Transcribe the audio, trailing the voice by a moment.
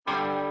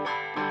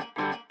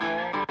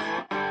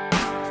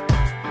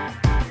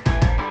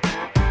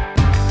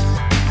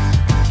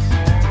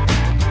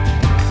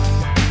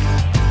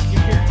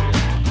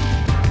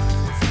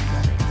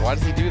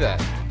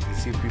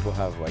few people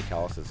have like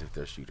calluses if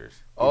they're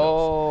shooters. The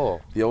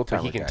old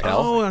timer he can guy. tell.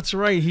 Oh, that's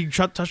right. He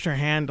touched their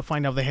hand to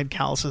find out if they had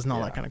calluses and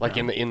all that kind of Like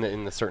crap.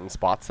 in the certain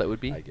spots that would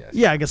be. I guess.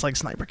 Yeah, I guess like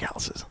sniper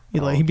calluses.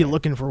 He'd be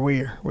looking for where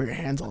your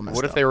hands all messed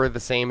What if up. they were the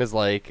same as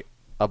like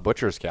a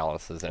butcher's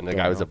calluses and the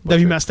guy was a butcher?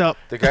 That'd be messed up.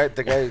 The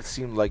guy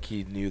seemed like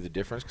he knew the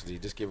difference because he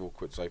just gave a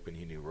quick swipe and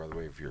he knew right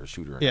away if you're a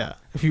shooter. Or Yeah, not.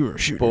 if you were a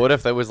shooter. But what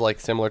if that was like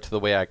similar to the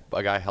way a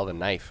guy held a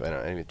knife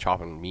and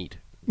chopping meat?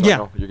 Yeah.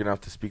 No, you're gonna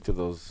have to speak to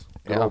those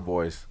good Yeah. old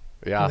boys.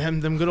 Yeah.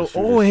 Them good old.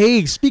 shooters. Oh,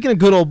 hey, speaking of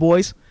good old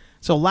boys.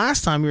 So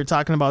last time we were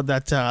talking about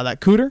that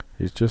cooter,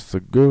 He's just a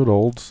good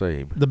old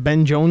Sabe. the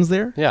Ben Jones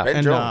there. Yeah. Ben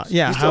And Jones.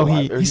 yeah, He's still how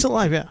alive, or he's still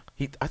alive. Yeah.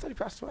 I thought he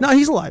passed away. No,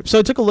 he's alive. So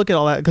I took a look at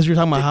all that because you were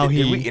talking about how did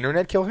he. we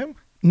internet kill him?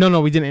 No,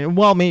 we didn't.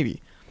 Well,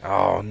 maybe.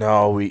 Oh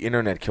no, we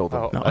internet killed him.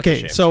 Oh. No. That's a Okay,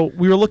 shame. so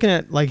we were looking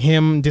at like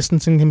him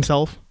distancing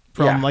himself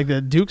from Yeah. like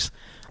the Dukes.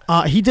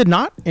 He did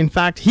not. In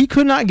fact, he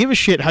could not give a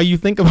shit how you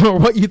think of him or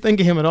what you think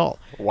of him at all.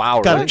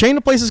 Wow. Got really? a chain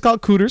of places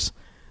called Cooters.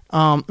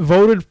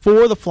 Voted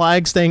for the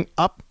flag staying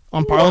up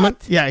on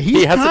Parliament. Yeah, he's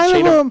He has a kind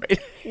chain of of- a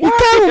he's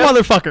kind of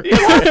a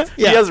motherfucker.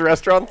 He has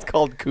restaurants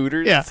called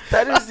Cooters. Yeah.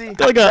 That is the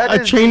Like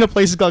a chain of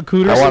places called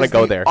Cooters. I wanna is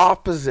go the there.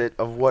 Opposite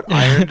of what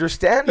I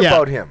understand Yeah.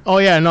 about him. Oh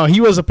yeah, no,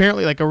 he was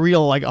apparently like a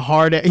real like a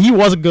hard. He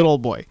was a good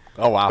old boy.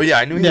 Oh wow. Oh yeah,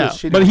 I knew he Yeah, was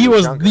shitty. but when he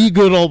was younger. the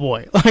good old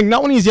boy. Like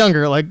not when he's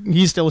younger. Like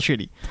he's still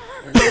shitty.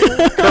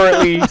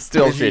 Currently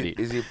still Is he- shitty.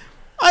 Is he?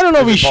 I don't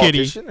know if Is he's he a shitty.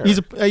 politician, or-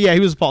 He's he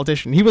was a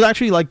politician. He was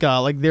actually like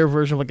their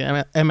version of like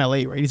an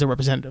MLA, right? He's a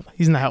representative.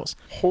 He's in the House.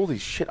 Holy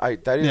shit!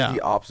 That is Yeah.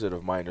 the opposite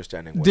of my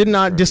understanding. what Did he's not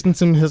trying to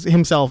distance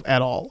himself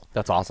at all.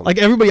 That's awesome. Like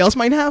everybody else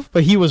might have,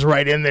 but he was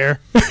right in there.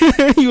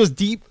 He was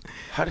deep.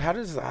 do.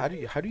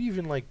 How do you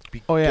even like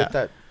Oh, yeah. get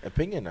that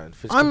opinion on?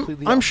 If it's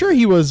completely I'm sure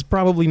he was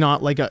probably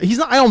not like he's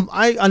not.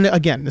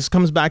 Again, this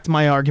comes back to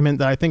my argument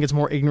that I think it's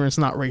more ignorance,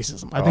 not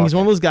racism. I think he's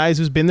one of those guys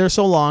who's been there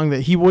so long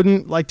that he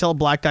wouldn't like tell a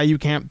black guy you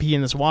can't pee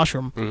in this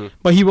washroom, Mm-hmm.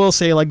 but he will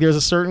say like there's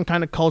a certain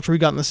kind of culture we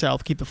got in the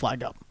South. Keep the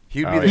flag up.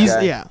 He would Oh, be the yeah.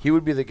 guy. Yeah. He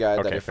would be the guy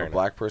that Okay, if a fair enough.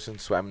 black person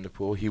swam in the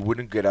pool, he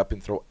wouldn't get up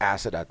and throw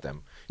acid at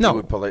them. No. He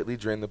would politely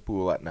drain the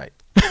pool at night.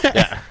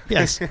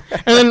 Yes,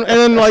 and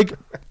then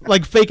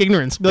like fake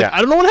ignorance. Be like, Yeah.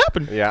 I don't know what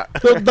happened. yeah.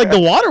 Like the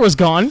water was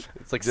gone.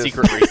 It's like Just-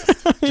 secret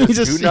racist. He's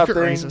a do secret nothing.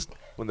 racist.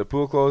 When the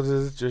pool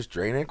closes, just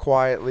drain it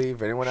quietly.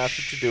 If anyone asks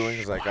what you're doing,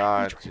 it's like,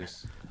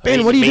 just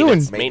Ben, what are you doing?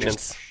 Maintenance.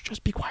 Maintenance.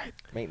 Just be quiet.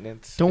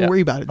 maintenance. Don't Yeah.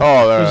 worry about it.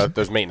 Oh,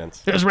 there's maintenance.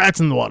 There's rats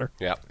in the water.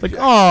 Yeah. Like,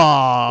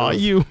 oh,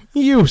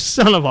 you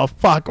son of a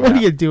fuck! What are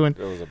you doing?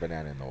 There was a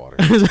banana in the water.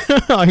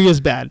 Oh, he is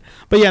bad.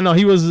 But yeah, no,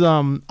 he was.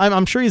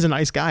 I'm sure he's a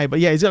nice guy. But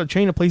yeah, he's got a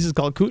chain of places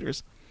called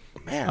Cooters.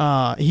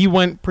 Man, He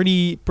went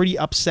pretty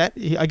upset.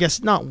 I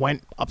guess not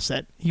went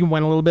upset. He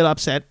went a little bit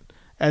upset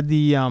at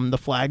the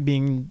flag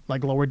being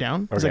like lowered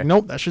down. He's Okay. like,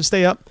 nope, that should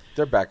stay up.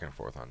 they're back and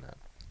forth on that.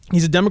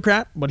 He's a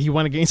Democrat, but he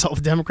went against all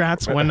the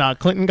Democrats when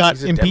Clinton got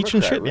He's a impeached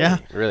and Democrat, shit. really? Yeah,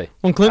 Really?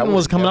 when I Clinton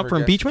was would coming up never for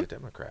guess he's a impeachment,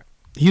 Democrat.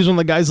 he was one of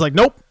the guys like,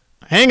 nope,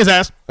 hang his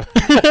ass.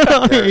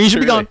 He should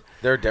be gone.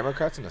 There are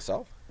Democrats in the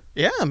South.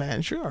 Yeah,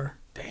 man, sure.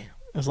 Damn.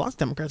 There's lots of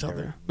Democrats out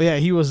there. But yeah,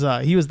 he was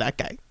that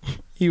guy.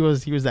 He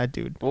was that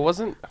dude. Well,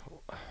 wasn't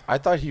I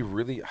thought he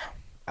really.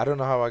 I don't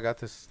know how I got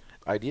this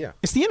idea.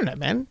 It's the internet,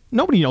 man.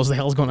 Nobody knows the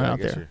hell's going on Yeah, I out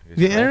guess there. you're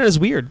The right. internet is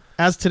weird.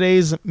 As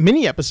today's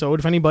mini episode,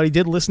 if anybody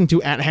did listen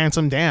to at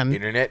Handsome Dan,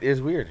 Internet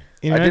is weird.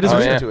 Internet I didn't is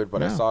listen weird. to it,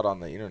 but I Yeah. saw it on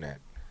the internet.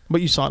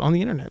 but you saw it on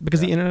the internet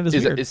because the internet is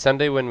is weird. it is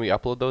Sunday when we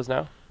upload those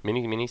now?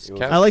 Mini was-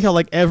 cast? I like how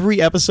like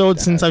every episode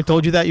Yeah, since that's I've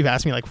told you that you've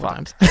asked me like 4 Fuck.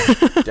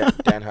 times.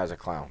 Dan has a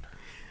clown.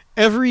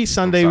 Every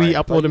Sunday Sorry, we I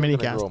thought upload you a were mini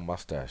gonna cast. grow a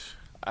mustache.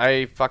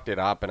 I fucked it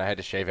up and I had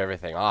to shave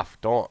everything off.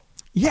 Don't.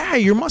 Yeah,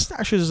 your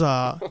mustache is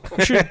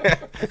you should,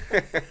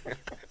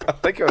 I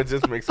think it would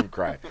just make him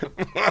cry.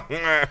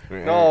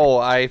 No,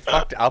 I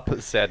fucked up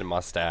said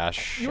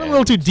mustache. you went a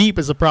little too deep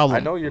is the problem. I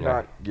know you're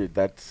Yeah. not.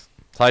 That's.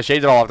 So I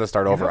shaved it all off to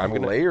start You over. have I'm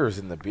gonna. layers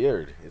in the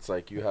beard. It's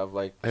like you have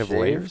like I have shaved,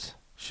 layers?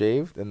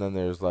 shaved, and then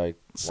there's like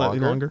Slightly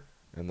longer.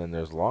 and then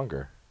there's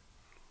longer.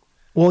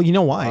 Well, you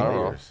know I don't why?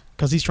 know. Layers.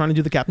 Because he's trying to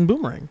do the Captain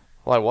Boomerang.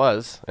 Well, I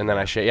was, and then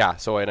I shaved. Yeah,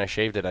 so when I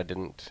shaved it, I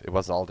didn't. It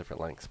wasn't all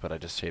different lengths, but I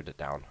just shaved it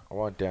down. I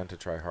want Dan to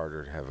try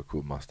harder to have a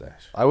cool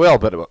mustache. I will,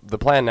 but the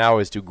plan now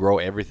is to grow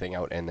everything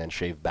out and then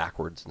shave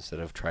backwards instead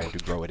of trying to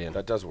grow it in.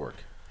 That does work.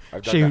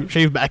 I've done that.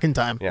 Shave back in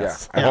time.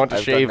 Yes, Yeah, I want to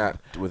I've shave. done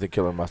that with a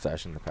killer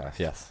mustache in the past.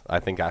 Yes, I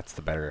think that's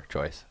the better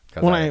choice.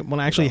 'Cause When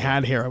I actually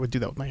had hair, I would do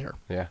that with my hair.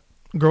 yeah,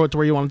 grow it to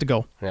where you want it to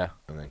go, yeah.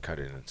 and then cut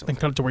it in and something.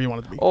 cut it to where you want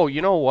it to be. Oh,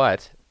 you know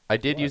what? I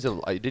did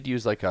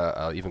use like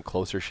a even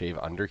closer shave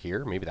under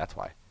here. Maybe that's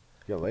why.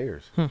 Yeah,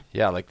 layers.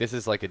 Yeah, like this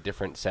is like a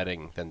different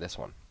setting than this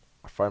one.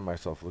 I find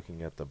myself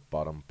looking at the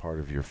bottom part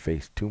of your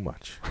face too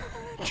much.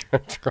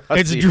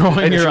 It's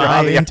drawing your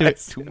eye into it.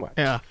 Too much.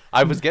 Yeah.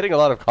 I was getting a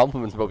lot of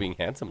compliments about being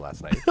handsome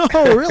last night.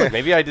 Oh, really?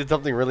 Maybe I did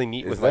something really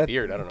neat Is with my that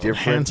beard. I don't know. different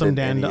Handsome than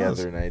Dan any does.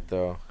 other night,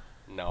 though?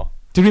 No.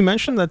 Did we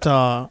mention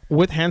that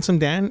with Handsome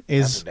Dan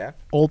is Handsome Dan?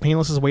 Old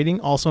Painless is Waiting,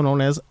 also known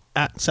as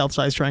at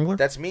Southside Strangler?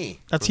 That's me.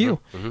 That's you.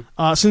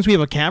 Since we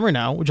have a camera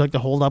now, would you like to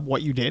hold up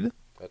what you did?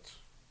 That's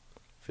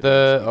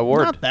The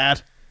award. Not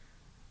that.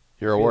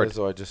 Your I feel award. as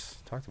though I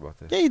just talked about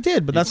this. Yeah, you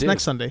did, but You that's did.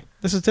 next Sunday.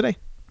 This is today.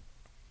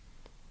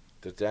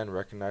 Does Dan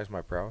recognize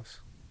my prowess?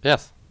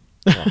 Yes.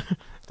 No, that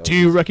Do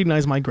you was-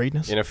 recognize my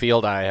greatness? In a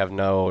field I have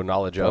no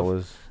knowledge That of.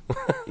 was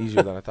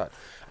easier than I thought.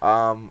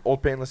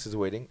 Old Painless is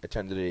waiting.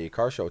 Attended a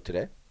car show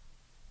today.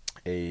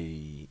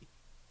 A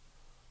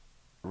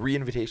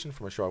re-invitation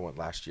from a show I went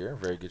last year.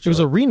 Very good show. It was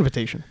a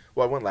re-invitation.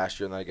 Well, I went last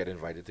year and then I got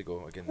invited to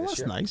go again Well, this that's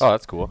year. nice. Oh,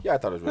 that's cool. Yeah, I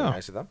thought it was really Yeah.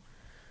 nice of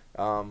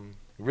them.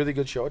 Really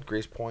good show at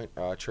Grace Point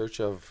Church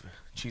of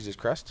Jesus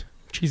Christ,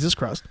 Jesus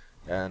Christ.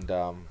 and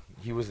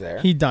he was there.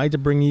 He died to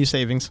bring you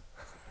savings.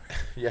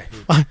 yeah, he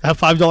That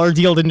 $5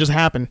 deal didn't just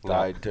happen.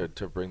 died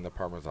to bring the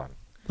Parmesan.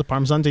 The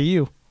Parmesan to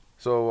you.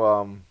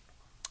 So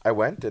I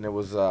went, and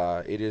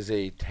it is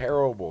a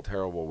terrible,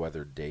 terrible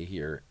weather day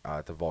here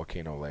at the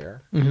Volcano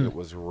Lair. Mhm. It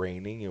was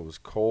raining. It was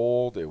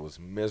cold. It was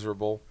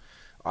miserable.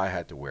 I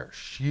had to wear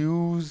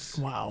shoes.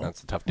 Wow.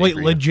 That's a tough day Wait, for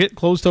you. legit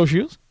closed-toe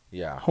shoes?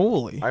 Yeah,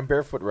 Holy. I'm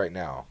barefoot right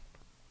now,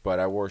 but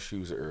I wore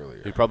shoes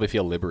earlier. You'd probably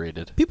feel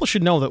liberated. People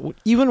should know that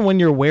even when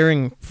you're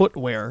wearing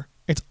footwear,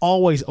 it's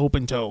always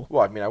open toe.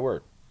 Well, I mean, I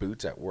wear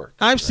boots at work.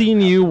 I've so I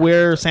seen have you to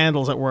wear boots at-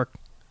 sandals at work.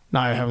 No,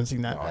 I haven't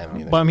seen that. No, I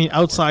haven't either. But I mean,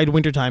 outside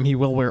wintertime, he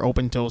will wear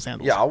open toe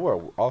sandals. Yeah,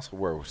 I'll also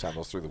wear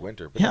sandals through the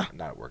winter, but Yeah.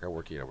 not at work. I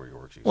work here. I wear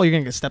work shoes. Well, you're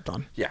going to get stepped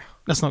on. Yeah,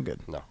 That's not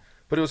good. No.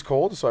 but it was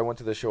cold, so I went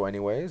to the show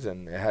anyways,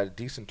 and it had a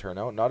decent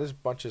turnout. Not as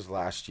much as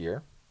last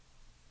year.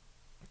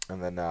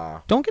 And then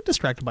Don't get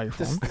distracted by your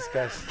phone.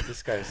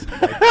 this guy's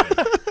look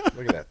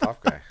at that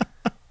top guy.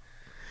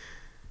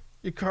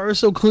 Your car is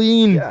so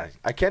clean. Yeah,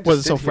 I can't. Was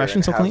Just it so sit here fresh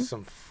and so have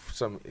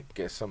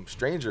clean? Some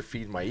stranger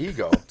feed my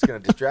ego. It's gonna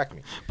distract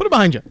me. Put it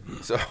behind you.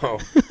 So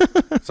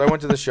I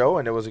went to the show,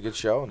 and it was a good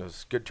show, and it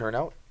was good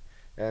turnout,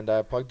 and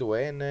I plugged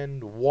away, and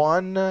then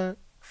won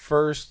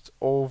first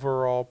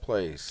overall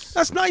place.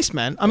 That's nice,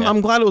 man. Yeah.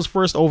 I'm glad it was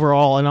first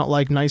overall and not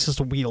like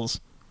nicest wheels.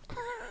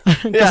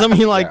 Because I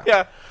mean, like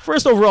Yeah.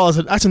 first overall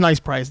that's a nice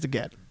prize to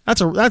get. That's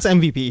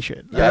MVP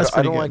shit. Yeah, That's I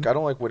pretty don't good. I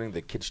don't like winning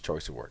the Kids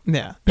Choice Award.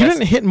 Yeah, you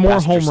didn't hit more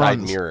Passenger home side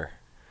runs. mirror.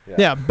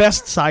 Yeah,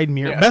 best side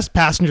mirror, Yeah. best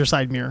passenger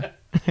side mirror.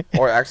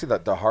 Or actually,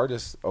 the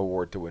hardest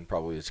award to win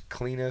probably is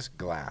cleanest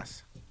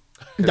glass.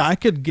 I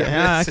could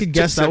It's guess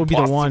just that would be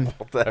the one.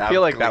 impossible to I have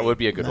feel like that clean. would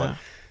be a good Nah. one.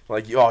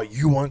 Like, oh,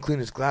 you won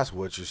cleanest glass.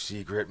 What's your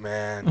secret,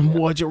 man?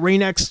 What's your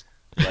Rain-X?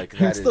 Like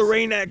that It's the is-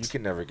 Rain-X. You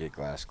can never get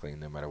glass clean,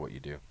 no matter what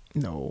you do.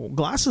 No,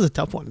 glass is a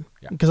tough one.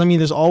 Yeah. Because I mean,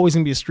 there's always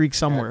gonna be a streak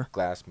somewhere. Yeah,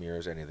 glass,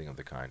 mirrors, anything of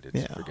the kind. It's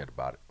Yeah. forget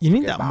about it. You need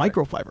Forget that about it.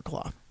 microfiber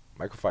cloth.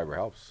 Microfiber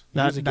helps. You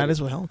That usually get that it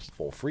is what helps.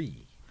 for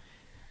free.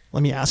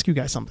 Let me ask you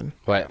guys something.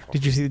 What?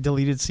 Did you see the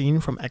deleted scene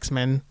from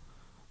X-Men,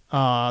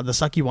 the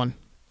sucky one,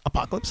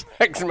 Apocalypse?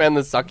 X-Men,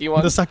 the sucky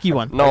one? The sucky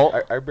one. No.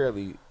 I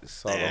barely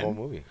saw the whole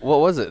movie. What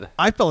was it?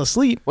 I fell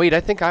asleep. Wait, I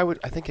think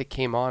it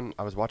came on.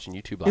 I was watching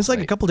YouTube last It's like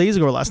night. a couple days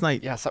ago or last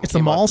night. Yeah, something It's the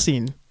came mall on.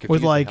 scene Confused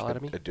with the like hell out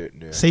of me.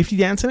 No. safety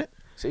dance in it.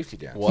 Safety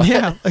dance. What?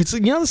 Yeah, it's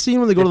the scene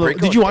when they go They to the. break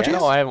Did out you watch dance? it?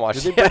 No, I haven't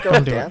watched Did it. they break out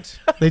Don't do it. dance?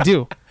 They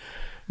do.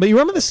 But you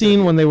remember the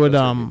scene when they would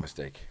That's gonna be a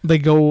mistake. they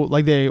go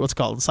like what's it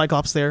called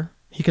Cyclops there.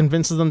 He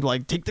convinces them to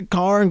like take the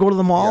car and go to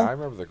the mall. Yeah, I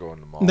remember they're going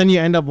to the mall. And then you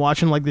end up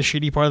watching like the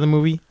shitty part of the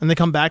movie, and they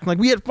come back and like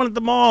we had fun at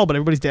the mall, but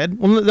everybody's dead.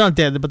 Well, they're not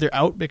dead, but they're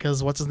out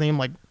because what's his name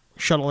like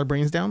shut all their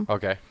brains down.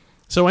 Okay.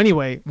 So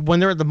anyway, when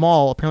they're at the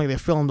mall, apparently they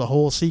filmed a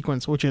whole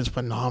sequence, which is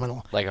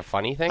phenomenal. Like a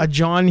funny thing? A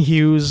John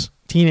Hughes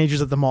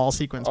teenagers at the mall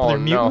sequence, but Oh, they're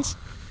no. mutants.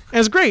 And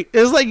it's great.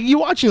 It's like you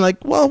watching like,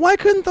 well, why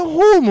couldn't the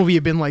whole movie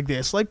have been like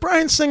this? Like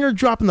Bryan Singer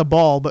dropping the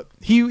ball, but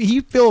he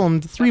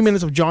filmed 3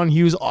 minutes of John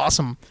Hughes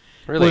awesome.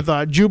 Really?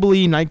 With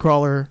Jubilee,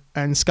 Nightcrawler,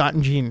 and Scott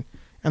and Jean,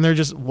 and they're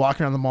just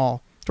walking around the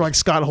mall. So like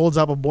Scott holds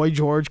up a Boy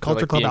George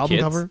Culture like Club being album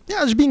kids? cover.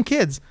 Yeah, just being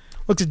kids.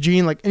 Looks at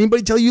Jean like,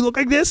 anybody tell you look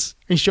like this?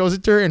 And he shows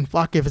it to her, and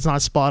fuck if it's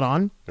not spot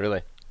on. Really?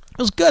 It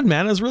was good,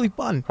 man. It was really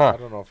fun. Huh. I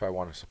don't know if I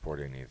want to support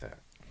any of that.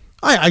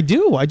 I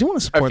do want to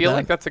support I feel that.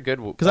 like that's a good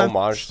 'Cause I-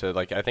 homage to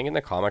like I think in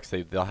the comics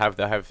they'll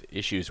have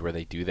issues where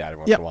they do that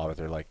once Yep. in a while where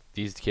they're like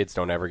these kids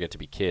don't ever get to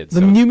be kids. The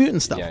so- New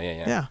Mutant stuff.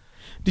 Yeah.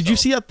 Did you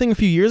see that thing a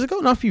few years ago?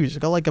 Not a few years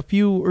ago, like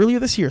earlier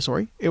this year,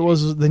 sorry. It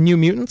was the New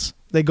Mutants.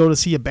 They go to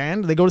see a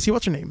band. They go to see,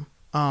 what's her name?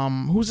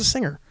 Who's the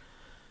singer?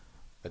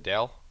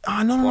 Adele?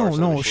 No. Florence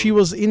and the She Machine?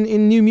 was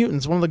in New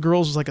Mutants. One of the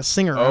girls was like a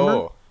singer, remember?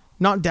 Oh.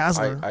 Not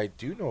Dazzler. I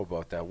do know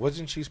about that.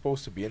 Wasn't she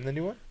supposed to be in the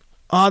new one?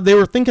 They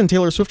were thinking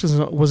Taylor Swift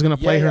was going to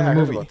play Yeah, her yeah, I in the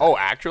heard movie. about that. Oh,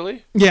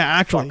 actually? Yeah,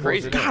 actually. Fuck,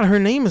 crazy. God, her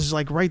name is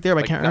like right there,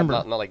 but I can't remember.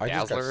 Not like I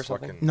just got Dazzler or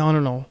something? fucking-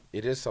 No.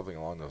 It is something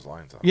along those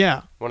lines. Though.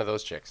 Yeah. One of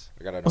those chicks.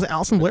 I gotta Was know. it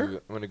Alison I'm gonna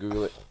Blair? I'm gonna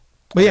Google it.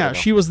 But I yeah, gotta know.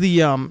 she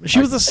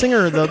was the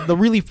singer, the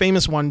really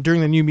famous one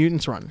during the New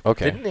Mutants run.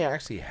 Okay. Didn't they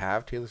actually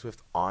have Taylor Swift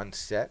on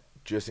set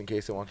just in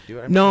case they wanted to do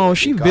it? I No, remember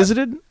she they got-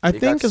 visited, I they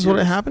think got is what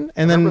serious. happened.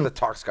 I And remember then the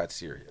talks got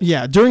serious.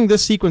 yeah, during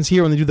this sequence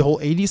here when they do the whole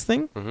 80s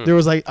thing, Mm-hmm. there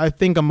was like I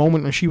think a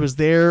moment when she was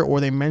there or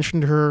they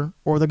mentioned her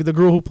or the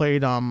girl who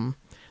played the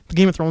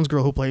Game of Thrones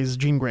girl who plays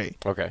Jean Grey.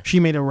 Okay. She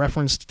made a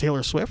reference to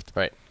Taylor Swift.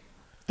 Right.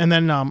 And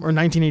then or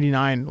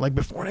 1989, like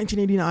before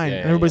 1989, Yeah,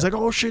 and everybody's yeah.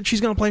 like, "Oh shit, she's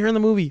going to play her in the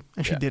movie."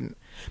 And she Yeah. didn't.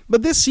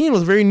 But this scene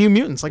was very New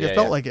Mutants. Like Yeah, it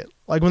felt yeah. like it.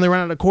 Like when they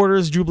ran out of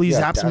quarters, Jubilee Yeah, zaps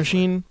the definitely.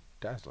 machine.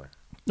 Dazzler.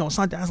 No, it's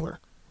not Dazzler.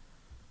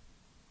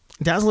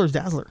 Dazzler's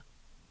Dazzler.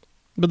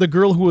 But the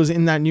girl who was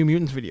in that New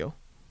Mutants video.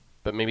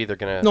 But maybe they're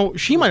gonna. No,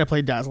 she might have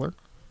played Dazzler.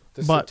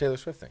 This But- is the Taylor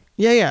Swift thing.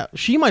 Yeah,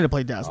 she might have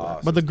played Dazzler. Oh,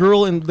 so but the it's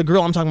girl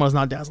I'm talking about is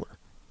not Dazzler.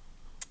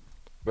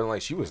 But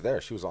like she was there.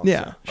 She was on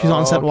Yeah, set. she's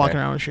on set okay. walking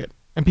around and shit.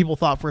 And people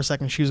thought for a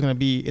second she was going to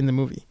be in the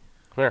movie.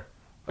 Here.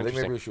 I think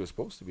Interesting. maybe she was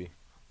supposed to be.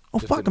 Oh,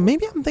 Just fuck. didn't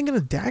Maybe work. I'm thinking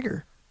of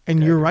Dagger.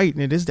 And you're right,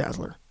 and it is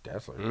Dazzler.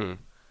 Dazzler. Mm.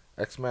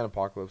 X-Men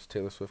Apocalypse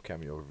Taylor Swift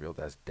cameo revealed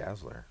as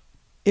Dazzler.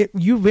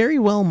 You very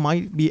well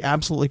might be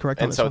absolutely correct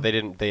on And this so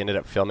one. they ended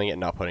up filming it and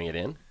not putting it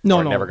in. No,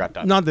 Or it no, never got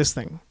done. not this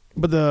thing.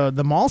 But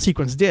the mall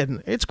sequence did.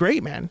 It's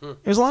great, man.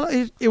 It was a lot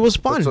of, it was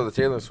fun. But so the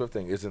Taylor Swift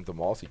thing isn't the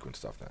mall sequence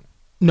stuff then?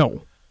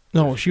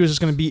 No, she was just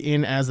going to be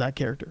in as that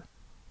character.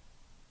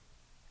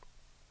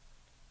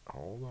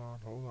 Hold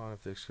on.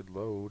 If this could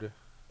load.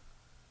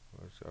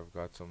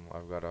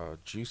 I've got a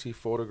juicy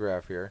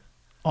photograph here.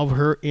 Of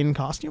her in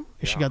costume?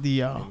 She got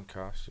the in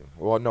costume.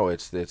 Well, no,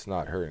 it's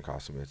not her in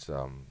costume. It's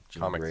Jean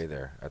Comics. Grey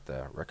there at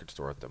the record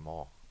store at the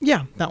mall.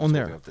 yeah, that one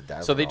there. With the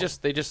Dazzler So they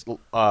album. just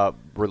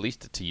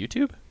released it to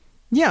YouTube.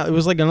 Yeah, it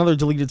was like another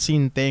deleted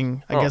scene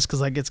thing, I Oh. guess,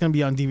 because like it's gonna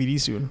be on DVD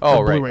soon. Oh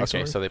Or right. Blu-ray, Okay.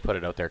 sorry. So they put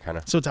it out there, kind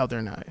of. So it's out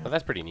there now. Yeah. Well,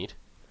 that's pretty neat.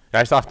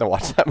 I still have to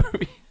watch that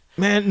movie.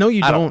 Man, no,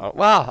 you I don't. don't know.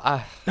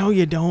 Well, No,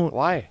 you don't.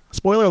 why?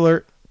 Spoiler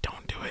alert.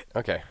 Don't do it.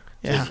 Okay.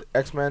 Yeah. Says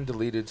X-Men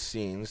deleted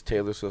scenes.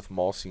 Taylor Swift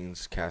mall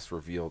scenes cast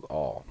revealed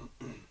all.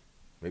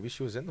 Maybe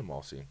she was in the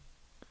mall scene.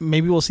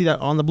 Maybe we'll see that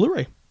on the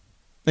Blu-ray.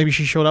 Maybe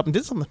she showed up and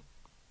did something.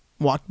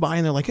 Walked by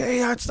and they're like, "Hey,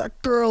 that's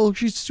that girl.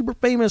 She's super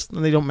famous."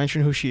 And they don't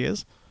mention who she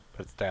is,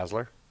 But it's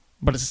Dazzler.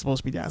 but it's supposed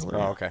to be Dazzler. Oh,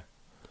 yeah. okay.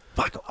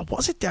 Fuck,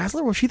 was it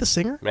Dazzler? Was she the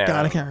singer? Man,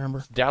 God, I can't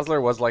remember. Dazzler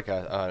was like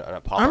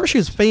a pop. I remember she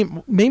was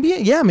famous. Maybe,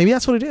 yeah, maybe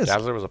that's what it is.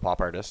 Dazzler was a pop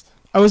artist.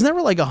 I was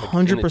never like Like,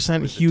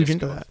 100% with the huge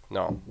into disco. that.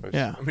 No. It was-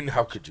 Yeah, I mean,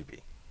 how could you be?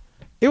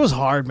 it was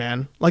hard,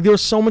 man. Like there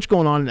was so much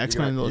going on in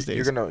X-Men in You're those gonna-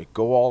 days. You're gonna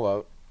go all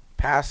out,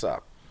 pass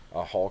up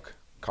a Hulk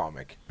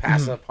comic,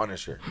 pass Mm-hmm. up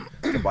Punisher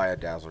to buy a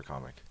Dazzler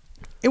comic.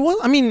 It was.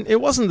 I mean, it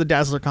wasn't the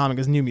Dazzler comic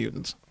as New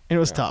Mutants, and it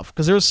was tough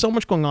because there was so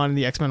much going on in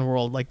the X-Men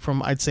world. Like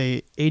from I'd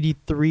say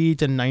 83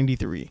 to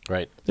 93.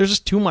 Right. There's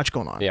just too much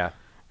going on. Yeah.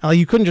 Like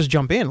you couldn't just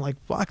jump in. Like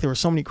fuck, there were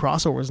so many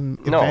crossovers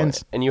and No,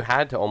 events. and you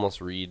had to almost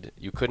read.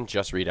 You couldn't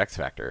just read X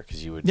Factor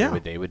because you would. Yeah.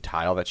 They would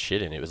tie all that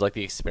shit in. It was like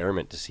the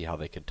experiment to see how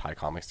they could tie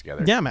comics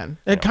together. Yeah, man.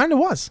 You It know. kind of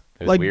was.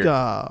 It was Like weird.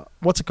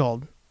 what's it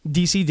called?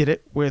 DC did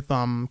it with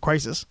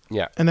Crisis.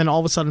 Yeah. And then all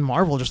of a sudden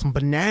Marvel just went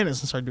bananas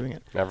and started doing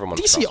it. Everyone.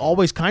 DC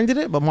always kind of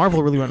did it, but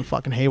Marvel really went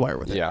fucking haywire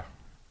with it. Yeah.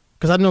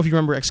 Because I don't know if you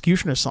remember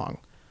Executioner's song.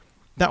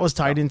 That was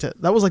tied into.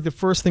 That was like the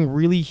first thing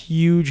really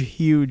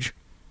huge,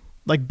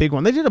 like big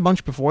one. They did a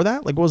bunch before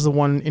that. Like what was the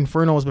one?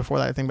 Inferno was before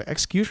that, I think. But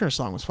Executioner's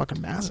song was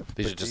fucking massive.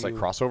 These But are just do like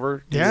you-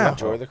 crossover. Do Yeah. you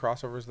enjoy the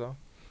crossovers though?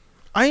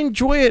 I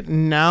enjoy it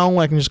now.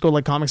 I can just go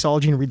like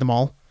Comixology and read them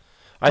all.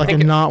 I Like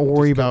think and not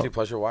worry Just guilty about.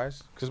 pleasure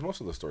wise, because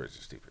most of the stories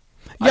are stupid.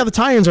 Yeah, the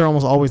tie-ins are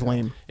almost always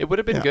lame. it would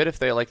have been Yeah. good if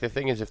they like the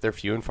thing is if they're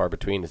few and far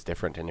between is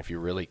different and if you're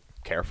really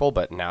careful.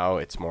 But now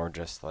it's more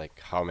just like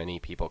how many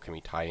people can we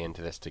tie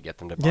into this to get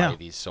them to buy Yeah.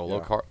 these solo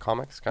Yeah.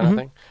 comics kind of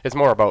thing. It's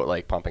more about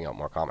like pumping out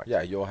more comics.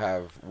 Yeah, you'll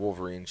have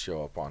Wolverine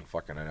show up on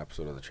fucking an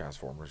episode of the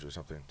Transformers or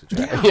something to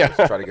try, Yeah.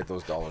 to, try to get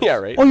those dollars. Yeah.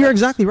 Right. Oh, you're That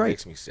exactly right.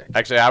 Makes me sick.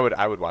 Actually,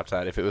 I would watch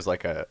that if it was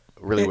like a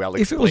really well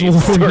If it was explained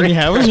Wolverine, story.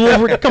 yeah, it was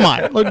Wolverine. Come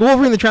on, like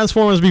Wolverine the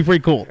Transformers would be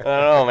pretty cool. I don't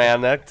know,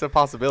 man. That's a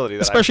possibility.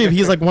 That Especially if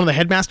he's like one of the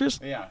headmasters.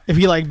 Yeah. If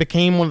he like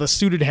became one of the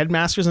suited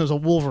headmasters and it was a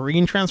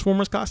Wolverine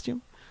Transformers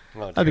costume, Oh,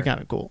 that'd be dear.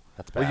 kind of cool.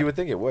 That's bad. Well, you would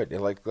think it would. And,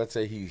 like, let's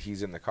say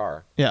he's in the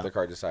car. Yeah. The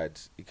car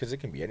decides because it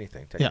can be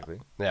anything technically.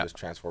 Yeah. Just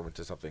transform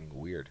into something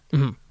weird.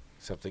 Mhm.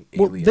 Something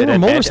Well, alien. they were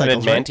An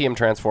motorcycles, right? adamantium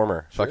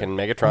transformer. Sure. Fucking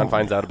Megatron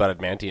finds out about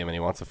adamantium and he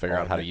wants to figure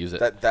out how to use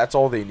it. That's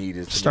all they need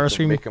is to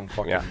Starscream. make them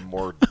fucking Yeah.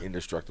 more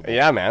indestructible.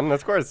 Yeah, man.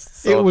 Of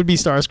course. It would be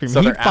Starscream.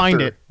 So He'd they're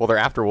find after, it. Well, they're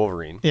after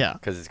Wolverine. Yeah.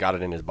 Because he's got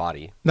it in his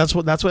body. That's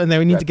what. And they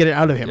would need to get it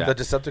out of him. Yeah. The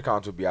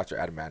Decepticons would be after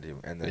adamantium,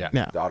 and then Yeah.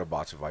 Yeah. the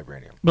Autobots of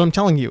vibranium. But I'm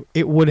telling you,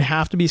 it would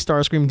have to be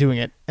Starscream doing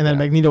it, and then Yeah.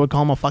 Magneto would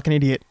call him a fucking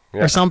idiot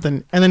Yeah. or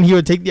something, and then he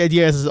would take the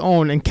idea as his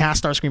own and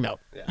cast Starscream out.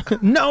 Yeah.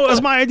 No, it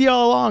was my idea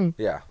all along.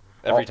 Yeah.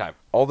 Every all, time.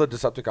 All the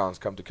Decepticons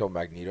come to kill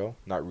Magneto,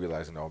 not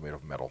realizing they're all made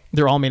of metal.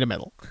 They're all made of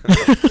metal.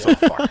 So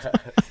fucked.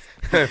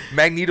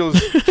 Magneto's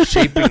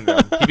shaping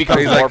them. He becomes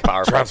He's more like,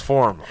 powerful.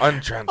 Transform,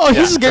 untransform. Oh, he's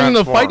just getting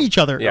them to transform. fight each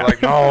other. Yeah. They're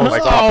like, no,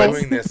 Like, stop stop it.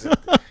 doing this.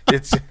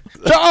 It's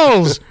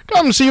Charles,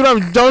 come see what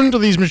I've done to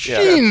these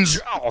machines.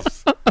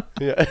 Charles.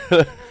 Yeah.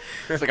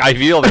 It's like, I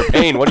feel their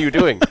pain. What are you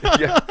doing?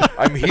 Yeah,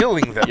 I'm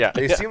healing them. Yeah.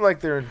 They Yeah. seem like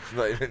they're in.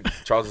 Like,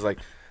 Charles is like,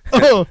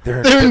 Oh, they're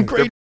in pain.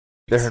 great.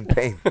 They're in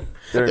pain.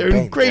 They're They're in in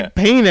pain. great Yeah.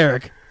 pain,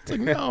 Eric. It's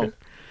like no.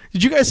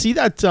 Did you guys see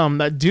that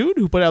that dude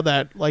who put out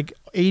that like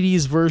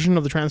 80s version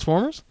of the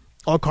Transformers?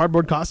 All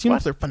cardboard costumes.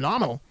 What? They're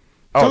phenomenal.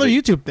 Oh, It's another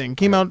the- YouTube thing.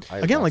 Came out I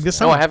have again not like this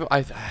seen No, summer.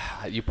 I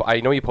haven't.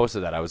 I know you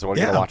posted that. I was going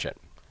Yeah. to watch it.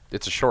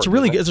 It's a short. It's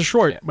really isn't good. it? It's a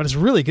short, Yeah. but it's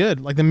really good.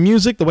 Like the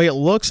music, the way it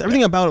looks,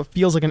 everything about it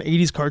feels like an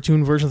 80s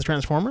cartoon version of the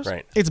Transformers.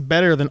 Right. It's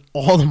better than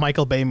all the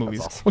Michael Bay movies,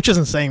 awesome. which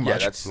isn't saying Yeah,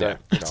 much. that's Yeah. you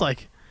It's know,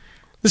 like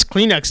This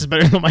Kleenex is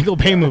better than the Michael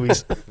Bay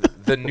movies.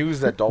 The news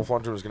that Dolph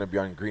Lundgren was going to be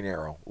on Green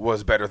Arrow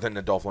was better than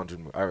the Dolph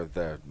Lundgren,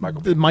 the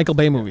Michael. The Michael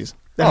Bay movies.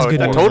 That's good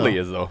that news, totally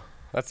though. is though.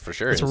 That's for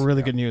sure. That's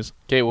really good news.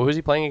 Okay, well, who's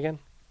he playing again?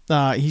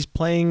 He's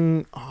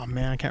playing. Oh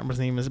man, I can't remember his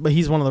name. But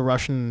he's one of the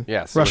Russian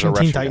Yeah, so it was a Teen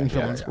Russian Titan guy. Yeah,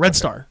 villains. yeah, Red okay.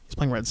 Star. He's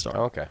playing Red Star.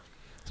 Oh, okay.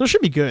 So it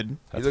should be good. He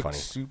That's looked funny.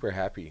 super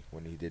happy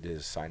when he did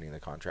his signing the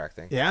contract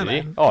thing. Yeah, Did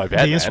he? man. Oh, I bet,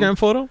 The man. Instagram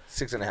photo.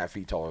 6.5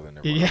 feet taller than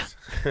everyone Yeah. else.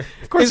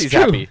 Of course It's he's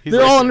true. happy. He's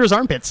They're like, all under his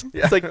armpits.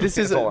 It's like this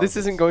It's all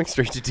isn't going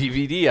straight to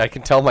DVD. I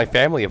can tell my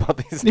family about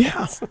these.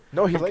 Yeah.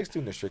 No, he likes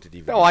doing the straight to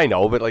DVD. No, I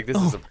know, but like this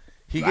is a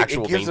He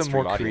actual it gives him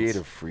mainstream more audience.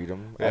 creative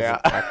freedom as,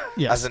 Yeah.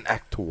 Yes. as an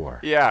actor.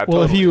 Yeah.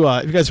 Well, totally.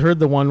 if you guys heard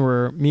the one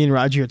where me and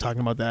Raji are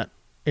talking about that,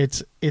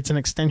 it's an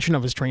extension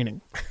of his training,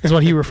 is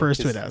what he refers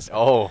to it as.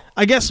 Oh,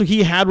 I guess so.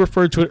 He had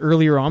referred to it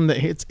earlier on that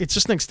it's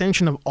just an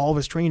extension of all of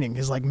his training,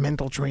 his like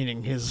mental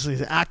training,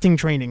 his acting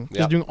training. He's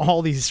Yep. doing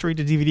all these straight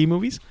to DVD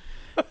movies,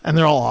 and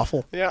they're all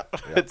awful. yeah.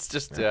 It's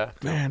just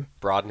Man,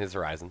 broaden his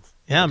horizons.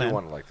 yeah, I do man.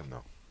 want to like them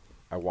though.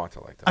 I want to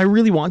like them. I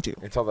really want to.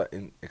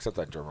 Except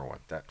that drummer one.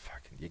 That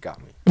fucking you got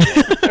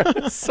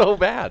me, So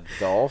bad.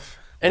 Dolph.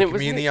 And it Look was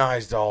me in ni- the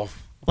eyes,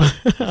 Dolph.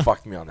 You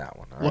fucked me on that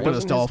one. All Look right? at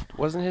us, Dolph.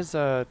 Wasn't his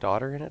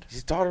daughter in it?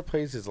 His daughter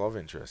plays his love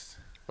interest.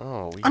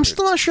 Oh, weird. I'm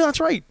still not sure that's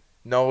right.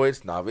 No,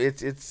 it's not.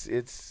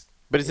 It's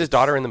But is his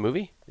daughter in the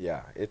movie?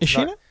 yeah. Is It's she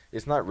in not. it?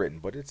 It's not written,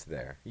 but it's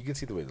there. You can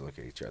see the way they look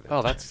at each other.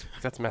 Oh, that's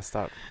messed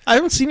up. I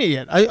haven't seen it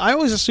yet. I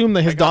always assumed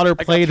that his I got daughter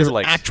played through, his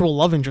like- actual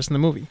love interest in the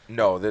movie.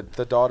 No, the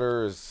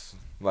daughter is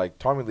like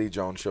Tommy Lee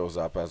Jones shows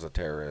up as a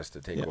terrorist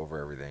to take Yeah. over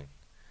everything.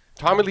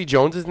 Tommy Lee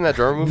Jones is in that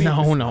drummer movie?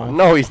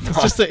 No. he's not.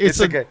 It's just it's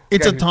a a guy-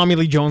 it's guy a who- Tommy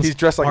Lee Jones. He's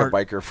dressed like part. a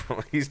biker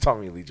from. He's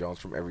Tommy Lee Jones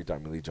from every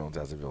Tommy Lee Jones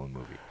has a villain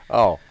movie.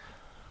 Oh,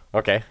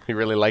 okay. He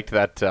really liked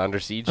that Under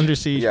Siege. Under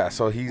Siege. Yeah,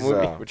 so he's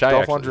Movie, which I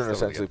Dolph actually Lundgren still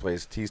essentially get.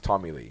 plays. He's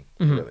Tommy Lee,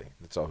 Mhm. really.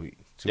 That's all he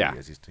Yeah.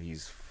 is.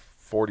 He's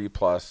 40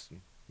 plus,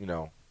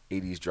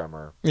 80s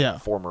drummer, Yeah.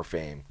 former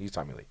fame. He's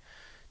Tommy Lee.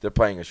 They're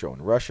playing a show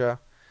in Russia,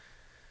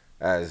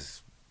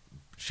 as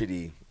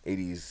shitty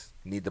 80s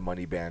need the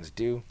money bands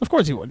do, Of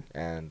course he would.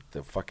 and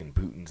the fucking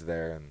Putin's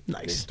there, and they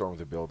Nice. storm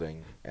the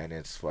building, and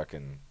it's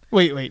fucking.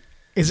 Wait.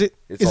 Is It's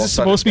this all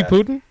supposed to be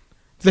sudden Putin?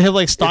 Do they have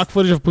like stock It's-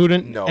 footage of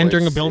Putin No,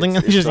 entering a it's- building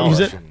it's- and they just the use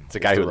it? Russian- It's a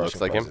guy the who looks Russian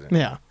like him. president.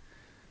 Yeah.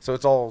 So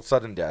it's all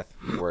sudden death,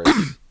 where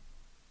it's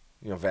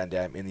Van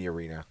Damme in the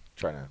arena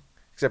trying to,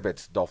 except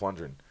it's Dolph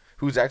Lundgren,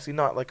 who's actually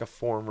not like a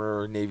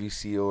former Navy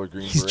SEAL or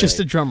Green He's Beret. just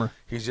a drummer.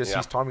 He's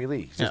Yeah. Tommy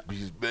Lee. He's Yeah.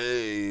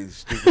 he's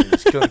stupid.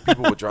 He's killing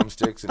people with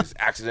drumsticks, and he's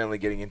accidentally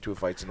getting into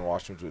fights in the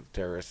washrooms with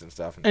terrorists and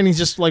stuff, and And he's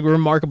just like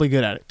remarkably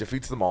good at it.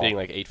 defeats them all. being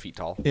like 8 feet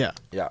tall. Yeah.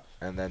 Yeah,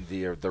 and then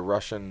the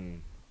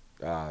Russian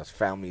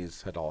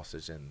families had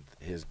hostage, and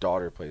his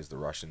daughter plays the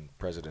Russian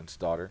president's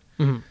daughter,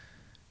 hmm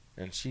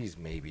and she's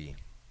maybe,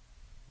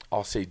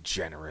 I'll say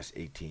generous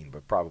 18,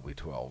 but probably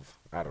 12.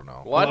 I don't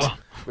know. What? Ugh.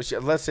 But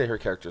let's say her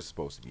character is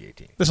supposed to be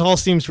 18. This all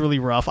seems really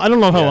rough. I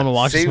don't know if I Yeah, want to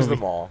watch this Saves movie.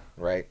 them all,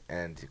 right?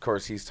 And of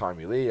course, he's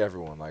Tommy Lee.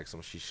 Everyone likes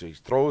him. She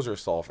throws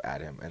herself at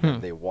him, and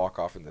then they walk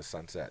off in the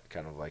sunset,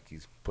 kind of like he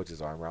puts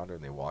his arm around her,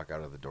 and they walk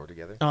out of the door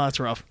together. Oh, that's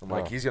rough. I'm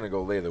like, Oh. he's gonna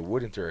go lay the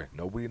wood into her.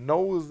 Nobody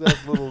knows that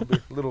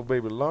little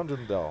baby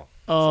London doll.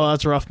 Oh,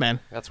 that's rough, man.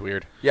 That's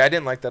weird. Yeah, I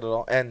didn't like that at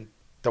all. And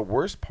the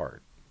worst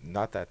part,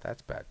 not that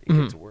that's bad, it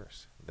gets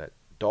worse. That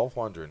Dolph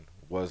Lundgren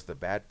was the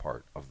bad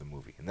part of the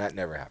movie, and that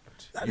never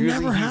happens. That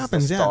Usually never he's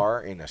happens, the yeah.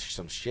 star in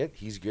some shit.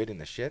 He's good in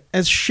the shit.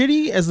 As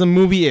shitty as the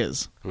movie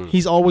is,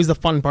 he's always the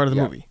fun part of the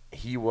Yeah, movie.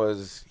 He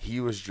was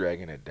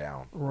dragging it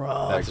down.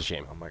 Rough. That's a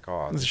shame. I'm like,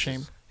 oh, That's a this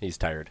shame. is- He's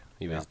tired.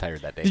 He was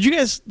tired that day. Did you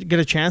guys get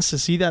a chance to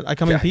see that I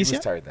Come in Yeah, he Peace was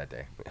yet? tired that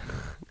day.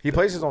 He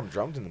plays his own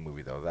drums in the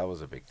movie, though. That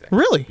was a big thing.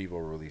 Really? People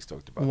were really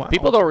stoked about Wow. that.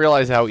 People don't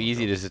realize how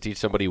easy it is to teach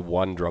somebody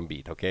one drum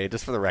beat. Okay,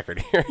 just for the record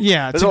here.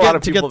 Yeah, There's to a get- lot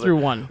of to get people through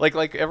that, one.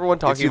 Like everyone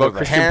talking either about the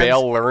Christian hands-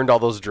 Bale learned all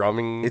those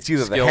drumming. It's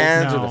either skills. the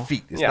hands or No. the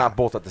feet. It's Yeah. not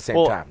both at the same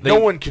Well, time. they- No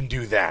one can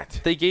do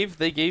that. They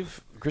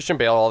gave Christian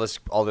Bale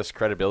all this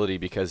credibility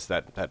because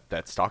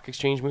that stock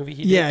exchange movie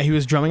he did. Yeah, he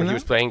was drumming where in he that.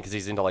 was playing because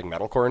he's into like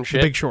metalcore and The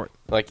shit. Big Short.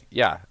 Like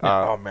yeah.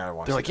 Oh, man, I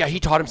want to They're see like, that. yeah, he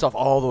taught himself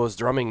all those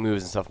drumming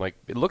moves and stuff. I'm like,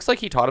 it looks like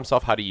he taught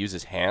himself how to use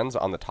his hands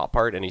on the top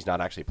part, and he's not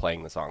actually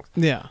playing the songs.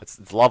 Yeah.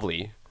 It's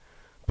lovely,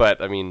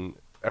 but I mean,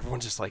 everyone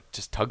just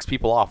tugs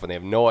people off when they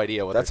have no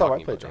idea what That's they're how I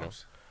talking play about, you know?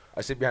 drums.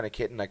 I sit behind a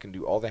kit and I can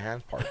do all the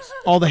hand parts.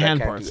 All the but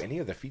hand I can't parts. do any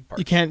of the feet parts.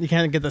 You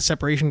can't get the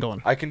separation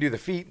going. I can do the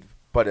feet,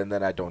 and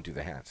then I don't do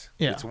the hands.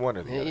 Yeah. It's one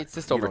or the other. It's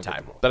just You over don't get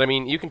time. them all. But I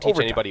mean, you can teach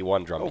Over time. anybody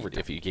one drum beat Over time.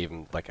 if you gave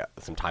them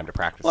some time to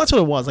practice. Well, that's what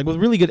it was. Like with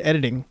really good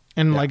editing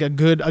and Yeah. like a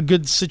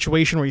good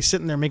situation where he's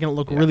sitting there making it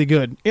look really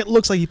good. It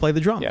looks like he played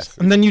the drums. Yes.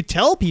 And then you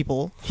tell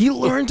people he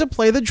learned to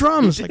play the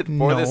drums. He Like did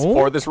no,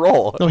 for this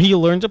role. no, he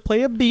learned to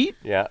play a beat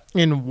Yeah,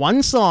 in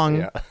one song,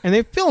 Yeah. and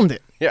they filmed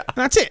it. yeah. And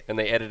that's it. And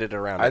they edited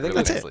around. I it think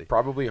really it's nicely.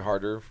 probably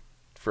harder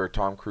for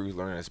Tom Cruise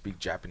learning to speak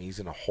Japanese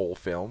in a whole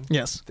film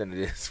Yes. than it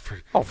is for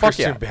Oh, fuck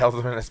Christian yeah. Bale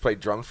learning to play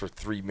drums for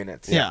 3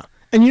 minutes. Yeah.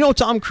 And you know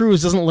Tom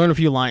Cruise doesn't learn a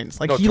few lines.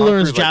 Like No, he Tom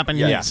learns Cruise, like,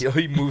 Japanese. yeah,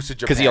 he moves to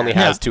Japan. Because he only Yeah.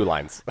 has 2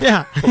 lines.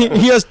 Yeah.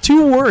 He has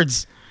 2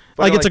 words.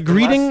 Like, it's a in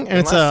greeting Last- and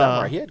it's in Last a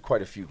Samurai, he had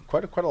quite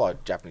a lot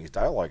of Japanese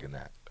dialogue in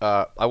that.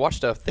 I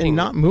watched a thing. and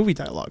not movie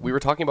dialogue We were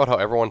talking about how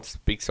everyone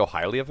speaks so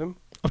highly of him.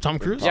 of Tom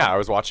Cruise. Yeah, I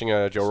was watching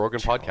a Joe Rogan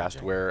podcast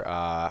challenging. where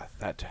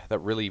that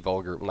really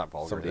vulgar, well, not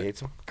vulgar, Somebody the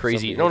hates him?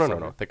 crazy. Somebody No,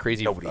 hates him? the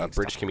crazy Nobody hates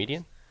British Tom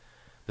comedian,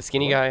 the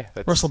skinny guy.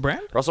 That's, Russell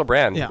Brand? Russell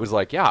Brand Yeah. was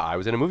like, yeah, I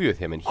was in a movie with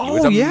him, and he Oh,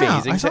 was yeah,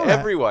 amazing I saw to that.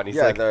 everyone. He's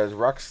Yeah, like, the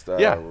Rocks,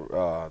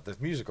 the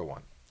musical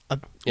one.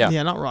 Yeah.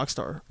 Yeah, not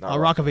Rockstar. Not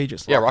Rock of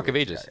Ages. yeah, Rock of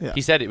Ages. Yeah.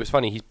 He said it was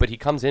funny, but he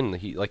comes in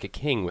like a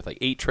king with like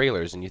 8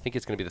 trailers, and you think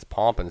it's going to be this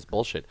pomp and this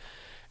bullshit,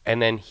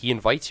 and then he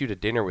invites you to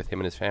dinner with him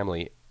and his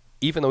family.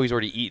 Even though he's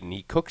already eaten,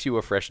 he cooks you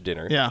a fresh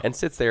dinner Yeah. and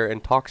sits there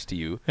and talks to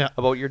you Yeah.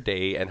 about your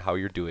day and how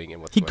you're doing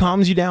and what's He going on.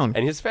 calms you down.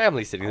 And his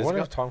family sitting I there.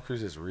 wonder if Tom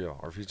Cruise is real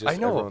or if he's just I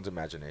know. everyone's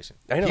imagination.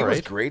 I know, He was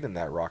right? great in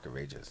that Rock of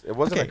Ages. It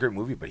wasn't Okay. a great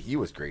movie, but he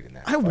was great in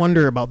that. I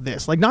wonder about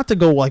this. Like, not to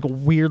go like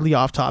weirdly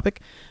off topic,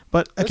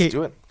 but okay. Let's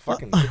do it.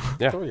 Fucking Yeah.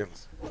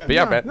 Victorians. But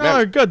yeah, man, No,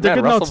 man, good. They're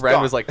man, good Russell notes.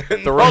 Brand was like No,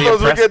 thoroughly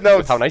those were impressed good notes.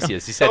 with how nice he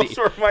is. He said Those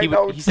were my he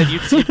notes. said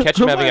you'd catch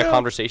him having a My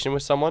conversation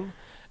with someone,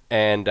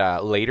 and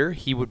later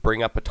he would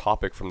bring up a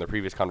topic from the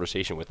previous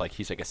conversation with like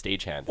he's like a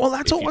stagehand. Well,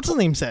 that's If what you what's told-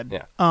 his name said.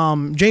 Yeah.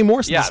 Jay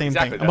Moore said Yeah, the same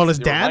exactly. thing about his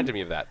You dad. reminded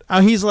me of that.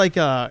 He's like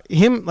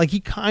him. Like, he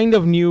kind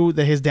of knew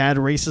that his dad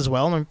raced as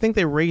well, and I think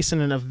they race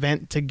in an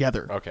event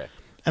together. Okay.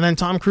 And then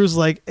Tom Cruise is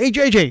like, "Hey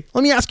JJ,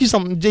 let me ask you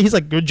something." He's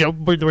like, "Good joke,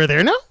 we're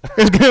there now."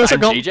 Because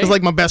JJ?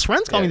 like my best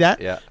friends call Yeah, me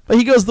that. yeah. But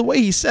he goes, the way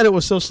he said it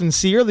was so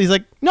sincere. He's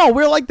like, "No,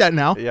 we're like that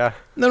now." Yeah.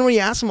 And then when he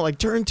asked him like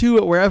turn 2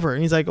 at wherever,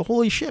 and he's like,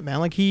 "Holy shit, man!"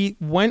 Like, he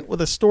went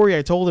with a story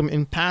I told him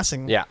in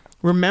passing. Yeah.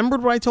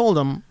 Remembered what I told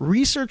him,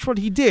 researched what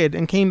he did,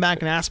 and came back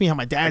and asked me how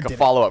my dad Like did a it.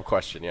 follow up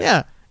question. Yeah.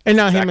 Yeah. And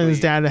now him and his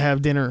exactly- dad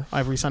have dinner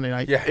every Sunday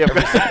night. Yeah.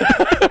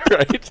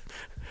 Right.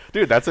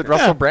 Dude, that's what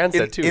Russell Brand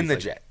said too. In He's the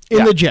like- jet. In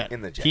Yeah. the jet.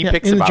 In the jet. He Yeah,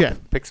 picks in him the up.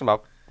 jet. Picks him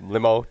up.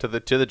 Limo to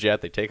the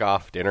jet. They take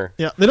off. Dinner.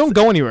 Yeah. They don't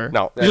go anywhere.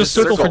 No. They just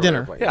circle for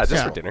dinner. Like, Yeah, just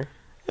Yeah. for dinner.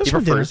 Just He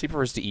for dinner.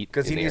 prefers to eat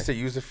Because he in the needs air.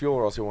 to use the fuel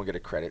or else he won't get a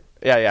credit.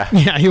 Yeah, yeah.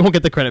 Yeah, he won't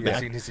get the credit Yes,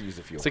 back. he needs to use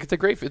the fuel. It's like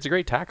it's a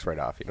great tax write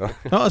off, you know.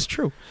 No, that's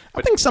true.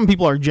 I think some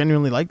people are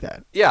genuinely like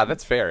that. Yeah,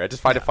 that's fair. I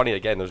just find it funny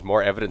again. There's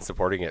more evidence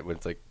supporting it when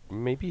it's like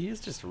maybe he's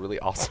just a really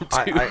awesome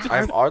dude.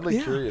 I'm oddly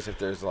Yeah. curious if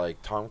there's like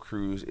Tom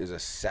Cruise is a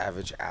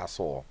savage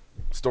asshole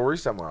story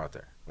somewhere out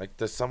there. Like,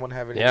 does someone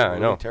have anything Yeah, I really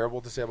know. terrible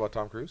to say about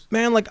Tom Cruise?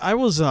 Man, like, I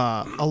was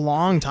a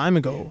long time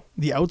ago,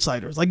 The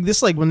Outsiders. Like,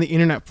 this, like, when the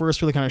internet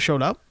first really kind of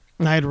showed up,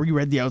 and I had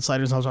reread The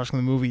Outsiders and I was watching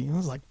the movie. It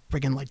was like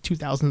freaking like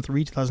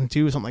 2003,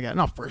 2002, something like that.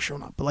 Not first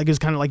showing up, but like it was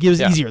kind of like, it was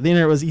Yeah. easier. The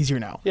internet was easier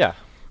now. Yeah.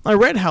 I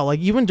read how, like,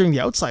 even during The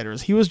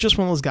Outsiders, he was just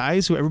one of those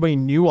guys who everybody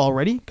knew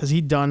already because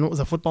he'd done, what was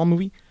a football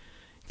movie?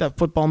 That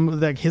football movie,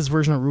 like his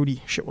version of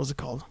Rudy. Shit, what was it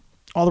called?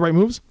 All the Right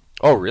Moves?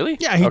 Oh, really?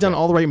 Yeah, he'd done Okay.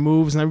 all the right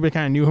moves, and everybody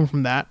kind of knew him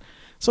from that.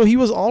 So he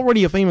was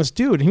already a famous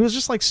dude, and he was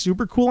just like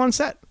super cool on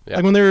set. Yeah.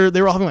 Like when they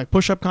were all having like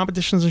push-up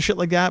competitions and shit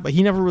like that, but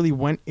he never really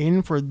went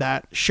in for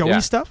that showy Yeah.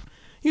 stuff.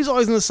 He was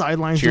always in the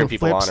sidelines Cheering doing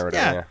people flips. on or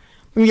whatever, yeah.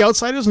 And the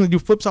Outsiders, when they do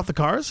flips off the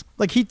cars,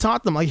 like he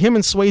taught them, like him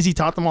and Swayze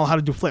taught them all how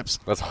to do flips.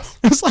 That's awesome.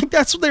 It's like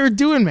that's what they were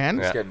doing, man.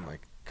 Just Yeah. getting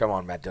like, come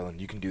on, Matt Dillon,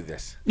 you can do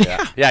this. Yeah. Yeah,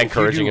 If you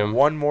encouraging do him.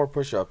 one more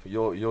push-up,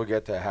 you'll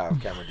get to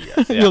have Cameron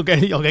Diaz. Yeah.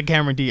 You'll get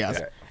Cameron Diaz.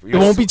 Yeah. It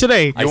won't be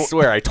today I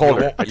swear, I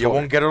told her. You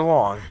won't get her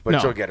long, but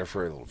No. you'll get her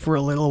for a little bit. for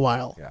a little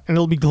while, Yeah. and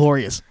it'll be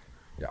glorious.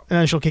 Yeah. And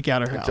then she'll kick you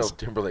out of her Until house.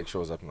 Timberlake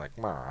shows up and like,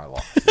 I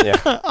lost.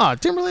 Yeah.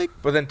 Timberlake.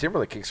 But then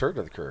Timberlake kicks her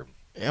to the curb.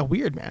 Yeah,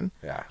 weird, man.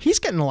 Yeah. He's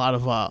getting a lot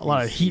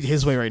of heat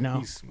his way right now.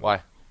 He's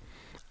Why?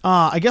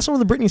 I guess over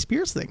the Britney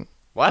Spears thing.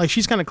 What? Like,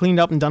 she's kind of cleaned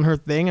up and done her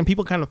thing, and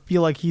people kind of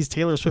feel like he's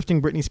Taylor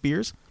Swifting Britney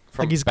Spears.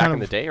 From like he's back kind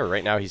in of the day, or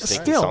right now he's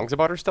singing Still. songs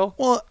about her still?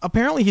 Well,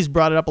 apparently he's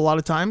brought it up a lot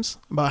of times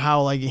about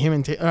how like him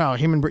and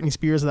Britney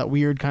Spears, that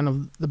weird kind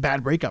of the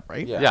bad breakup,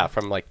 right? Yeah. Yeah,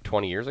 from like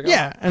 20 years ago.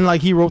 Yeah, and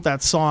like he wrote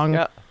that song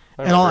Yeah,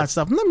 I and all remember. that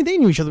stuff. And I mean, they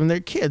knew each other when they're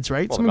kids,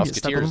 right? Well, Somebody the gets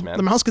stuck Mouseketeers, with them. man.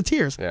 The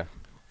Mouseketeers. Yeah.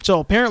 So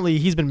apparently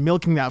he's been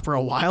milking that for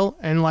a while,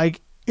 and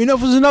like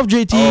enough is enough,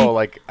 JT. Oh,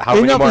 like how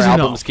many Enough more is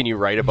albums enough. can you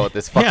write about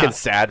this fucking Yeah.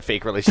 sad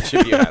fake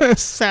relationship you have?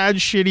 Sad,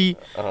 shitty,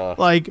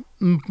 like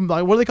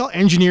what do they call it?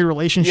 Engineered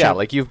relationship? Yeah,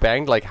 like you've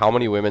banged like how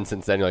many women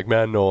since then? You're like,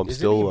 man, no, I'm Isn't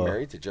still he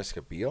married to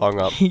Jessica Biel? hung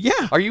up.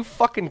 yeah, Are you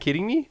fucking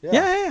kidding me?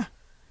 yeah.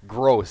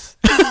 Gross.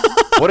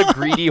 What a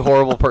greedy,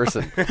 horrible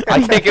person. I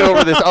can't get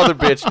over this other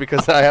bitch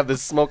because I have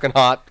this smoking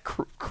hot,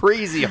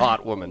 crazy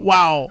hot woman.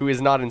 Wow. Who is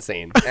not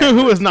insane. And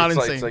Who is not it's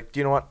like- insane. It's like, do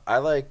you know what? I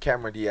like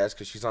Cameron Diaz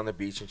because she's on the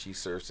beach and she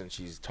surfs and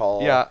she's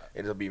tall. Yeah.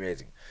 And it'll be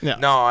amazing. Yeah.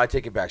 No, I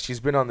take it back. She's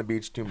been on the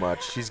beach too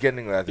much. She's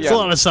getting that. It's a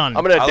lot of sun.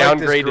 I'm gonna I like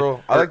downgrade. this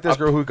girl. I like this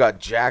girl who got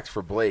jacked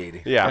for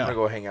Blade. Yeah. I'm gonna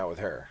go hang out with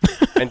her.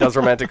 and does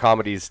romantic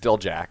comedies still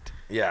jacked.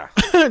 Yeah.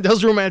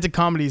 Does romantic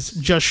comedies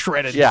just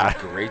shredded? Yeah,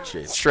 Great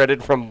shape.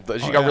 shredded from. She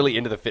got yeah. really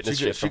into the fitness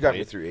shit. She from got me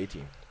Blade. through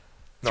 18.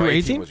 No, Through 18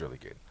 18? was really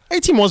good.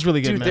 18 was really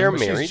good, Dude, man. they're But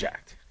she's married?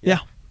 jacked. Yeah.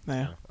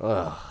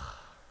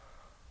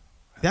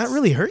 That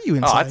really hurt you Oh,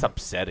 inside. that's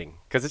upsetting.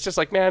 Because it's just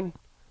like, man,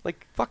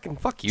 like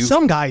fuck you.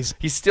 Some guys.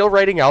 He's still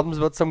writing albums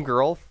about some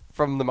girl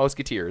from the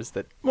Mouseketeers.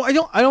 That Well,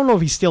 I don't know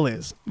if he still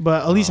is,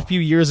 but at least a few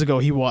years ago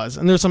he was.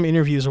 And there's some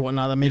interviews or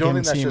whatnot that You make don't him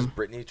think that's seem. just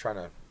Britney trying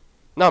to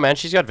No, man,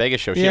 she's got Vegas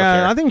show. She don't Yeah,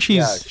 care. I think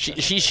she's. Yeah,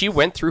 She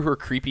went through her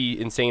creepy,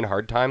 insane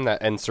hard time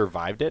and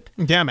survived it.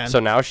 Yeah, man. So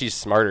now she's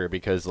smarter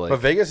because like But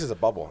Vegas is a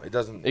bubble. It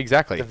doesn't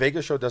Exactly. The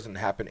Vegas show doesn't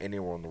happen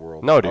anywhere in the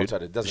world. no, dude.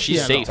 Outside, it doesn't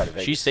She's happen safe. outside of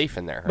Vegas. She's safe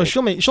in there. But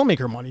Right? she'll make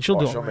her money. She'll Oh,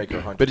 do she'll it. make her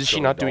 $100 But is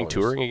she not doing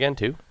billion. touring again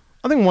too?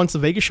 I think once the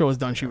Vegas show is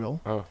done, she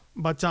will. Oh,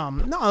 But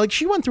no, like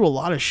she went through a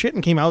lot of shit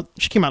and came out.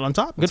 She came out on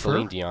top. Good for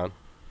Celine her. Dion.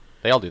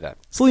 They all do that.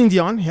 Celine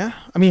Dion, yeah.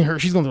 I mean,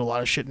 she's going through a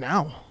lot of shit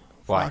now.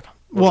 Why? Fuck.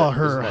 Well, Wasn't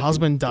her that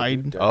husband dude- died.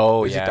 the dude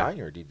Oh, Is yeah. he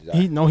dying or did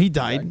he die? He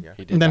died. yeah.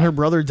 He did And then die. her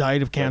brother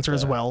died of cancer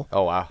as well.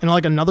 Oh wow. And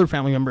like another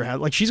family member had.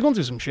 Like she's going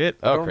through some shit.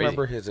 I Oh, don't crazy.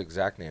 remember his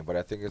exact name, but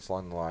I think it's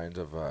along the lines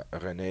of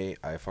Renee.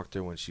 I fucked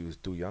her when she was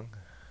too young.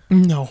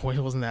 No, it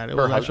wasn't that. It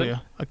Her was actually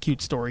husband? a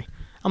cute story.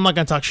 I'm not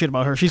gonna talk shit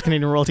about her. She's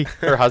Canadian royalty.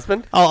 Her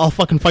husband? I'll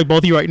fucking fight both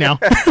of you right now.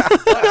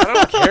 I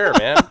don't care,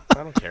 man. I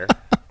don't care.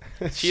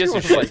 She is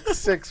was your like shit.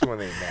 6 when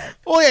they met.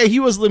 Oh yeah, he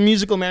was the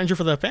musical manager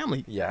for the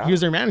family. Yeah? he was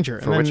their manager.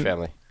 For and which then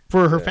family?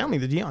 For her Yeah. family,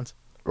 the Dions.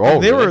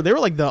 Oh, they really? were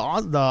like the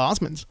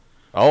Osmonds,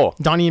 Oh,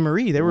 Donnie and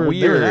Marie. They were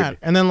Weird. that.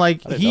 And then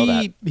like I didn't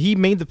know he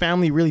made the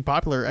family really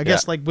popular. I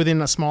guess Yeah. like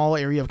within a small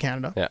area of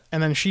Canada. Yeah.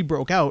 And then she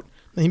broke out.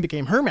 Then he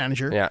became her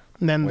manager. Yeah.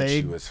 And then When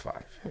they she was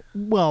 5.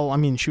 well, I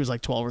mean, she was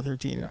like 12 or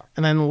 13. Yeah.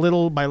 And then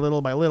little by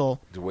little by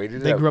little, Waited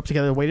it they out. grew up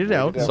together, waited it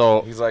out. Waited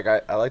So- he's like,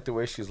 I like the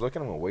way she's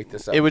looking. I'm gonna wait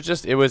this out. it was in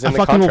I the fucking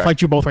will contract.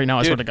 fight you both right now.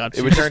 I swear Dude, to God.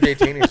 It was turned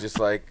 18. He's just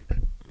like,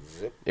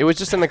 zip. It was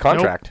just in the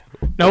contract.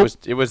 Nope.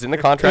 It was in the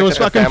contract. It was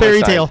that their fucking family fairy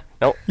signed. tale.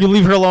 Nope. You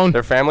leave her alone.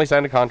 Their family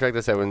signed a contract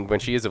that said when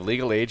she is of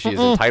legal age, she is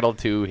entitled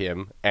to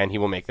him, and he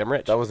will make them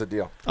rich. That was the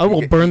deal. I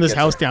will He burn gets this it.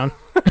 house down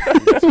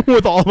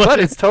with all of But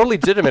us. it's totally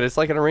legitimate. It's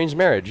like an arranged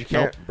marriage. You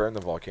can't burn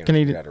the volcano.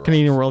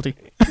 Canadian royalty.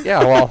 Yeah,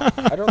 well,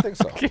 I don't think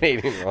so.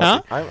 Canadian.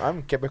 Huh?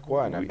 I'm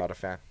Quebecois and I'm not a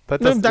fan.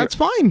 But No, that's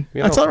fine.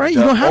 you That's know, all right.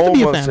 You don't have to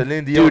be a Almost fan.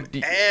 Celine Dion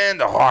Dude, and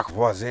the Hawk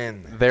was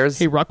in. There's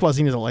Hey, Rock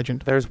Voisine is a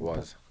legend. there's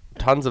Was.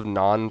 tons of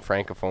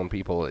non-francophone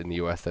people in the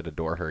U.S. that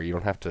adore her. You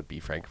don't have to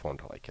be francophone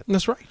to like it.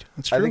 That's right.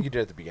 That's I true. think you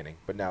did at the beginning,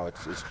 but now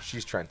it's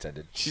she's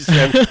transcended. She's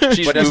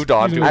But moved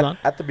on she's to moved it. on.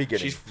 At the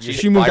beginning, She's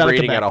She moved out of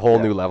vibrating Quebec. at a whole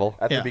Yeah. new level.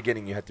 at Yeah. the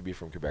beginning you had to be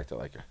from Quebec to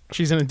like her.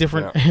 She's in a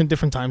different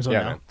different time zone Yeah,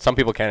 now. man. Some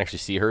people can't actually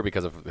see her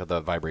because of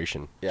the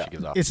vibration Yeah. she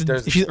gives off.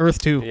 She's Earth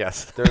too.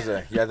 Yes. There's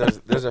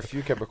a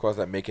few Quebecois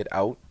that make it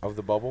out of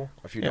the bubble.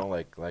 If you Yeah. know,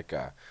 like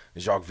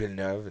Jacques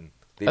Villeneuve, and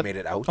they Uh, made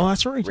it out. Oh,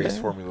 that's right. Race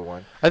Yeah. Formula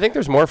One. I think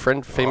there's more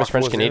famous Rock French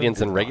was in, Canadians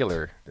did than not.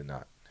 regular Did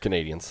not.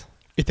 Canadians.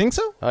 You think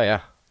so? Oh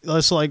yeah,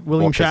 That's like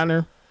William Well, 'cause-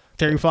 Shatner,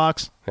 Terry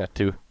Fox, yeah,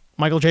 2,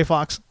 Michael J.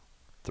 Fox,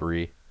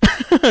 3.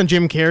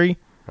 Jim Carrey.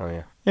 Oh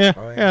yeah. Yeah.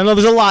 Oh, yeah. Yeah. No,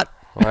 there's a lot.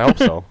 Well, I hope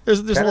so. There's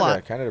a Canada,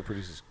 lot. Canada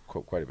produces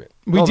quite a bit.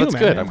 We Oh, do, that's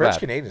man. good. I'm French glad.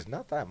 Canadians,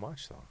 not that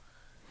much though.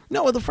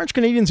 No, the French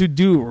Canadians who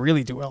do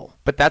really do well.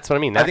 But that's what I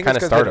mean. I That think kind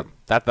it's of 'cause they stardom.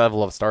 That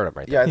level of stardom,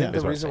 right Yeah, I there. think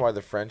is the what I'm reason saying. why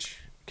the French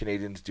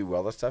Canadians do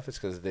well at stuff is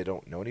because they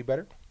don't know any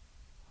better.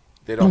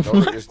 They don't know.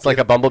 They're just- It's like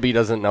a bumblebee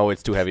doesn't know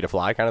it's too heavy to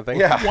fly kind of thing.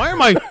 yeah. Why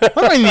am I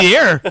in the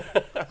air?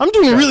 I'm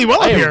doing really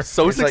well I up am here.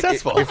 so It's like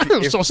successful.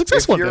 I'm so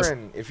successful at this.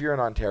 If you're in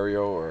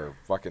Ontario or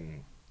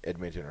fucking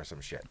Edmonton or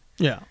some shit,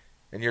 Yeah.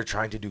 and you're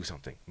trying to do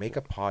something, make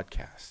a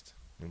podcast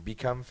and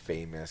become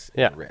famous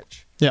Yeah. and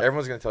rich. Yeah.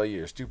 Everyone's gonna tell you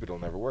you're stupid. It'll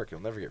never work.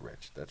 You'll never get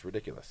rich. That's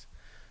ridiculous.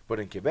 But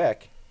in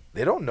Quebec,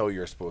 they don't know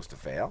you're supposed to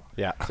fail.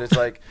 Yeah. So it's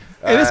like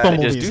It is They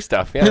bumblebees. just do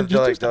stuff. Yeah. Yeah.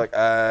 Just they're like,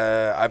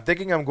 I'm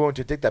thinking I'm going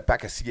to take that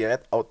pack of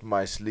cigarette out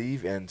my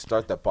sleeve and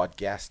start the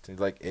podcast. And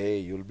like, hey,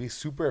 you'll be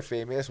super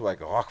famous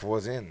like Rock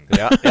was in.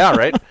 yeah. Yeah.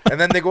 Right.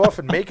 And then they go off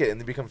and make it and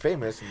they become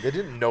famous. And they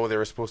didn't know they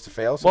were supposed to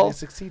fail, so Well, they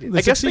succeeded. They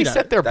I guess they succeed at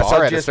set it. their That's bar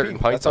how at a GSP certain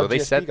point. That's how So they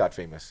GSP got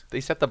famous.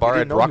 set the He bar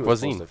didn't at know he Rock was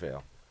supposed Voisine. to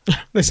fail.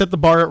 They set the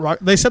bar at Rock.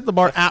 They set the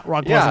bar at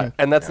Rock Yeah, Voisine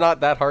and that's Yeah. not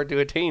that hard to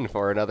attain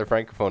for another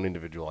francophone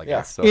individual, I Yeah.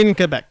 guess. So, in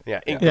Quebec.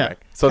 yeah, in Yeah. Quebec.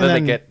 So And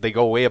then then they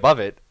go way above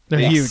it. they're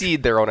They huge.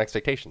 exceed their own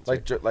expectations.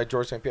 Like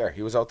George St. Pierre.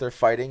 He was out there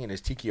fighting in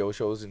his TKO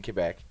shows in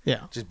Quebec.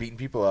 Yeah. Just beating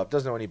people up.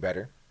 Doesn't know any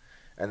better.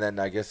 And then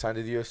I guess signed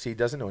to the UFC.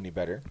 Doesn't know any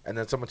better. And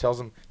then someone tells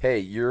him, hey,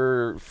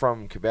 you're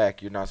from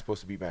Quebec. You're not supposed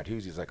to beat Matt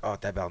Hughes. He's like, oh,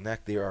 tabarnak,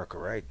 they are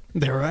correct.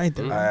 They're right.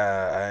 Mm-hmm.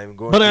 I'm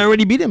going But to, I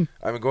already beat him.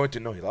 I'm going to,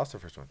 no, he lost the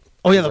first one.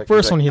 Oh, yeah, He's the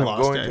first he's one he I'm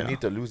lost, going yeah, to yeah.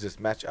 need to lose this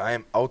match. I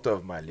am out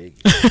of my league.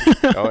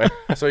 Oh,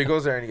 yeah. So he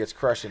goes there and he gets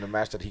crushed in a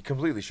match that he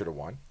completely should have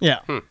won. Yeah.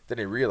 Then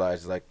he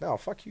realizes, like, no,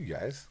 fuck you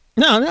guys.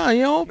 No,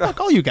 you know, fuck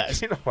all you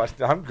guys. You know what?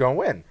 I'm going to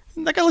win.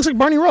 That guy looks like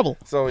Barney Rubble.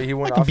 So he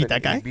went I can off beat and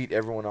that guy. he beat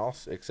everyone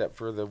else except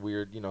for the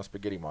weird,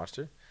 spaghetti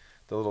monster.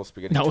 The little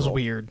spaghetti That was troll.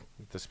 weird.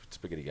 The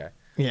spaghetti guy.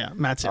 Yeah,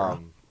 Matt Serra.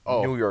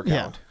 Oh. New York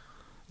Yeah. Hound.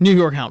 New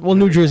York Hound. Well,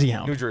 New Jersey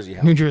Hound. New Jersey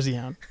Hound. New Jersey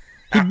Hound.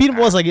 He beat him.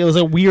 It was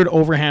a weird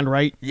overhand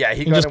right. Yeah,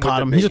 he He got just him caught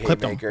with him. the He big just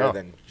clipped him. haymaker, Oh.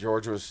 Then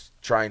George was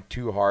trying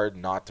too hard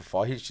not to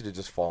fall. He should have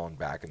just fallen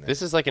back. And then,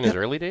 This is like in his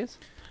early days?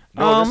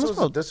 no, this this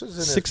about was in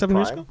his 6-7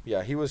 years prime. ago?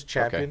 Yeah, he was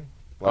champion. Okay.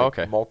 Like Oh,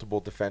 okay. multiple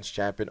defense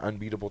champion,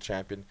 unbeatable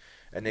champion.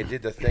 And they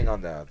did the thing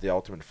on the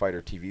Ultimate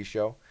Fighter TV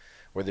show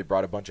where they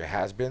brought a bunch of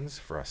has-beens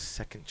for a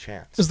second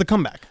chance. It was the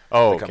comeback.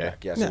 Oh, to okay. come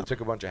back. Yeah, so Yeah. they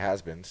took a bunch of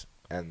has-beens,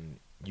 and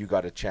you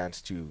got a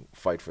chance to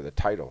fight for the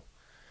title.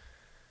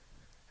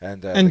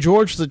 And And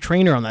George was a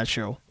trainer on that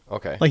show.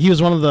 Okay. Like he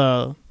was one of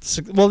the.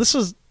 Well,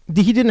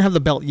 he didn't have the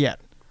belt yet.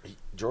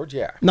 George,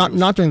 yeah.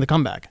 Not during the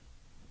comeback.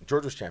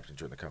 George was champion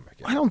during the comeback.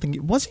 Yeah. I don't think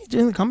was he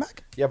during the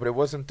comeback. Yeah, but it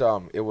wasn't.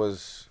 It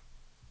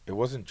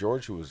wasn't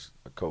George who was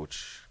a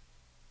coach.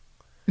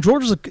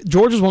 George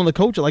was one of the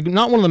coaches, like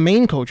not one of the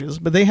main coaches,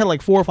 but they had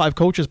like 4 or 5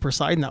 coaches per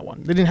side in that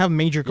one. They didn't have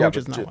major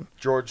coaches in that one.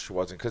 George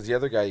wasn't, because the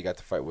other guy you got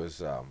to fight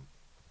was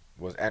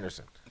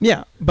Anderson.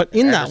 Yeah, but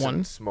in Anderson that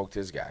one, smoked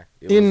his guy.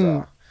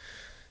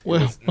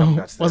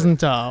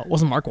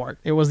 wasn't Mark Wart.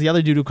 It was the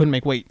other dude who couldn't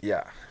make weight.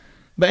 Yeah.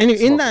 But anyway,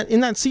 Smoked in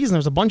that season, there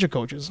was a bunch of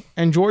coaches,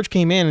 and George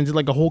came in and did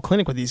like a whole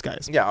clinic with these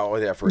guys. Yeah. Oh,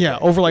 yeah.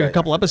 Over like a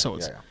couple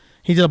episodes. Yeah.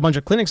 He did a bunch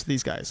of clinics with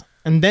these guys,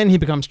 and then he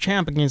becomes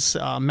champ against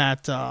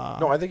Matt.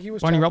 No, I think he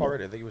was Bonnie champ Rebel.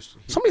 already. I think he was.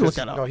 Somebody look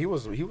that up. No, he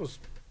was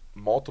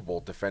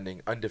multiple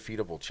defending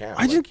undefeatable champ.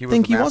 I didn't think he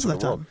was the at master that of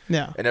the world. time.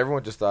 Yeah. And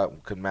everyone just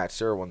thought, could Matt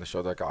Serra win the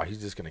show? They're like, oh, he's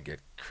just gonna get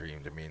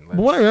creamed. I mean, But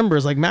what I remember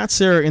is like Matt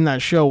Serra in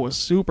that show was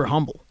super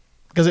humble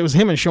because it was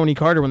him and Shoney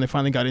Carter when they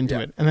finally got into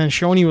Yeah. it, and then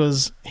Shoney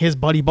was his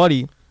buddy.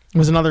 He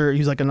was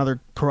like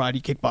another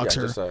karate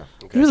kickboxer.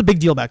 just, He was a big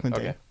deal back in the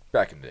day. Okay.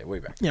 back in the day, way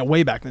back. Yeah,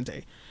 way back in the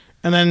day.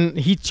 And then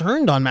he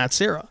turned on Matt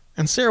Serra,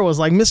 and Serra was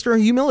like Mr.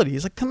 Humility.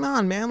 He's like, "Come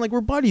on, man, like we're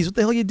buddies. What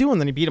the hell are you doing?"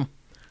 Then he beat him,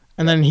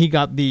 and then he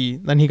got the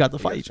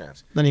fight.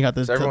 Chance. Then he got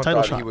the So everyone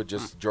title thought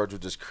shot. George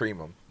would just cream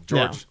him.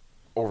 Yeah. George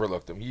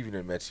overlooked him. He even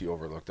admits he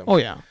overlooked him. Oh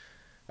yeah,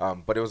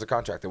 But it was a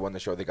contract. They won the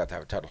show. They got to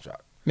have a title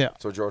shot. yeah.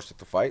 So George took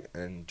the fight,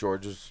 and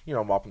George was,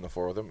 mopping the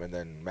floor with him. And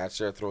then Matt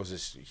Serra throws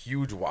this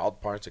huge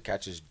wild punch that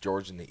catches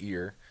George in the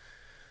ear.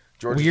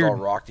 George is all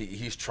rocked.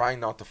 He's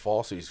trying not to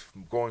fall, so he's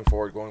going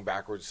forward, going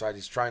backwards, side.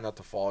 He's trying not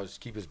to fall, just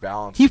keep his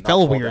balance. He not fell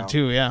fall weird down.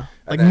 too. Yeah, And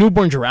like then-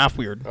 newborn giraffe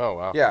weird. Oh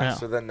wow. Yeah. Yeah.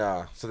 So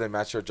then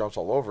Matt Serra jumps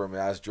all over him,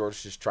 and as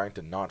George is trying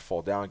to not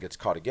fall down, gets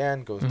caught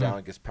again, goes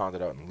down, gets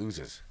pounded out, and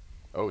loses.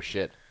 Oh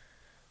shit.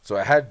 So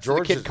I had So the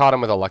George. kid caught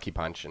him with a lucky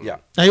punch. And Yeah.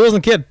 Now, he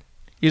wasn't a kid.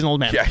 He's an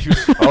old man. Yeah, he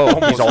was Oh,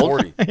 he's old?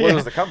 40. Well, it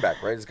was the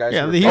comeback, right? This guy's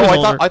Yeah, were- he Oh, was I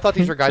older. thought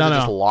these were guys No, that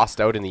just no. lost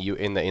out in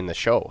the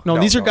show. No,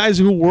 No, these are no. guys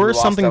who were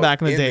lost something out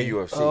back in the day.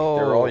 UFC. Oh,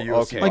 They're all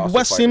UFC. okay. Like roster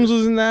Wes fighters. Sims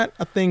was in that.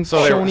 I think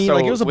So, they were- Shoney. so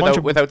Like it was a without, bunch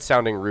of. without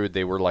sounding rude,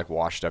 they were like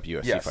washed up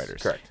UFC Yes,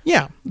 fighters. correct.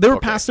 Yeah, they were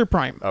Okay. past their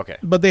prime. Okay.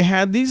 But they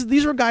had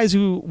these were guys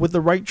who, with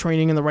the right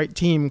training and the right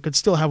team, could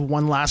still have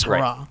one last Right.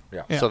 hurrah.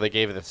 Yeah. Yeah. So they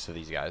gave this to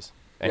these guys,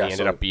 and Yeah, he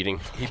ended so up beating.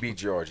 He beat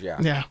George, yeah.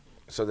 Yeah.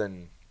 So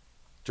then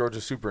George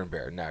was super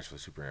embarrassed, naturally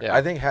super embarrassed. Yeah.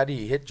 I think had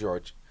he hit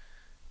George,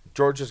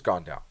 George has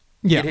gone down.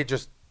 Yeah. He'd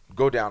just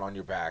go down on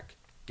your back,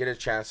 get a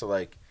chance to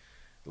like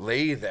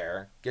lay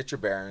there, get your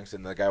bearings,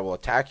 and the guy will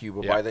attack you.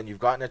 But Yeah. by then you've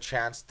gotten a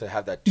chance to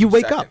have that 2 You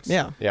wake seconds. up.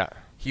 Yeah. Yeah.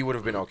 He would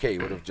have been okay. He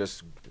would have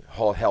just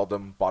held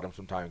him, bought him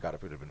some time, got up,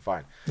 it would have been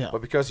fine. Yeah.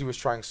 But because he was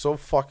trying so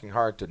fucking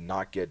hard to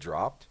not get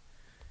dropped,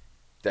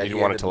 that He he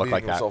didn't want it ended to look leaving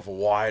like that. himself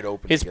wide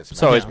open. His to get so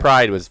smacked. his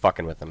pride was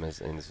fucking with him. His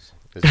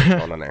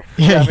going on there.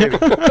 Yeah, maybe.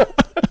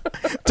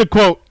 To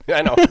quote,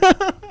 I know.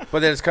 But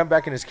then it's come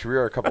back in his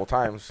career a couple of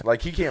times.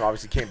 Like he came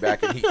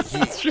back and he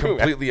true, man.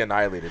 completely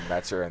annihilated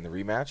Matt Serra in the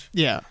rematch.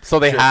 yeah. So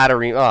they Sure. had a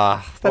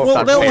that's Well,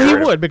 not he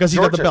fair. would because he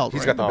got the George- belt.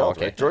 He's right? got the Oh, belt.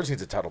 okay. Right? George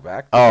needs a title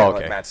back. Oh, They can't okay.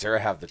 Let Matt Serra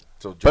have the.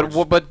 So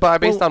George,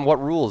 But based on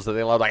what rules do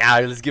they allow? Like,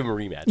 let's give him a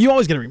rematch. You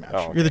always get a rematch. Oh,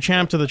 okay. You're the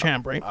champ to the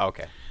champ, right? Oh,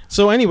 okay.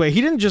 So anyway,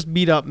 he didn't just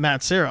beat up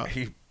Matt Serra.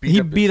 He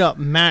He beat beat up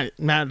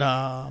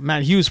up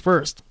Matt Hughes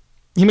first.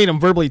 He made him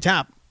verbally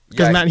tap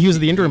because Matt Hughes is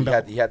the interim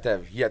belt.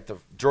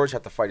 George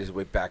had to fight his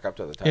way back up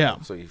to the title. Yeah.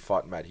 So he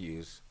fought Matt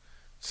Hughes,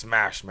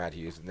 smashed Matt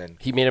Hughes, and then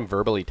He made him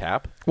verbally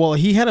tap. Well,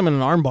 he had him in an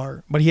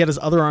armbar, but he had his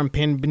other arm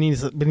pinned beneath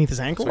his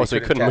ankle, Oh, so he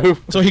couldn't tap.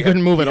 move. so he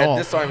couldn't move at He had all.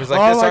 This arm, he's like,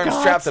 Oh this my arm's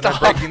God, trapped, and I'm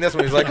stop. breaking this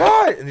one. He's like,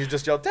 what? And he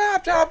just yelled,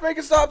 tap, make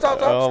it stop, Oh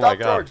stop, my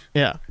God. George.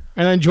 Yeah,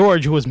 and then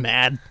George, who was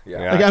mad.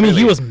 Yeah. Yeah. Like I mean, he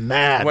clearly. was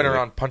mad. Went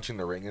around punching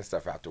the ring and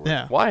stuff afterwards.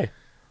 Yeah. Why?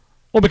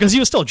 Well, because he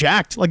was still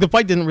jacked. Like the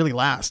fight didn't really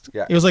last.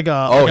 Yeah. It was like he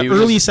an was early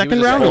just- he second was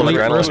just round or full of late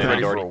adrenaline first and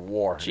Ready round. for a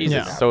war. Jesus.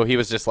 Yeah. So he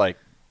was just like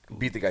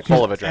Beat the guy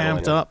full of too.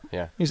 adrenaline. Amped up.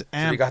 Yeah. He's So he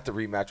amped. got the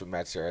rematch with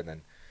Matt Serra, and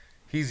then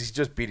he's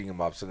just beating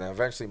him up. So then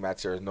eventually Matt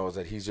Serra knows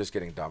that he's just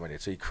getting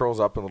dominated. So he curls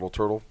up in a little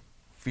turtle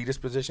fetus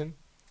position,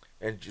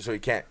 and so he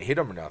can't hit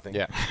him or nothing.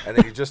 Yeah. And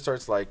then he just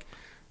starts like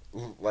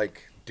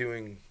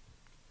doing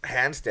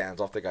handstands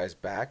off the guy's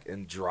back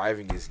and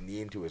driving his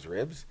knee into his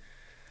ribs.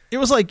 It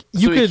was like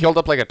you So he could. killed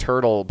up like a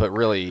turtle, but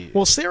really.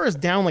 Well, Sarah's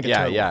down like a Yeah,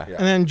 turtle. yeah. Yeah.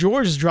 And then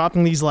George is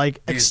dropping these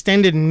like These-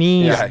 extended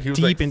knees Yeah, he was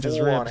deep like into his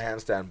full on ribs.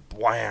 handstand,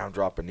 wham,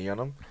 drop a knee on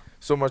him.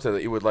 So much that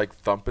it would like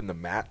thump in the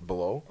mat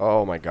below.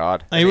 Oh my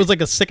God. It was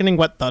like a sickening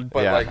wet thud.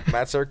 But Yeah. like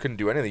Matt Serra couldn't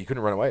do anything. He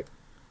couldn't run away.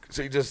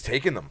 So he just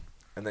taken them.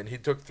 And then he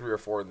took 3 or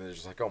 4, and they're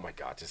just like, oh my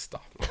God, just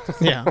stop.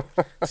 Yeah,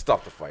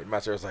 Stop the fight.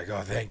 Matt Serra's like,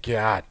 oh, thank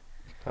God.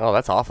 Oh,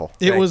 that's awful.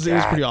 it Thank was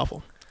God. pretty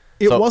awful.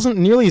 it So- wasn't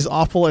nearly as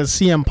awful as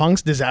CM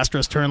Punk's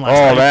disastrous turn last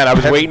Oh night. man, I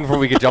was waiting for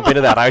we could jump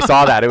into that. I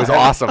saw that. It was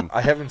awesome.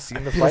 I haven't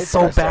seen the It fight. was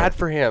so but I saw bad it.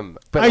 for him.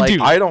 But I like,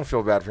 do. I don't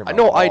feel bad for him.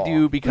 No, at I all.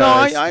 do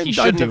because I he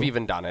shouldn't do. have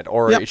even done it,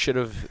 or Yep. they should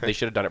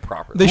have done it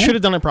properly. They should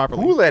have done it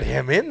properly. Who let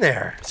him in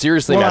there?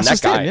 Seriously, Well, man,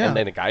 that's that just guy, it, yeah. and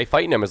then the guy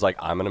fighting him is like,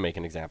 I'm gonna make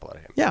an example out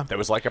of him. Yeah. that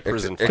was like a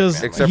prison. Ex- fight, Because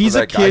man. except he's for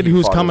a that guy kid he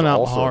who's fought coming was up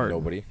also hard.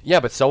 Nobody. Yeah,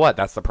 but so what?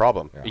 That's the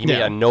problem.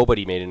 Yeah.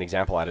 Nobody made an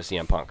example out of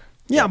CM Punk.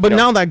 Yeah, but You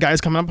know? now that guy's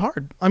coming up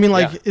hard. I mean,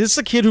 like, Yeah. it's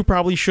a kid who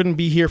probably shouldn't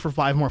be here for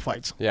 5 more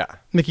fights. Yeah.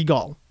 Mickey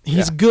Gall.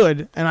 He's Yeah.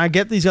 good, and I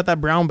get that he's got that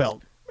brown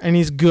belt, and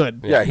he's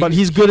good. Yeah, but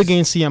he's good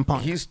against CM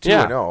Punk. He's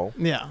Yeah. 2-0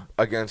 yeah.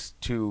 against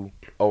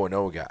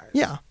 2-0 guys.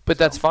 Yeah. But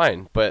that's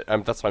fine. But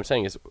that's what I'm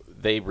saying is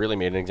they really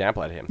made an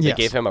example out of him. Yes.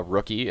 They gave him a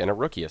rookie and a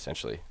rookie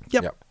essentially.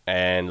 Yep. Yep.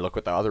 And look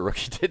what the other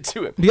rookie did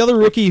to him. The other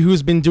rookie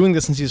who's been doing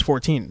this since he was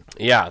 14.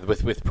 Yeah,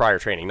 with prior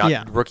training, not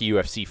Yeah. rookie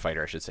UFC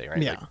fighter, I should say,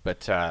 right? Yeah.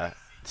 But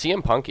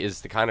CM Punk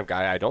is the kind of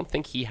guy. I don't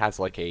think he has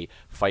like a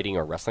fighting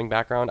or wrestling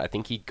background. I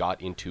think he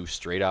got into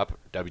straight up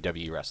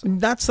WWE wrestling.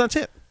 That's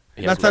it.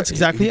 Yeah, That's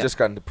exactly he it. just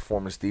got into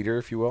performance theater,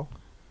 if you will.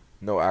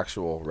 No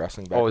actual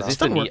wrestling background. Oh, is this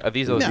the Stunt knee? work. Are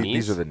these those Yeah.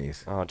 knees? These are the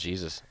knees. Oh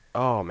Jesus.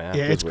 Oh man.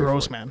 Yeah, it's Wait for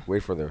gross, it. man.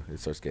 Wait for it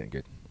starts getting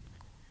good.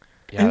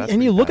 Yeah,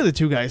 and you look at the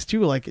two guys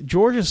too. Like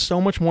George is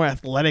so much more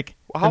athletic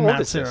How than old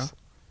Matt is Serra. this?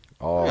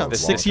 Oh, Yeah,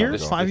 it's a 6 long time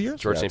years, ago. 5 years.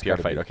 George Yeah, St. it's Pierre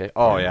gotta fight. be. Okay.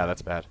 Oh yeah,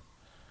 that's bad.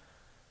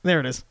 There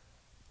it is.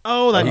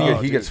 Oh,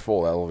 that He gets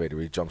full elevator.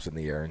 He jumps in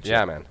the air and shit.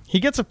 Yeah, man. he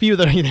gets a few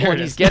that are there. Well, It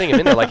he's is. getting him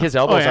in there. Like his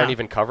elbows yeah. aren't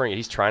even covering it.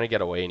 He's trying to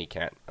get away and he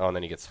can't. Oh, and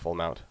then he gets full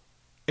mount.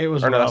 It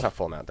was Or no, that's rough. not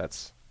full mount.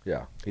 That's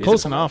Yeah. He's Close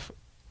just- enough.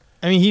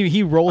 I mean,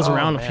 he rolls Oh,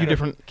 around a man. few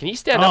different. Can you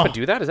stand up Oh. and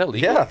do that? Is that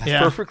legal? Yeah, that's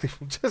Yeah. perfectly.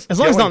 Just As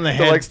long as it's not in killing- the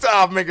they're head. Like,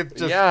 stop, make it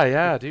just.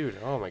 Yeah, dude.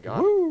 Oh my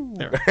god.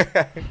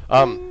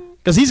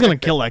 Because he's gonna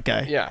kill that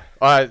guy. Yeah.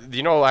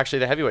 You know, actually,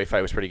 the heavyweight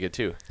fight was pretty good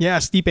too. Yeah,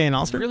 Stipe and It's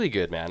Ulster. really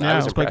good, man. Yeah, I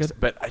was it was quite impressed.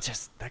 good.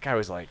 But that guy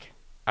was like,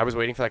 I was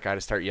waiting for that guy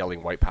to start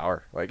yelling "white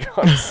power." Like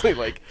honestly,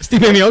 like. Stipe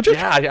Miocic?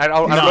 Yeah, I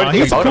don't No, know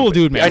anything he's a about cool him.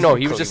 dude, man. I know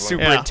He's he a was cool just dude.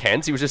 super Yeah.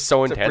 intense. He was just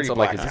so It's a intense. pretty I'm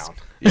like, black is this- town.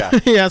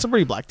 yeah. Yeah, it's a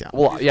pretty black town.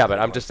 Well, yeah, but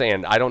I'm just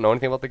saying I don't know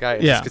anything about the guy.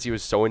 It's Yeah. just because he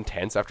was so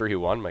intense after he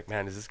won. I'm like,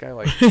 man, is this guy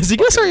like? Is he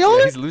gonna start yelling?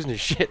 Yeah, he's losing his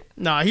shit.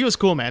 Nah, he was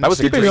cool, man. That was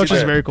a Stipe good Miocic is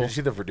fight. very cool. Did you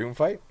see the Verdum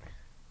fight?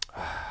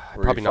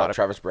 Where Probably he fought not.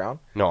 Travis Brown.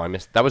 No, I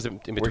missed. That was in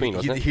Where between,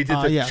 wasn't it? he did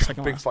the yeah,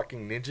 second big last.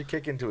 fucking ninja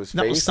kick into his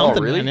That face. was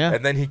something, really? man. Yeah.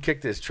 And then he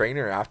kicked his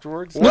trainer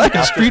afterwards. It was like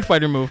a Street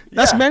Fighter move.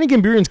 That's Yeah. Manny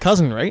Gambirian's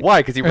cousin, right?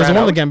 Why? 'Cause he Or is it ran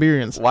one of out? the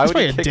Gambirians. Why He's would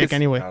he probably a kick dick his-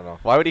 anyway. I don't know.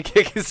 Why would he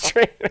kick his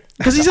trainer?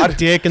 Because he's a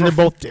dick, and they're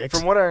both dicks.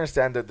 From what I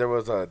understand, that there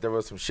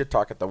was some shit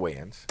talk at the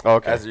weigh-ins,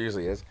 Okay. as there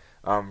usually is.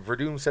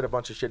 Verdum said a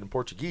bunch of shit in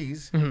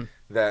Portuguese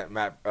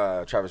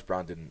that Travis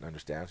Brown didn't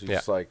understand. So he's Yeah.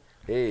 just like,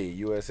 "Hey,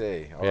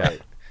 USA, all Yeah.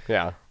 right."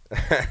 Yeah.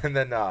 And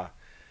then,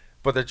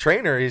 but the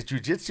trainer, his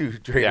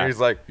jujitsu trainer, Yeah. he's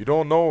like, "You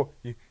don't know?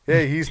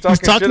 Hey, he's talking,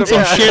 talking shit some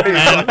about shit, He's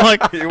man.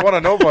 Like- you want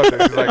to know about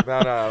this?" He's like, "No,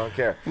 I don't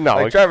care." No,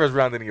 like like- Travis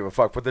Brown didn't give a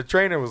fuck, but the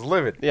trainer was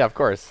livid. Yeah, of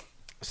course.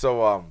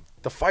 So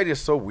the fight is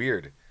so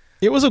weird.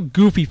 It was a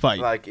goofy fight.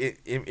 Like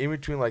in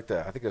between, like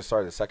I think it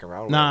started the second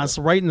round. or Nah, whatever. it's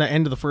right in the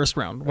end of the first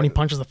round when he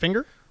punches the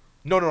finger.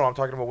 No, I'm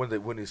talking about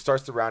when he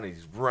starts the round and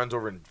he runs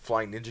over and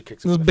flying ninja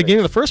kicks. It was him the in beginning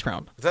face. of the first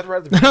round. Is that right?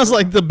 At the And I beginning? was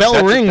like, the bell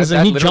That- rings that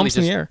and he literally jumps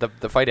in the just- air.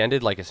 The fight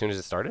ended like as soon as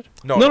it started.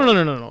 No.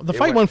 The It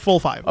fight went full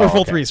 5 or Oh,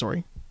 full okay. 3.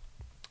 Sorry.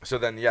 So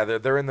then, yeah,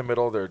 they're in the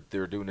middle.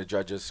 They're doing the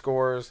judges'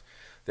 scores.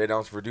 They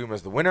announce Verdum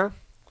as the winner.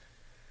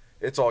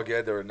 It's all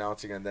good. They're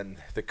announcing, and then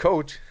the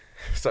coach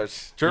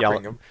starts chirping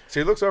Yelling. him. So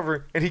he looks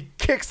over and he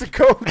kicks the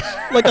coach.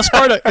 Like a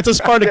Sparta. It's a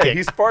Sparta Yeah, kick.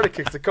 he Sparta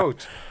kicks the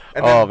coach.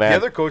 And Oh, then man. the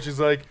other coach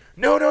is like,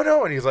 no.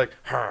 And he's like,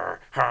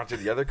 to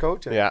the other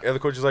coach. And Yeah. the other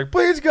coach is like,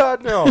 please,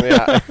 God, no.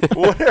 Yeah.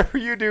 Whatever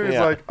you do is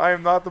Yeah. like, I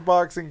am not the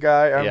boxing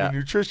guy. I'm Yeah. a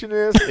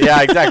nutritionist.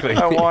 Yeah, exactly.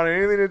 I don't want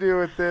anything to do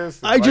with this.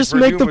 I just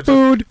make the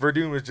food.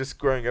 Verdum was just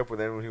squaring up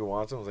with anyone who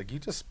wants him. I was like, you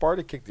just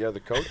Sparta kicked the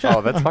other coach.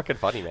 Oh, that's fucking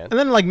funny, man. And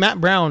then like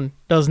Matt Brown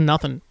does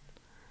nothing.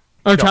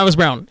 Or Travis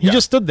Brown. He Yeah.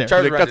 just stood there.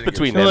 Travis Like, Brown that's didn't give a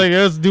between shit. So, like,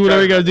 let's do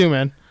whatever you got to do,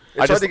 man. It's I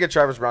hard just- to get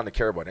Travis Brown to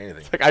care about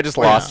anything. Like I just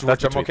Which- lost. which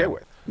That's I'm between okay them.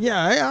 with.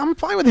 Yeah, I'm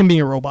fine with him being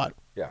a robot.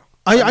 Yeah.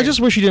 I just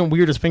wish he didn't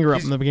weird his finger up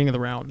he's- in the beginning of the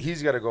round.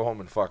 He's got to go home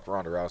and fuck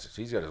Ronda Rousey.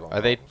 So he's got his own.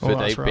 Are they? problems. Are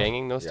they that's rough.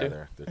 banging those Yeah, two?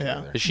 they're Yeah.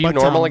 together. Is she But,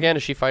 normal again?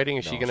 Is she fighting?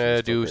 Is No, she she's gonna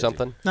still do crazy.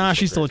 something? Nah, She's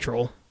she's still a crazy.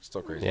 troll.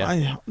 Still crazy.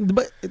 Yeah.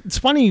 But it's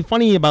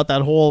funny about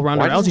that whole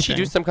Ronda Why doesn't Rousey she thing.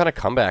 do some kind of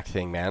comeback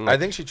thing, man? I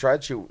think she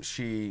tried.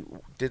 She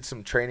did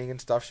some training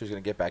and stuff. She was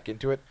gonna get back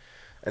into it,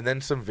 and then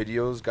some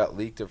videos got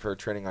leaked of her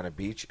training on a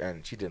beach,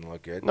 and she didn't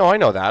look good. No, I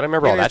know that. I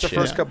remember all Yeah, that it's the shit.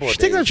 first couple she of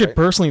takes that days, shit right?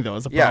 personally, though,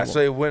 is the Yeah, problem. so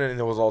it went and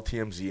it was all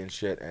TMZ and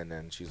shit, and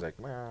then she's like,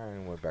 man,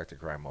 I went back to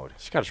crime mode.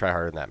 She's got to try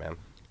harder than that, man.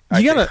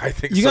 you I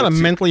think you so, gotta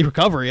too. mentally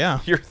recover, yeah.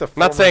 You're the I'm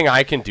not saying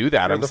I can do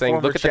that. you're I'm the saying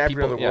former look at the champion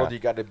people. of the world. Yeah. You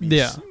got to be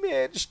Yeah.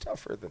 smidge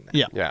tougher than that.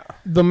 Yeah. Yeah.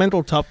 The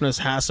mental toughness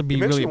has to be It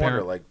makes really you wonder,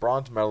 apparent. like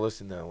bronze medalist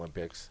in the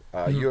Olympics,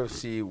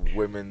 UFC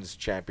women's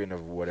champion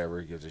of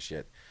whatever gives a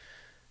shit.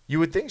 You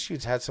would think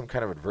she'd had some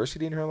kind of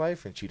adversity in her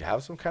life, and she'd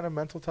have some kind of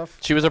mental tough.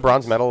 She was a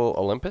bronze medal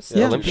Olympus.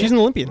 yeah, Olympian? she's an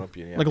Olympian.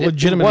 Yeah. Like a In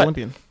legitimate what?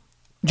 Olympian.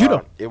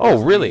 Judo. It Oh,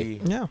 was really?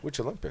 the- Yeah. Which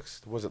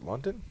Olympics was it?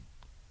 London?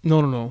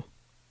 No.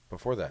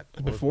 Before that.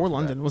 What was Before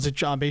London. that? Was it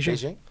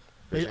Beijing?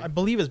 Beijing? I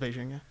believe it's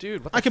Beijing, yeah.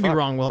 Dude, what I the could be fuck?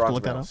 wrong. We'll have to Bronze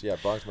look that up. medals. Yeah,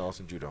 bronze medals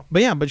in judo.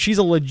 But yeah, but she's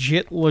a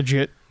legit,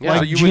 Yeah. like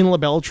So you Jean would-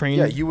 LaBelle trained.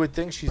 Yeah, you would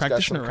think she's got some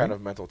practitioner, kind right?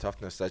 of mental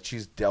toughness that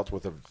she's dealt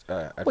with. Well,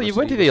 you adversity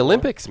went to the before.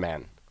 Olympics,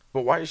 man.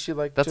 But why is she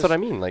like? That's just, what I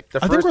mean. Like,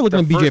 The I think we're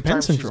looking the at BJ first Penn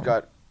time syndrome. She's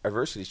got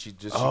adversity. She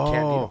can't. You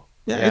know.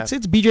 Yeah, Yeah.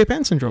 it's BJ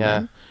Penn syndrome, Yeah.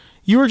 man.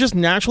 You were just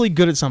naturally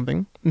good at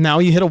something. Now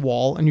you hit a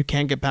wall and you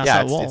can't get past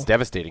yeah, that wall. it's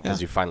devastating because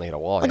Yeah. you finally hit a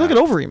wall. Like, yeah. look at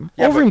Overeem.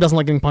 Yeah, Overeem but- doesn't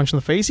like getting punched in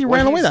the face. He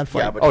ran away that fight.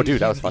 Yeah, but Oh, dude,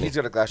 that was funny. He's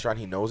got a glass shot.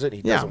 He knows it.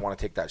 He Yeah. doesn't want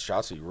to take that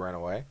shot, so he ran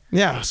away.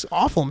 Yeah, it's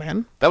awful,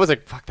 man. That was a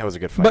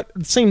good fight.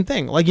 But same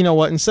thing. Like, you know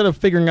what? Instead of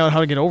figuring out how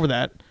to get over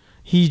that,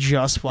 he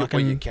just fucking.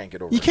 Well, you can't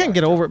get over. You it can't by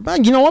get yourself. over it.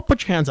 But you know what?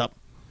 Put your hands up.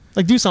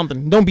 Like, do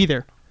something. Don't be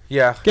there.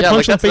 Yeah. Get yeah,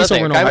 punched in the that's face the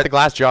thing. over A and guy over. with the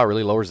glass jaw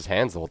really lowers his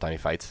hands the whole time he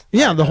fights.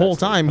 Yeah, the whole that's-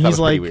 time. that was He's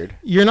pretty like, weird.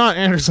 you're not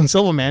Anderson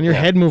Silva, man. Your Yeah.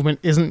 head movement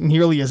isn't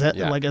nearly as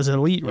Yeah. like as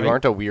elite, right? You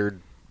aren't a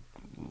weird,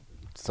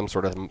 some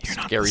sort of You're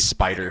not scary the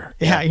spider.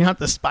 Yeah, you're not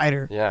the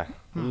spider. Yeah.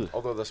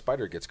 Although the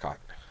spider gets caught.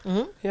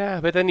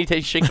 Yeah, but then he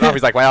shakes it off.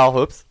 He's like, well,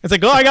 oops. It's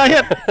like, oh, I got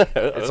hit.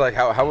 It's like,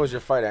 how was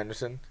your fight,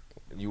 Anderson?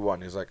 You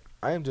won. He's like,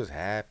 I am just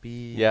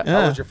happy. Yeah. How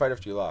Yeah. was your fight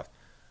after you lost?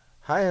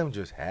 I am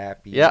just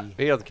happy. Yeah,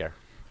 he doesn't care.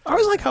 I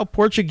always like how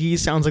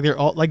Portuguese sounds like they're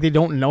all like they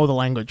don't know the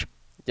language.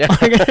 Yeah.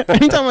 Like,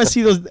 anytime I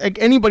see those, like,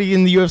 anybody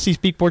in the UFC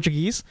speak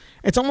Portuguese,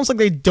 it's almost like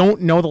they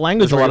don't know the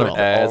language There's a very lot of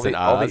well. as and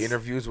all the ahs.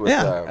 interviews with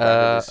Yeah.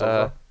 Vanderlei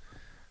Silva,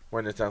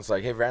 when it sounds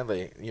like, hey,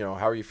 Vanderlei,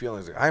 how are you feeling?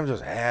 He's like, I'm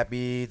just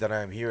happy that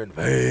I'm here in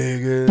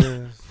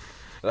Vegas.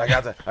 I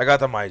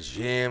got my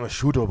gym, a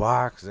shooter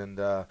box, and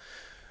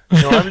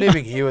I'm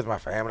living here with my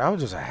family. I'm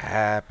just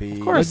happy.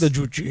 Of course, like the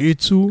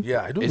jujitsu,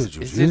 Yeah, I do Is the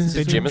this jiu-jitsu.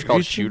 the gym is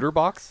called Jiu-jitsu? Shooter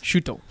Box?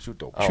 shuto,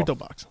 Shuto. Oh. shuto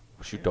box,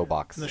 Shuto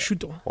Box. the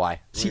shuto. Why?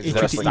 See, Is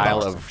there a HUTE style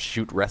box. of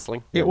shoot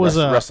wrestling? It was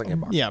a wrestling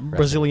and boxing. yeah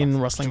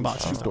Brazilian wrestling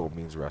boxing. style. Shuto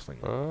means wrestling.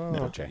 Oh, in okay.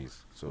 Portuguese.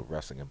 So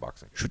wrestling and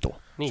boxing. Shuto.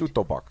 Neat.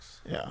 Shuto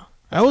box. Yeah,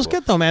 that was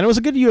good though, man. It was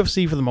a good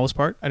UFC for the most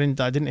part. I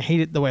didn't hate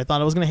it the way I thought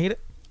I was gonna hate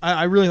it.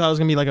 I really thought it was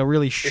gonna be like a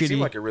really It seemed shitty.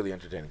 like a really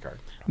entertaining card.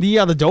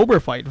 the Dober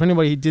fight. If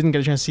anybody didn't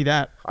get a chance to see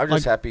that, I'm like,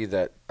 just happy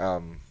that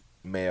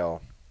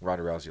male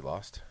Ronda Rousey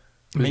lost.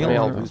 Who's Male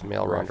male? Ronda Who's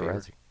male Uriah Ronda Faber.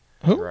 Rousey?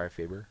 Who? Uriah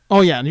Faber.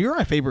 Oh yeah,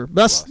 Uriah Faber.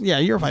 That's Lost.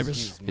 Uriah Faber's.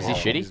 Is he male-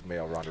 shitty? He's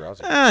male Ronda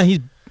Rousey.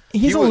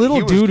 He's He a was- little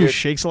he was dude who good.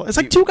 shakes a lot. It's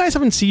like He- two guys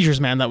having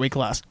seizures, man, that weight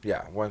class.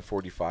 Yeah,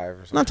 145 or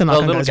something. Not to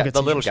knock on guys who get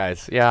the little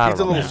seizures. guys. Yeah, I He's a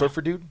don't know. little surfer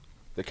dude.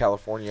 The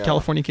California kid.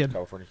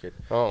 California kid.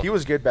 Oh. He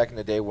was good back in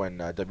the day when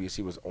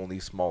WC was only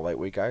small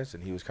lightweight guys,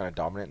 and he was kind of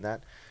dominant in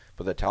that.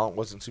 But the talent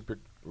wasn't super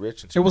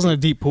rich. And It super wasn't a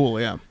deep pool,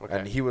 yeah. Okay.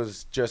 And he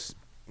was just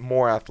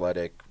more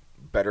athletic,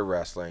 better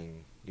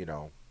wrestling,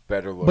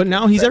 better look. But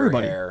now he's better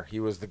everybody. hair.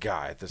 He was the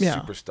guy, the Yeah.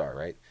 superstar,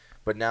 right?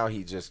 But now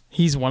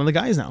He's one of the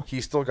guys now.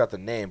 he's still got the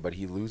name, but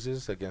he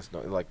loses against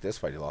like this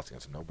fight. He lost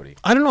against nobody.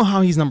 I don't know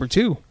how he's number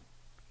 2.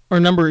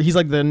 He's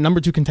like the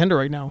number 2 contender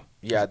right now.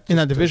 Yeah, In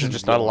that division.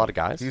 Just not a lot of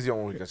guys? He's the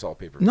only one who can sell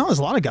paper. No, there's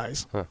a lot of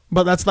guys. Huh.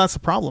 But that's the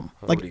problem.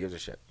 Nobody Like gives a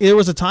shit. there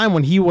was a time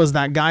when he was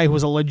that guy who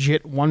was a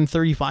legit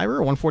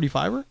 135er or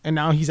 145er, and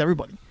now he's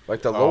everybody.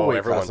 Like the low Oh,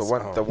 weight class, the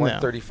everyone's- the oh.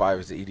 135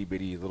 is the itty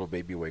bitty little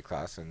baby weight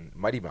class, and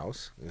Mighty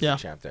Mouse is Yeah. the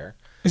champ there.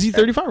 Is he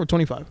 35 or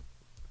 25?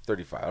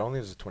 35. I don't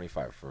think there's a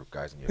 25 for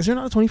guys in Is UFC. there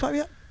not a 25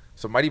 yet?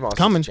 So Mighty Mouse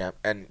Coming. is the champ,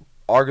 and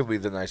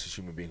arguably the nicest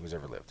human being who's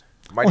ever lived.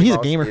 Mighty Oh, he's a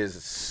Mouse gamer.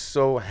 is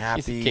so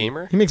happy. He's a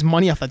gamer? He makes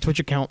money off that Twitch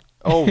account.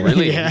 Oh,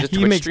 really? yeah, He's a he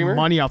Twitch makes streamer?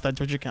 money off that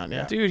Twitch account.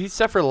 Yeah. Dude, he's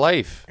set for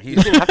life. He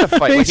He's- doesn't have to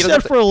fight. He's he doesn't set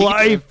have to- for he could-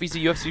 life. If he's a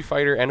UFC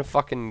fighter and a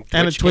fucking Twitch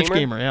And a Twitch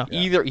gamer, yeah.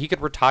 Either he could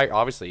retire.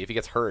 Obviously, if he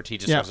gets hurt, he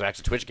just Yeah. goes back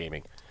to Twitch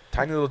gaming.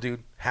 Tiny little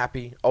dude,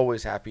 happy,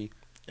 always happy.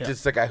 Yeah.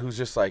 Just the guy who's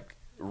just like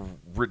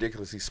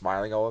ridiculously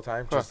smiling all the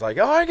time. Just like,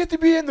 oh, I get to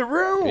be in the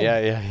room.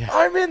 Yeah.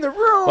 I'm in the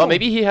room. Well,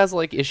 maybe he has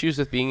like issues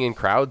with being in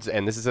crowds,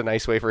 and this is a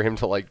nice way for him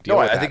to like deal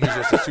No, with I that. think he's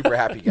just a super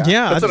happy guy.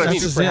 Yeah, That's what I that's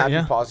mean. just super it, happy,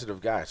 yeah.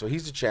 positive guy. So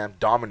he's the champ,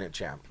 dominant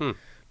champ.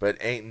 But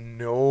ain't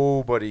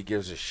nobody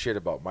gives a shit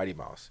about Mighty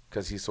Mouse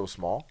because he's so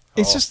small.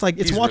 It's just like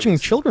it's He's watching really-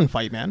 children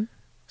fight, man.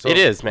 So It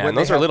is, man. when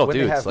Those they are little when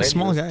they dudes, have like-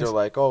 Small venues, guys. They're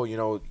like,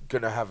 oh,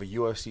 gonna have a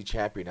UFC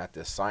champion at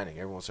this signing.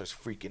 Everyone starts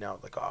freaking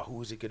out, like, oh,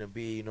 who's it gonna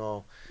be?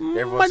 Everyone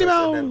Mighty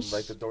starts, and Mouse. then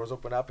like the doors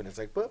open up, and it's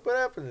like, but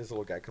up, and this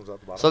little guy comes out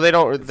the bottom. So they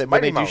don't It's when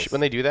Mighty they do Mouse.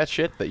 when they do that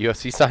shit, that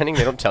UFC signing,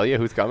 they don't tell you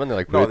who's coming. They're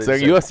like, No, it's they a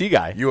say, UFC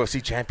guy.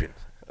 UFC champion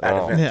at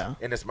Oh. event, Yeah.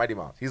 and it's Mighty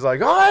Mouse. He's like,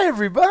 hi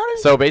everybody.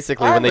 So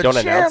basically, when I'm they a don't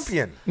announce,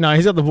 champion. No,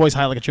 he's got the voice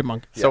high like a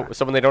chipmunk. so Yeah.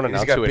 so when they don't And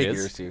he's announce got who it big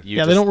is, ears, too. you Yeah,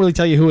 just, they don't really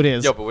tell you who it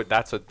is. Yo, but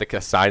that's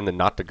a sign that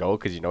not to go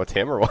because you know it's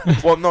him or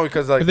what? Well, no,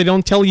 because like If they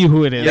don't tell you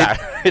who it is, Yeah,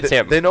 it's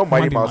him. They know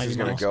Mighty Might be Mouse Mighty is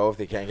going Mouse. to go if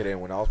they can't get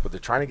anyone else, but they're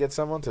trying to get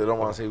someone, so they don't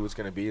want to say who it's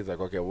going to be. It's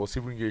like, okay, we'll see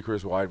if we can get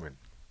Chris Weidman.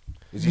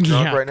 Is he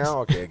drunk Yeah. right now?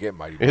 Okay, get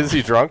Mighty Mouse. Is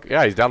he drunk?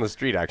 Yeah, he's down the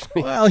street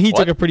actually. well, he What?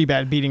 took a pretty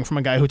bad beating from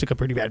a guy who took a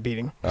pretty bad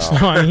beating. So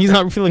I mean, he's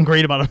not feeling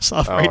great about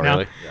himself Oh, right now.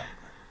 really?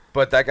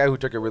 But that guy who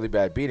took a really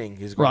bad beating,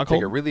 he's going to take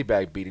Rockhold? a really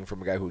bad beating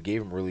from a guy who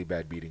gave him a really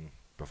bad beating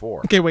before.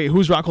 Okay, wait,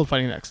 who's Rockhold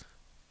fighting next?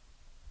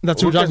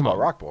 That's Who who we're cares talking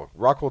about about.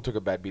 Rockhold? Rockhold took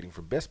a bad beating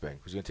from Bisping,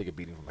 who's going to take a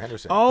beating from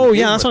Henderson. Oh Who gave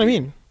yeah, him that's a what I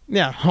beating. mean.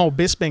 Yeah. Oh,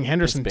 Bisping.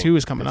 Henderson, Bisping. too,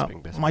 is coming Bisping,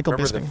 up. Bisping. Michael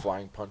Remember Bisping. the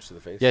flying punch to the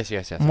face?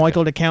 Yes.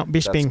 Michael the Count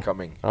That's Bisping.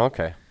 coming.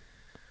 Okay.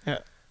 Yeah.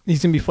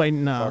 He's going to be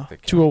fighting Fuck the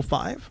Count.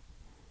 205.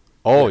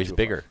 Oh, Yeah, he's 205.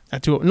 bigger.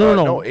 At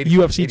no,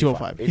 85, UFC 85,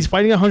 205. He's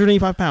fighting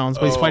 185 pounds,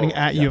 but he's Oh, fighting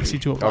at yeah. UFC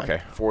 205.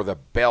 Okay. For the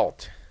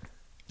belt.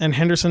 And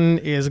Henderson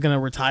is going to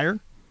retire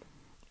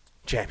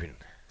Champion.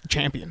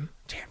 champion.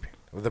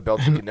 With the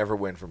belt you can never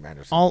win from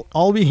Anderson.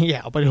 I'll be,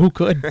 yeah, but who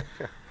could?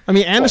 I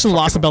mean, Anderson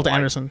lost the fucking belt to Weidman.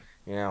 Anderson.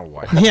 Yeah,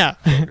 why? Yeah.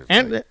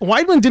 And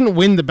Weidman didn't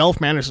win the belt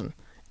from Anderson.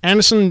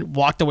 Anderson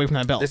walked away from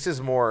that belt. This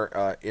is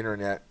more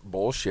internet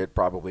bullshit,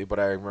 probably, but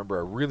I remember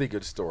a really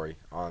good story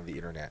on the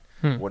internet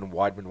when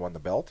Weidman won the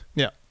belt.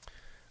 Yeah.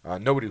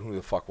 Nobody knew who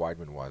the fuck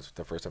Weidman was.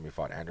 The first time he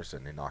fought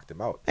Anderson, they knocked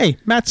him out. Hey,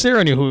 Matt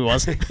Serra knew who he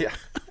was. Yeah,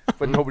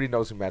 but nobody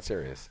knows who Matt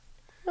Serra is.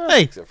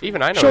 Hey, Except for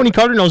Even I know. Shoney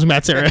Carter knows who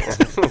Matt Serra is.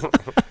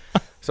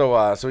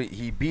 So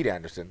he beat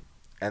Anderson,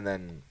 and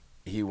then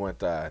he went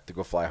to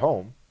go fly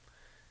home.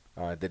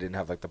 They didn't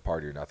have like the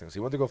party or nothing, so he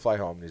went to go fly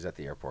home. And he's at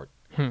the airport.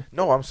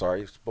 No, I'm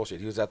sorry, it's bullshit.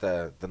 He was at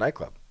the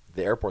nightclub.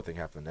 The airport thing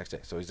happened the next day,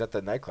 so he's at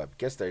the nightclub.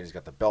 Gets there and he's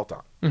got the belt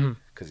on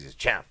because he's a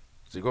champ.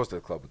 So he goes to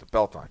the club with the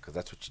belt on because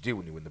that's what you do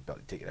when you win the belt.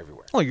 You take it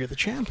everywhere. Oh, you're the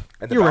champ.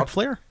 And the You're Ric bouncer-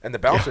 Flair. And the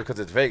bouncer, because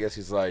it's Vegas,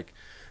 he's like,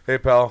 "Hey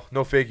pal,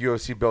 no fake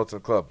UFC belts in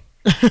the club.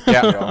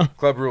 Yeah. You know,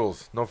 club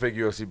rules, no fake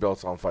UFC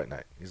belts on fight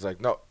night." He's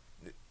like, "No,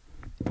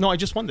 No, I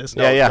just won this.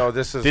 Yeah. no,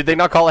 this is." Did they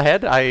not call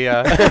ahead?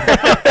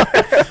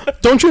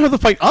 Don't you have the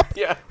fight up?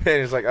 Yeah. And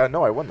he's like,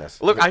 "No, I won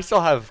this." Look, I still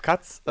have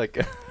cuts. Like,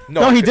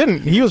 No, he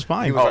didn't. He was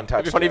fine. He was it'd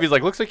untouched. be funny if yeah. he's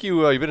like, looks like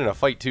you've been in a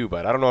fight too,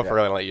 but I don't know if Yeah. we're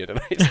gonna let you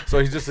tonight. So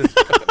he's just this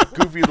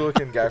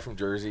goofy-looking guy from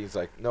Jersey. He's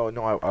like, "No,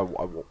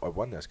 I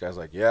won this." Guy's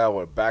like, "Yeah,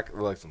 well,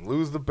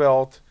 lose the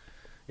belt,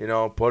 you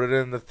know, put it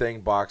in the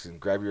thing box and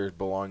grab your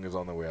belongings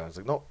on the way out." I was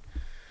like, "No."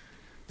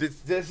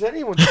 Does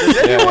anyone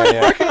yeah.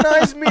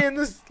 recognize me in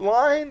this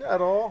line at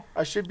all?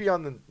 I should be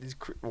on these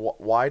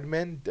wide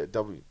men.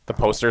 The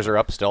posters are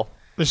up still.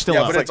 They're still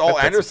Yeah, up. but it's all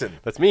Anderson.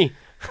 That's me.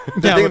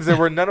 The Yeah, thing but- is, there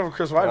were none of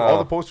Chris Weidman. Oh. All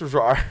the posters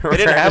were. They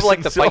didn't have like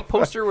the Anderson fight Silva.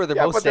 poster where they're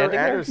Yeah, both but they were standing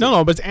there. Anderson.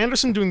 No, but it's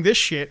Anderson doing this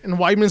shit, and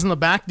Weidman's in the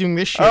back doing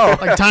this shit, Oh.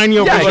 like tying you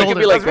over Yeah, the he shoulder. could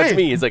be like, That's "That's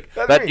me. me." He's like,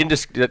 That's that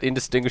me. that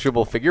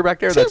indistinguishable figure back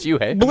there. That's you,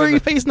 hey. Blurry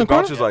face in the The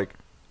corner. bouncer's like,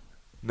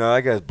 "No,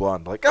 that guy's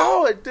blonde." Like,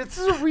 "Oh, this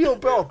is a real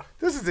belt.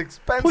 This is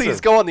expensive."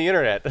 Please go on the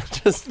internet.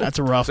 Just That's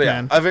a rough So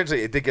yeah, man.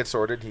 eventually it did get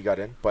sorted. He got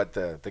in, but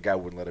the guy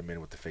wouldn't let him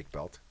in with the fake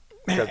belt.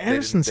 Man, Because they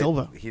Anderson didn't-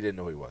 Silva. He didn't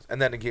know who he was,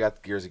 and then he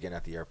got gears again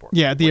at the airport.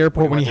 Yeah, at the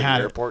airport when went he to the had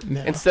it. airport,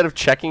 Yeah. instead of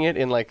checking it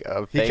in like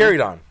a he thing, carried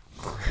on.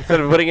 instead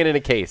of putting it in a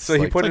case. So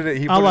he like, put it.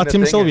 He a put la it in a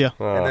Tim thing Sylvia.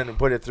 and then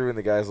put it through, and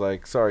the guy's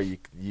like, "Sorry,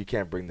 you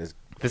can't bring this."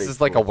 This fake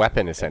is like a tool." weapon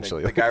And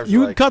essentially. The guy was You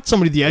like, would cut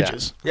somebody the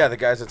edges. Yeah, the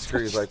guys at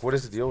security is like, "What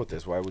is the deal with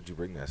this? Why would you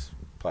bring this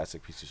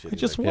plastic piece of shit?" I He's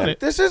just like, want it.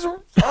 This is.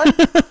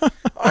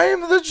 I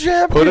am the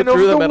champion of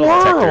through the the metal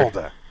world.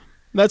 detector.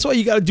 That's why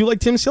you got to do like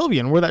Tim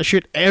Sylvia and wear that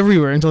shit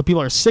everywhere until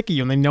people are sick of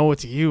you and they know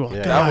it's you. Yeah.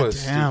 That God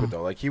was damn. stupid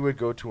though. Like he would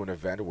go to an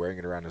event wearing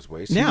it around his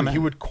waist. Yeah, he, man. he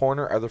would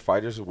corner other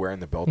fighters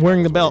wearing the belt. Wearing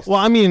around the his belt. waist. Well,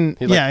 I mean,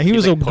 He'd, like- yeah, he he'd,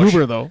 was like, a push-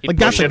 goober though. He'd Like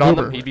push that's a it on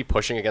goober. them. He'd be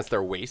pushing against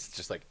their waists,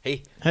 just like,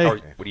 "Hey, Hey.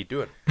 what are you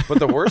doing?" But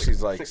the worst,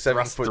 he's like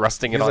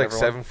Thrusting it He's on like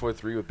everyone.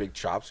 7'3" with big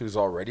chops. Who's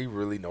already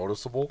really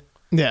noticeable.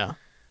 Yeah.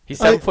 He's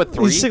 7'3".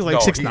 He's like No,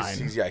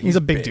 6'9". He's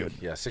a big dude.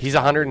 Yeah, 6'9". He's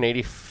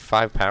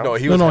 185 pounds. No,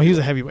 he No, was no, heavyweight. he's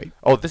a heavyweight.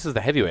 Oh, this is the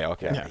heavyweight.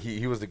 Okay. Yeah,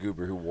 he was the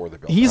goober who wore the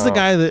belt. He's the Oh.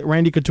 guy that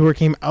Randy Couture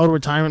came out of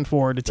retirement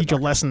for to teach a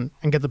lesson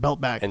and get the belt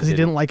back And because he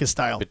didn't. didn't like his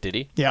style. But did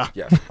he? Yeah.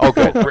 Yes. Oh,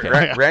 good. Ra- Okay.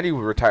 Ra- Randy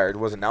retired,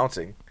 was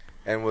announcing,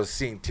 and was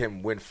seeing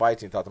Tim win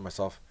fights, and he thought to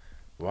myself,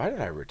 "Why did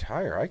I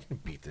retire? I can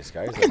beat this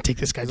guy." He's I can take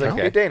this guy He's like, down.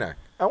 "Hey Dana,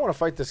 I want to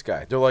fight this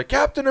guy." They're like,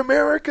 "Captain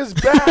America's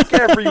back,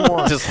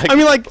 everyone!" Just like I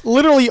mean, like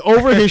literally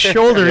over his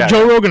shoulder, Yeah.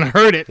 Joe Rogan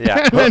heard it, Yeah.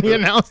 and then he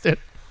announced it.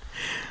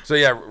 So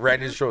yeah,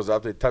 Randy just shows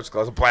up, they touch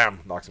gloves, and blam,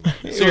 knocks him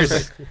out.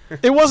 seriously.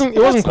 It wasn't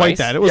That's quite nice.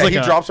 that. It was Yeah, like he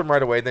a, drops him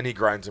right away, then he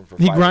grinds him for.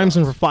 he 5 grinds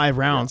him rounds. for 5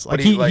 rounds. But Like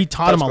he like,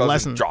 taught him touched a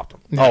gloves and lesson. Dropped him.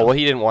 Oh well,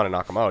 he didn't want to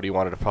knock him out. He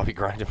wanted to probably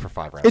grind him for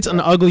 5 rounds. It's an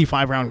ugly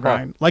 5-round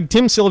grind. Like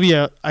Tim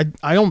Sylvia,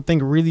 I don't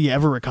think really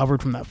ever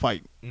recovered from that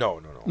fight.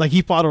 No. Like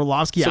he fought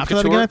Orlovsky after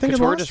that again. I think it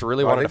Couture was. just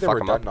really I wanted think to they fuck were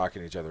him done up.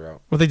 knocking each other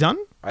out. Were they done?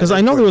 I Because I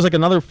think know we're- there was like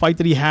another fight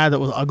that he had that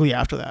was ugly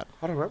after that.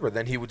 I don't remember.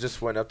 Then he would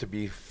just went up to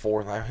be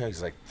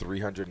he's like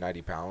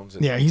 390 pounds.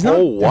 And Yeah, he's not.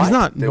 Oh, what? He's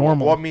not they-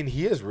 normal. Well, I mean,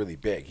 he is really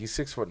big. He's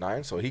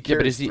 6'9", so he Yeah, carries.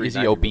 but is he 390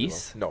 really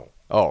obese? well.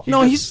 No. Oh,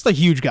 no, just- he's just a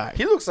huge guy.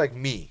 He looks like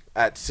me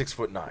at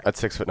 6'9". at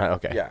 6'9".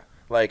 Okay. Yeah,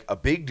 like a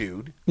big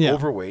dude, Yeah.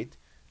 overweight,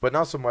 but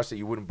not so much that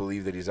you wouldn't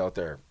believe that he's out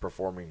there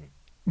performing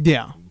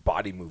Yeah.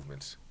 body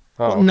movements.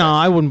 Oh, Well, okay. no,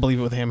 I wouldn't believe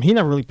it with him. He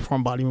never really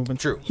performed body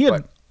movements. True, He had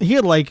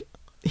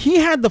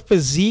but- the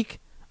physique,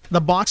 the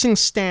boxing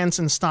stance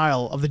and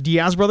style of the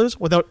Diaz brothers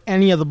without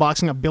any of the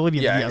boxing ability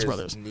of Yeah, the Diaz his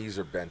brothers. knees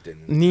are bent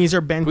in. Knees are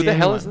bent Who the in,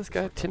 hell man. is this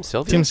guy? Tim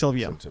Sylvia. Tim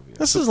Sylvia. Tim Sylvia.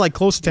 This is like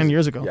close to 10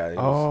 years ago. Yeah, it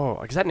was, Oh,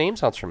 because that name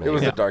sounds it familiar.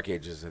 was Yeah. the dark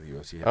ages of the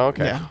UFC. Oh,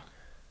 okay. Yeah.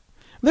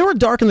 They were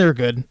dark and they were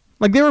good.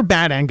 Like they were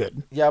bad and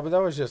good. Yeah, but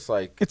that was just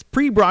like It's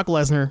pre Brock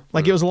Lesnar.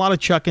 Like it was a lot of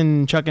Chuck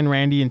and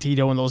Randy and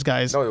Tito and those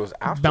guys no, it was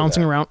after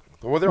bouncing that. around.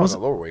 Well, they're on the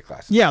lower weight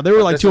classes. Yeah, they were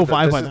But like this is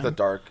 205 by This is then. the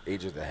dark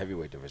age of the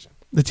heavyweight division.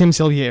 The Tim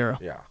Sylvia era.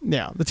 Yeah.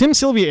 Yeah, the Tim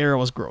Sylvia era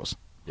was gross.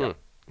 Yeah.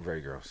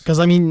 Very gross. Because,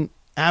 I mean,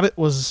 Abbott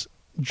was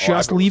Abbott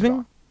just was leaving.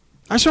 gone.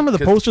 I just remember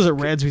the 'Cause- posters at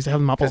Reds. We used to have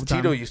them up all Because the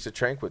time. Tito used to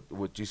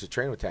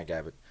train with Tank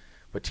Abbott,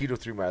 but Tito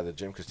threw him out of the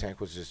gym because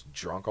Tank was just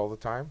drunk all the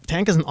time.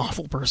 Tank is an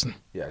awful person.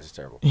 Yeah, it's just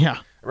terrible. Yeah.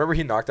 I remember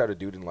he knocked out a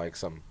dude in like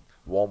some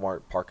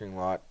Walmart parking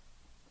lot,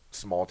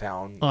 small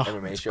town Oh,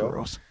 MMA that's show.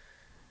 gross.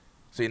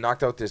 So he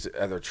knocked out this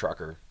other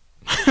trucker,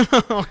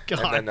 Oh,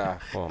 God. and then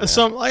Oh,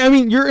 man. I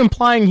mean, you're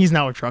implying he's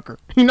now a trucker.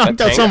 He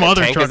knocked out Tank- some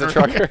other Tank trucker. is a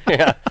trucker.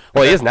 Yeah.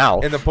 Well, he is now.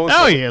 in the post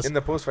Oh, he is. in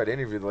the post fight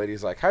interview, the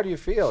lady's like, "How do you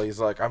feel?" He's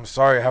like, "I'm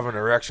sorry, I have an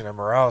erection. I'm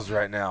aroused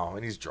right now,"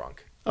 and he's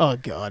drunk. Oh,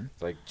 God.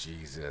 It's like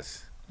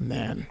Jesus.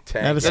 Man.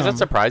 Tank. That is Does that some-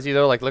 surprise you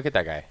though? Like, look at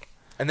that guy.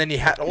 And then he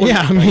had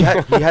Yeah, I mean-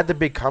 he had the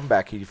big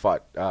comeback. He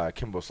fought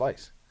Kimbo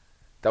Slice.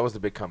 That was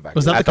the big comeback.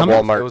 Was that At the the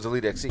comeback? Walmart It was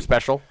Elite XC.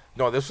 special.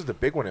 No, this was the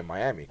big one in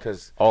Miami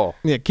because Oh,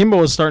 Yeah, Kimbo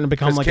was starting to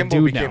become like Kimbo a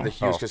dude became now. the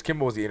huge Oh. because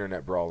Kimbo was the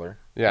internet brawler.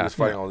 Yeah. He was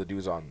fighting all the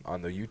dudes on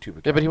the YouTube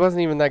account. yeah, but he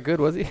wasn't even that good,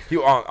 was he? He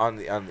on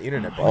the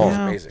internet brawler was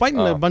Yeah, amazing. fighting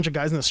Oh. a bunch of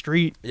guys in the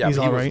street. Yeah, he's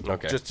but he all was right.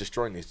 Okay. just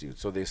destroying these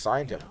dudes. So they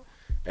signed him,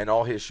 and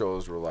all his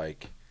shows were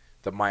like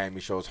the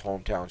Miami shows,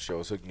 hometown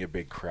shows, so he can get a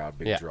big crowd,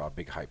 big Yeah. draw,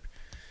 big hype.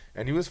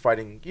 And he was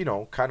fighting,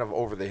 kind of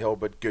over the hill,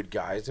 but good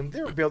guys, and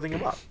they were building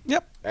him up.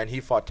 Yep. And he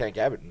fought Tank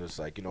Abbott, and it was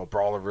like,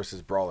 brawler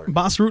versus brawler.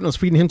 Boss Rutan was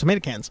feeding him tomato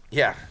cans.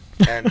 Yeah,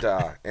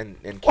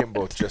 and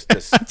Kimbo just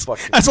this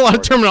fucking. That's a lot of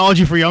destroyed him.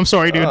 terminology for you. I'm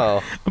sorry, dude.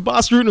 Oh.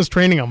 Boss Rutan was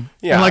training him.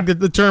 Yeah. And like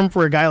the term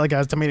for a guy like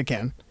a tomato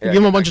can. You Yeah,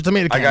 give him a bunch of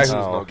tomato A guy cans. who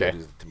was Oh, no okay. good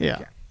is the tomato Yeah.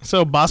 can.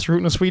 So Boss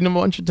Rutan was feeding him a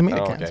bunch of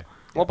tomato Oh, cans. okay.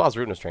 Well, Boss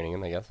Rutan was training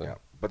him, I guess. Yeah,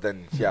 but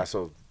then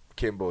so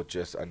Kimbo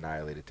just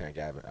annihilated Tank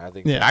Abbott. I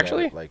think Yeah. Tank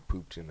Actually? Abbott, like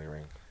pooped in the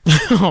ring.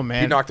 Oh, He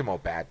man. knocked him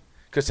out bad.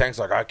 Because Tank's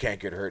like, I can't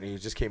get hurt. And he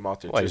just came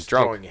out there Well, he's just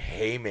drunk. throwing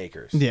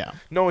haymakers. Yeah.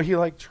 No, he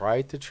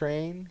tried to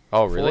train.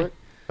 Oh, for really? it.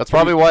 That's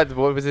probably what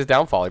was his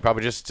downfall. He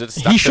probably just stuck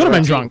He to should have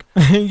the been routine.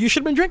 drunk. You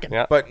should have been drinking.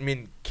 Yeah. But, I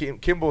mean,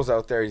 Kimbo's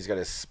out there. He's got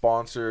his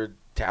sponsored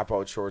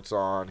tap-out shorts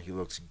on. He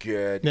looks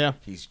good. Yeah.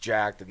 He's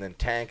jacked. And then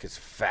Tank is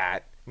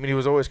fat. I mean, he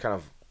was always kind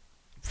of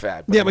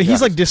fat. Yeah, I but mean, he's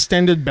got like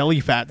distended belly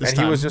fat this And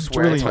time. he was just It's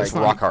wearing, really like, it's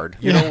not- rock hard.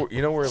 You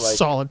Yeah. know where, like...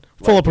 Solid.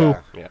 Full of poo.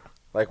 Yeah.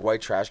 Like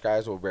white trash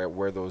guys will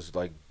wear those,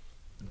 like,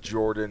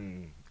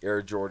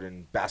 Air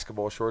Jordan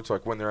basketball shorts.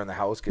 Like, when they're in the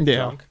house getting Yeah.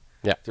 drunk.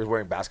 Yeah. They're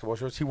wearing basketball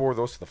shorts. He wore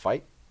those to the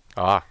fight.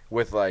 Ah.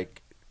 With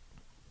like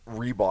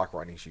Reebok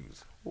running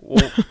shoes.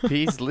 Well,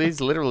 he's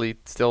literally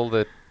still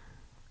the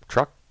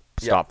truck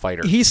stop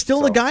fighter. He's still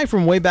the So- guy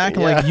from way back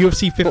in like Yeah.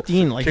 UFC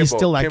 15. Like he's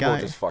still that Kimbo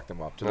guy. just fucked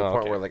him up to the Oh,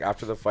 point okay. where like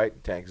after the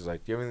fight, Tank is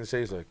like, "Do you have anything to say?"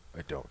 He's like,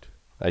 "I don't.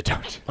 I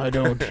don't. I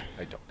don't.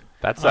 I don't."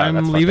 That's I'm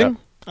that's fucked leaving.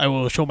 up. I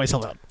will show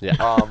myself out. Yeah.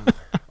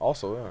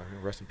 Also,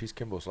 rest in peace,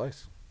 Kimbo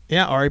Slice.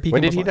 Yeah, R.I.P.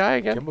 When did Kimbo he Slice. die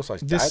again? Kimbo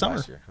Slice This died summer.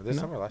 last year. This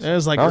No. summer last It year.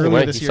 was like Oh, he earlier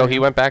went- this year. so he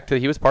went back to.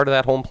 He was part of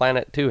that home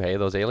planet too. Hey,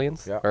 those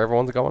aliens. Yeah. Where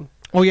everyone's going.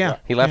 Oh yeah,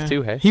 He left yeah.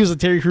 too, hey? He was the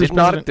Terry Crews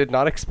president. Did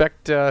not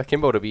expect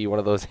Kimbo to be one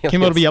of those. Aliens.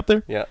 Kimbo to be up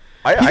there. Yeah.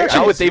 I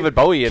Out with David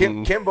Bowie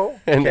and Kimbo.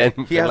 and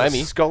He has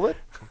Lemmy. a skullet,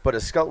 but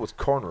his skullet was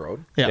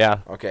cornrowed. Yeah. Yeah.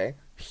 Okay,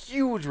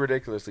 huge,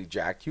 ridiculously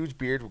jacked, huge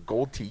beard with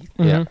gold teeth,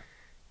 Mhm.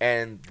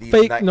 and the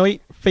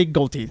Fake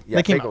gold teeth. yeah,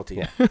 they came fake out. gold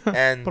teeth, Put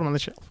and them on the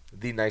shelf.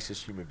 the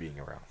nicest human being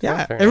around.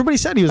 Yeah, fair everybody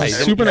said he was a Hey,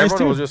 super nice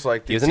Everyone was dude. just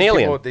like, He was an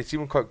alien. They see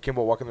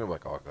Kimbo walking there,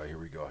 like, oh, God, here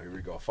we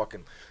go,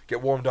 fucking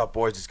get warmed up,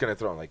 boys. It's gonna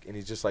throw him. Like, and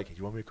he's just like, hey,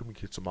 you want me to come and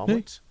get some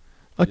omelets?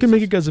 I can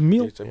make you guys a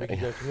meal. He's like, "Make you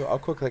guys a meal. I'll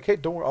cook. Like, hey,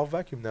 don't worry, I'll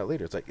vacuum that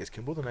later. It's like, is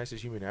Kimbo the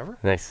nicest human ever?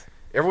 Nice.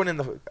 Everyone in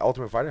the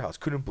Ultimate Fighter house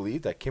couldn't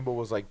believe that Kimbo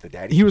was like the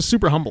daddy. He was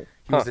super humble.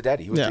 He was the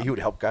daddy. He Yeah. would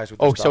help guys with.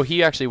 Oh, their so stuff.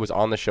 he actually was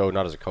on the show,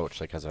 not as a coach,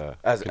 like as a.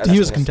 He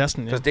was a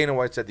contestant, yeah. Because Dana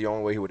White said the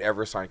only way he would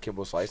ever sign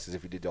Kimbo Slice is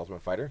if he did the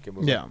Ultimate Fighter.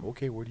 Kimbo was Yeah. like,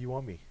 okay, where do you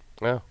want me?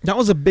 Yeah. That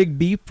was a big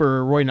beef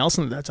for Roy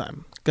Nelson at that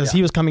time because Yeah.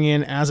 he was coming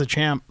in as a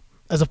champ,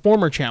 as a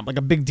former champ, like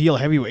a big deal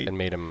heavyweight. And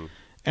made him.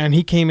 And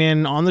he came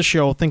in on the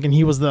show thinking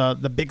he was the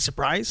big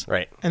surprise.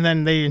 Right. And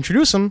then they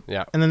introduce him.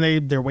 Yeah. And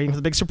then they're waiting for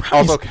the big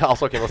surprise.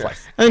 Also Kimbo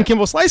Slice. and then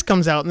Kimbo Slice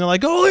comes out and they're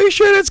like, holy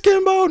shit, it's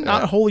Kimbo.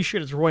 Not holy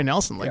shit, it's Roy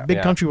Nelson. Like Yeah. Big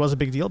Yeah. Country was a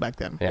big deal back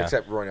then. Yeah.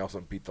 Except Roy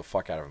Nelson beat the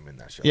fuck out of him in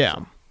that show. Yeah.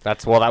 so.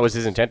 That was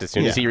his intent. As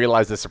soon as Yeah. he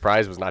realized the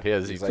surprise was not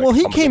his, he's like, Well, he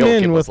I'm gonna came kill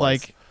in Kimbo with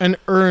Slice. like an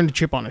earned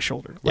chip on his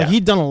shoulder. Like Yeah.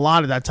 he'd done a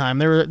lot at that time.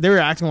 They were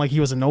acting like he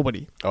was a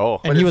nobody. Oh.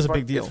 And But he it's was a fun-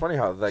 big deal. It's funny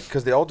how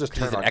because they all just He's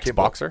turned an on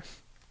Kimbo. ex-boxer.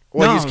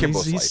 Well, No, he's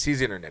Kimbo he's- Slice.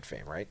 He's internet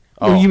fame, right?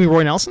 Oh, Oh. you mean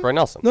Roy Nelson? Roy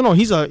Nelson. No,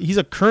 he's a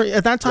current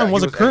at that time Yeah,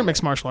 was he a was current MMA.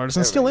 mixed martial artist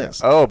and still MMA,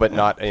 is. Oh, but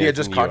not. He had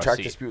just in contract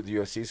UFC. dispute with the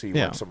UFC, so he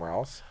Yeah. went somewhere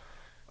else.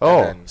 Oh,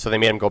 And then so they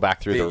made him go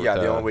back through the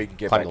the only way you can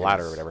get climb back the in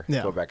ladder is or whatever.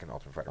 Yeah. Go back in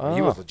Ultimate Fighter. Oh.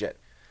 He was legit.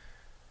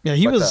 Yeah,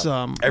 he But, was. It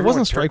everyone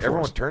wasn't Strike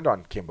Everyone Force. turned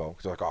on Kimbo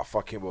because they're like, oh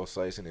fuck Kimbo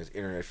Slice and his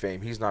internet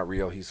fame. He's not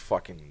real. He's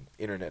fucking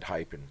internet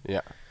hype. And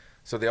Yeah.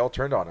 so they all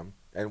turned on him.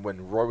 And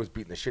when Roy was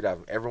beating the shit out of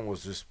him, everyone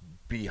was just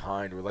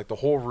behind. Or like the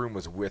whole room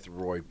was with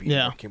Roy beating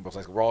Yeah. up Kimbo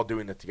Slice. We're all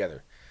doing it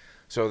together.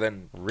 So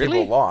then Really?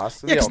 Kimbo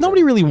lost. Yeah, because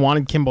nobody really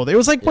wanted Kimbo. It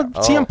was like, what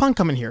Yeah. CM Oh. Punk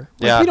coming here?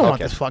 Like, Yeah, we don't want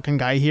okay. this fucking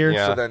guy here.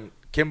 Yeah. So then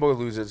Kimbo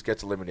loses,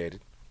 gets eliminated.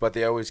 but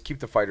they always keep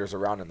the fighters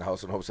around in the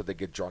house in hopes that they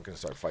get drunk and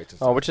start fights and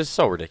stuff. Oh, which is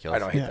so ridiculous. I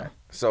don't hate Yeah. that.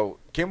 So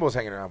Kimbo's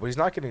hanging around, but he's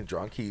not getting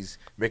drunk. He's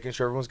making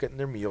sure everyone's getting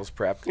their meals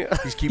prepped. Yeah.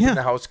 He's keeping Yeah.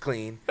 the house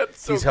clean.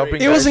 That's so He's helping.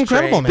 great. It was guys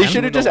incredible, train, man. They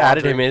should have doing just the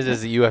added him laundry.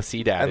 as the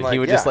UFC dad, and like, he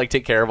would just yeah. like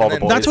take care of all And the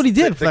then boys. That's what he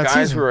did for The that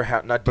guys season. who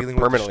are not dealing with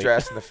the permanently.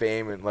 stress and the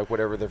fame and like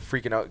whatever, they're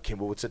freaking out.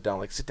 Kimbo would sit down,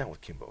 like sit down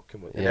with Kimbo.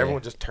 And Yeah.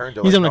 everyone just turned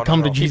to He's like, gonna no, come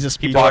no, to no. Jesus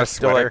He speech. bought a They're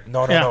sweater. like,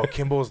 no, Yeah. no,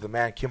 Kimbo's the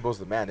man. Kimbo's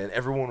the man. And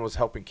everyone was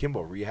helping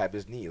Kimbo rehab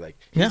his knee. Like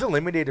he's Yeah.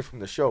 eliminated from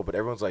the show, but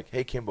everyone's like,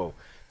 hey, Kimbo,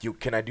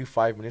 can I do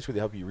 5 minutes with you,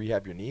 help you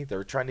rehab your knee? They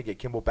were trying to get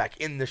Kimbo back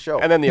in the show.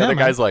 And then the Yeah, other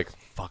man. guy's like,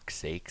 "Fuck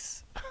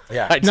sakes."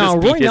 yeah, I just Now,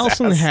 beat Roy his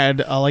Nelson ass. had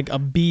like a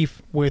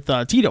beef with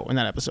Tito in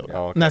that episode,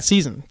 Oh, okay. in that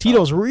season.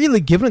 Tito's really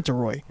giving it to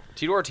Roy.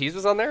 Tito Ortiz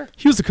was on there.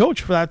 He was the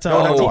coach for that. no,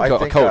 Oh, I co-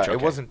 think coach, it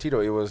okay. wasn't Tito.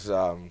 It was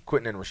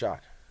Quentin and Rashad.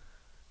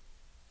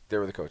 They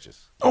were the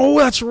coaches. Oh,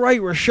 that's right.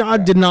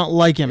 Rashad did not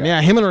like him. Yeah.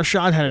 Yeah, him and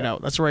Rashad had it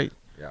out. That's right.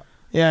 Yeah.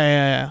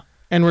 Yeah.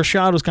 And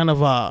Rashad was kind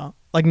of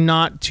like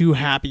not too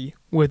happy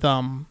with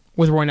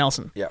Roy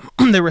Nelson. Yeah.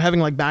 They were having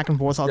like back and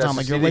forth all the Yeah, time. so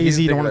Like see, you're he didn't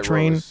lazy, you don't think want to that Roy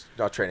train. was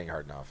not training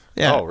hard enough.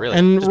 Yeah. Oh, really?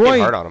 And Just being Roy,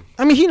 hard on him.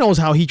 I mean, he knows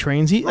how he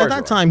trains. He Roy's at that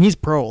Roy. time he's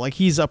pro. Like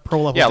he's a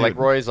pro level. Yeah, dude. like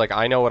Roy's like,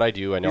 I know what I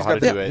do. I know He's how got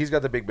to the, do it. he's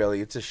got the big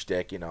belly. It's a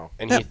shtick, you know.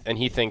 And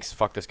he thinks,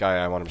 fuck this guy.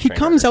 I want him to He train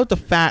comes harder. out the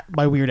fat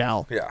by Weird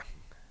Al. Yeah.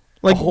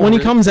 Like Oh, when he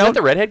really? comes Is that out,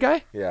 the redhead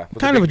guy? Yeah. With the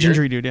kind of a big beard.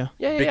 gingery dude. Yeah.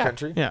 Yeah, Big yeah.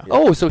 country. Yeah.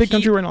 Oh, so Big he,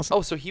 country Roy Nelson.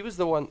 Oh, so he was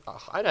the one.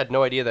 I had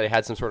no idea that he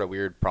had some sort of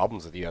weird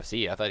problems with the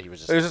UFC. I thought he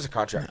was just. It was just a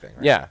contract thing,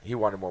 right? Yeah. He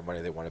wanted more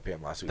money. They wanted to pay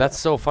him last week. That's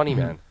so funny,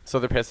 man. So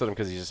they're pissed at him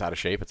because he's just out of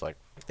shape. It's like,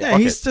 Yeah,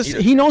 fuck he's it. just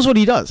he knows what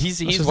he does. He's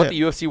That's just what it.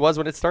 the UFC was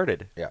when it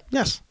started. Yeah.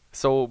 Yes.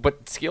 So,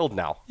 but skilled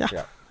now. Yeah.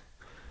 Yeah.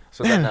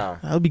 So Man, then,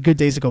 that'll be good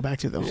days to go back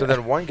to though. so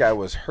then one guy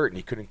was hurt and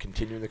he couldn't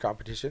continue in the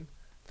competition.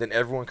 Then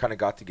everyone kind of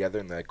got together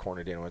and they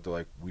cornered in and went to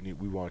like, we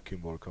want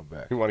Kimbo to come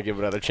back. You want to give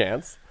him another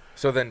chance?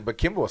 So then, but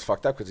Kimbo was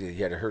fucked up because he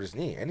had to hurt his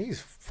knee, and he's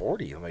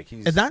 40. Like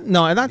he's At that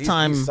he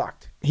time,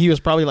 sucked. he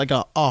was probably like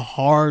a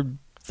hard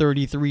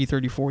 33,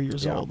 34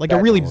 years Yeah, old. Like a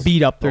bad really bones.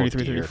 beat up Oh,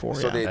 33, dear. 34.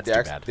 So yeah. they That's they, too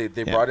act- bad.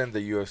 they Yeah. brought in the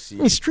I mean,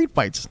 UFC. street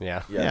fights.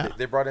 Yeah. Yeah, Yeah.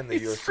 They brought in the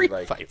UFC Street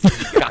like,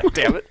 fights. God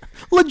damn it.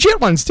 Legit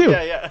ones too.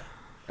 Yeah.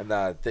 and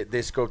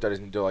they scoped out his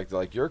knee. They're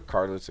like your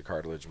cartilage to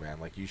cartilage, man.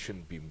 Like you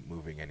shouldn't be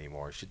moving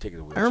anymore. You should take it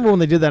to a I wheelchair. remember when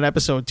they did that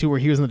episode too, where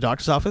he was in the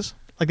doctor's office.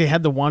 Like they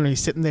had the one where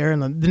he's sitting there,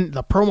 and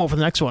the promo for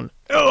the next one.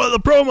 Oh, the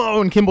promo,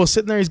 and Kimbo's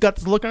sitting there. He's got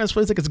this look on his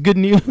face like it's good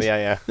news.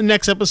 Yeah. The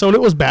next episode, it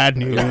was bad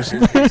news,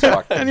 He's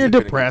fucked. and you're He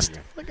couldn't depressed.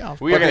 continue. Like, oh,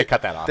 We are But going they- to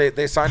cut that off.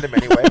 They signed him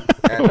anyway,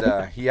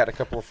 and he had a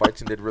couple of fights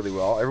and did really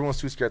well. Everyone was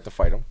too scared to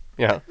fight him.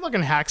 Yeah.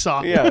 fucking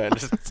hacksaw. Yeah.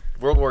 Just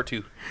World War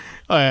II.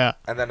 Oh yeah.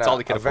 And then That's all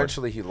he could afford.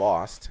 eventually he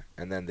lost,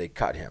 and then they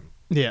cut him.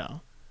 Yeah.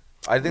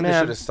 I think they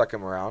Man. should have stuck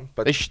him around,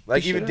 but They sh-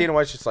 like they even should've. Dana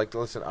White's just like,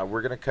 listen,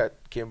 we're gonna cut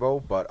Kimbo,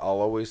 but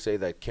I'll always say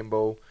that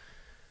Kimbo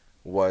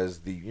was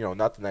the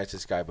not the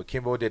nicest guy, but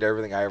Kimbo did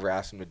everything I ever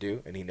asked him to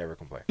do, and he never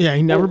complained. Yeah.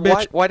 He never Well,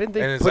 bitched. Why didn't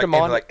they And it's put like, him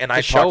on and the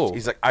I show? talked.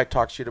 He's like, I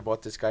talked shit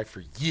about this guy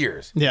for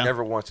years. Yeah.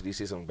 Never once did he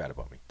say something bad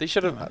about me. They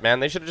should have,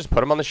 man. They should have just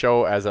put him on the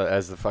show as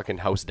the fucking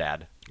house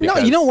dad. No,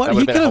 because you know what? that He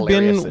would've could a have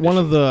been hilarious one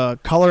of addition. the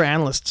color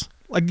analysts.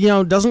 Like,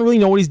 doesn't really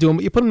know what he's doing,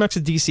 but you put him next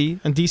to DC,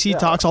 and DC Yeah.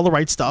 talks all the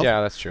right stuff.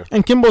 Yeah, that's true.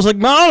 And Kimbo's like,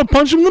 man, I'll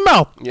punch him in the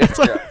mouth. Yeah, It's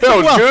like, that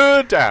was well,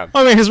 good time.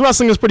 I mean, his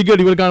wrestling was pretty good.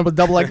 He would have gone with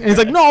double leg. And he's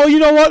like, no, you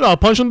know what? I'll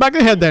punch him back in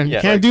the head then. Yeah,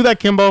 You can't like- do that,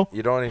 Kimbo.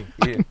 You don't.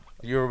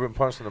 You ever been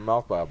punched in the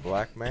mouth by a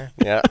black man?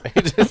 Yeah,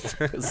 just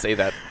say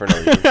that for no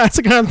reason. That's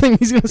the kind of thing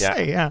he's going to Yeah.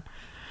 say, yeah.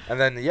 And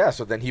then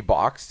so then he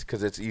boxed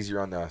because it's easier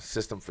on the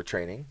system for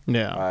training.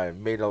 Yeah.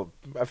 Made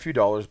a few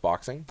dollars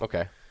boxing.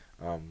 Okay,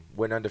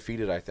 Went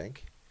undefeated, I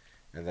think.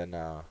 And then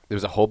there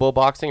was a hobo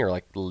boxing or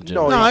like legit.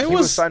 No, No, he it was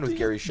was signed with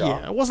Gary Shaw.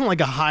 Yeah, it wasn't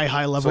like a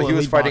high level. So he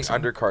was elite fighting boxing.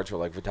 undercards for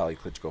like Vitaly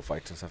Klitschko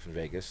fights and stuff in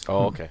Vegas.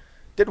 Oh, okay.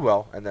 Did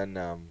well, and then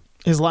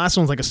His last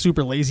one was like a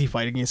super lazy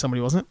fight against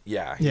somebody, wasn't it?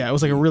 yeah, Yeah, it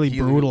was like a really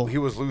brutal- He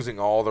was losing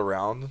all the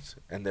rounds,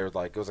 and they're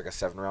like it was like a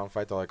 7-round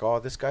fight. They're like,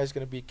 oh, this guy's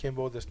gonna beat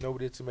Kimbo. There's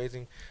nobody. It's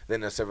amazing. Then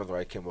in the 7th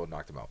round, Kimbo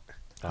knocked him out.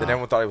 Then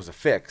everyone thought it was a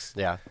fix.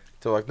 Yeah.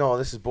 They're like, no,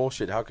 this is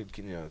bullshit. How could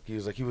He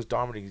was like, he was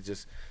dominating. He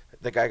just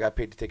the guy got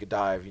paid to take a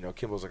dive.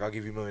 Kimbo's like, I'll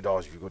give you $1 million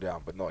if you go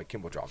down. But no, like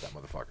Kimbo dropped that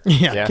motherfucker.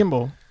 Yeah, Yeah.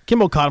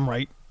 Kimbo caught him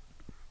right.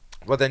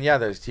 Well, then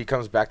he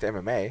comes back to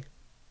MMA,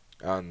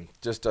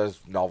 just does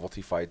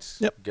novelty fights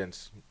Yep.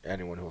 against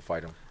anyone who will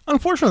fight him.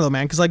 Unfortunately, though,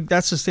 man, because like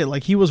that's just it.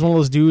 Like he was one of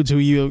those dudes who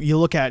you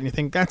look at and you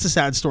think that's a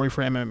sad story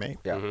for MMA.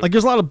 Yeah. Mhm. Like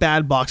there's a lot of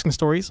bad boxing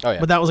stories, Oh, yeah.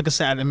 but that was like a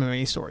sad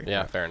MMA story.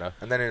 Yeah, fair enough.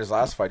 And then in his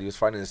last fight, he was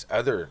fighting this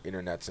other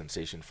internet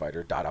sensation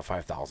fighter, Dada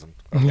 5000.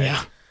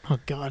 Yeah. Oh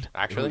God.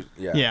 Actually,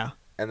 Yeah. Yeah.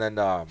 And then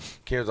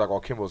Kimbo's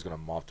like, Kimbo's going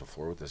to mop the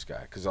floor with this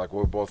guy. Because, like,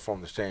 we're both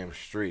from the same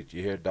street.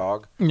 You hear,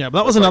 dog? Yeah, but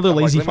that was It's like- another I'm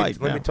like, lazy let me-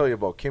 fight. Let yeah. me tell you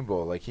about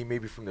Kimbo. Like, he may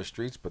be from the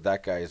streets, but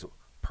that guy is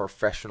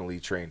professionally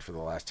trained for the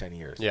last 10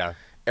 years. yeah,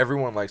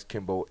 Everyone likes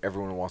Kimbo.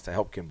 Everyone wants to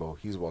help Kimbo.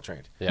 He's well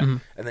trained. yeah.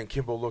 Mhm. And then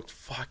Kimbo looked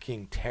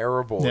fucking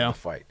terrible in Yeah. the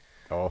fight.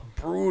 Oh,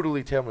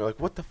 Brutally terrible.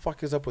 Like, what the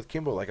fuck is up with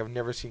Kimbo? Like, I've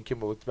never seen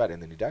Kimbo look bad.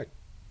 And then he died.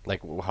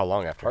 Like how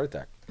long after? Heart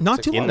attack.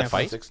 Not too In long the after.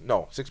 fight? 6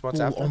 months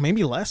after. Oh,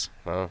 maybe less.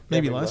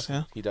 Maybe less.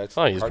 Yeah. He died.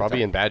 Oh, he's heart probably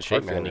attack. in bad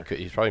shape, Heart man.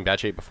 failure. He's probably in bad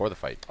shape before the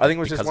fight. I think it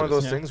was just because one of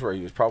those his- things where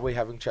he was probably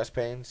having chest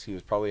pains. He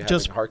was probably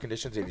Just having heart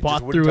conditions. And he Fought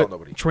just wouldn't through tell it.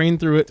 nobody. Trained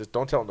through it. Just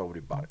don't tell nobody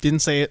about it. Didn't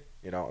say it.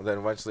 You know. Then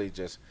eventually,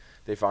 just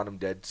they found him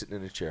dead, sitting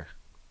in a chair.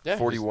 Yeah,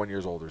 41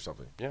 years old or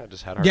something. Yeah,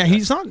 just had. A heart Yeah, attack.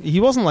 he's not. He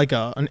wasn't like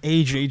an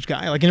age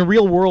guy. Like in a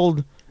real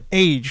world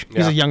age, he's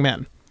Yeah. a young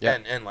man. Yeah.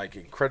 And like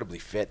incredibly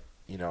fit.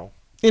 You know.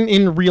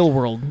 In real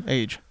world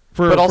age.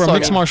 For But also, a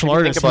mixed yeah, martial if you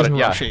artist, think about he's in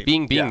it, rough yeah, shape.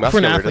 being Yeah. muscular For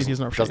an athlete, he's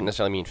in rough doesn't shape.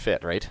 necessarily mean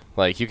fit, right?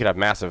 Like you could have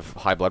massive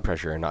high blood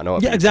pressure and not know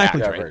it. Yeah, but you're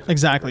exactly. jacked, Yeah, right? very-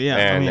 Exactly. Yeah.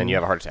 And I mean, then you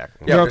have a heart attack.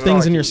 There are but it's not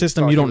things in like your it's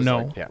system not you he don't was know.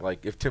 Like, Yeah.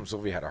 like if Tim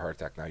Sylvia had a heart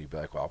attack now, you'd be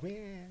like, well,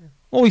 man.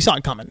 Well, we saw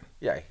it coming.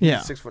 Yeah, he's Yeah.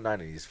 6'9"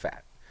 and he's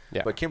fat.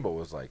 Yeah. But Kimbo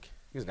was like,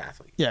 he was an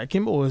athlete. Yeah,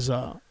 Kimbo was.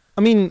 I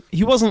mean,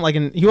 he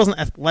wasn't he wasn't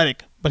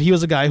athletic, but he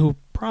was a guy who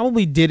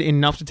probably did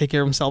enough to take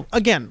care of himself.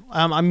 Again,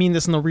 I mean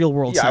this in the real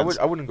world Yeah, sense.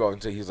 I wouldn't go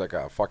and say he's like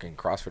a fucking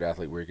CrossFit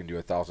athlete where he can do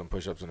 1,000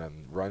 push-ups and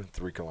then run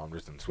 3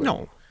 kilometers and swim.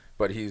 No.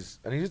 But he's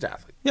an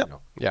athlete. Yep. You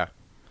know? Yeah.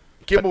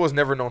 Kimbo was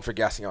never known for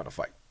gassing out in a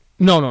fight.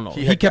 No.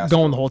 He had kept gas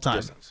going for the whole time.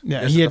 distance.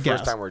 Yeah, This he is had the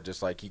first gas. time where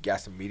just like he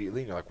gassed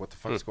immediately and you're like, what the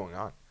fuck is going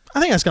on? I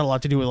think that's got a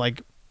lot to do with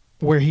like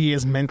where he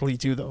is mentally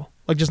too, though.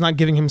 Like just not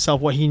giving himself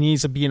what he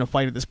needs to be in a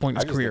fight at this point in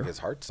I his just career. think his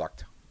heart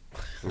sucked.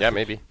 Yeah,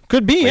 maybe.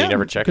 Could be. Well, he Yeah,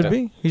 never checked could it.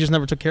 be. He just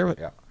never took care of it.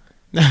 Yeah.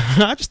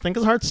 I just think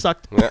his heart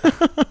sucked.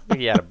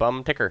 He had a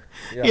bum ticker.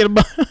 Yeah. He had a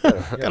bu-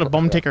 Yeah, got a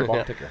bum ticker.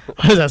 Bum ticker.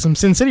 What is that? Some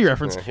Sin City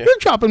reference? Yeah. You're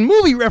dropping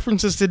movie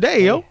references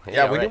today, yo.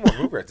 Yeah, we right. need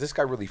more movie. This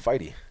guy really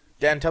fighty.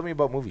 Dan, tell me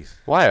about movies.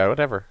 Why?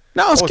 Whatever.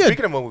 No, it's good.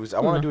 Speaking of movies, I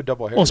want to do a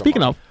double header. Well,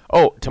 speaking tomorrow.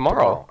 of Oh,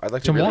 tomorrow. I'd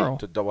like to Tomorrow. really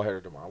to double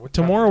header tomorrow. What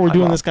time tomorrow, is it? we're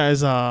doing I'm this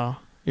guy's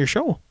your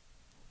show.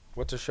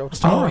 What's the show?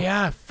 tomorrow. Oh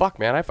yeah, fuck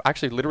man! I've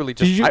actually literally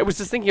Did just. you- I was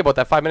just thinking about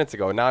that 5 minutes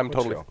ago. Now I'm What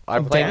totally. show?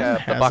 I'm Oh, playing Dan the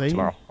has Buck a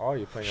tomorrow. Oh,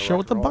 you're playing a Show rock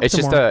with the and roll? Buck It's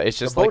just tomorrow. it's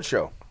The just boat like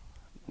show.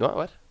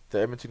 what? The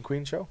Edmonton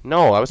Queen show.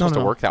 No, I was supposed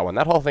no. to work that one.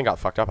 That whole thing got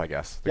fucked up, I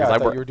guess. Yeah, I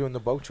Because thought you were doing the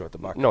boat show at the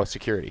Buck. No,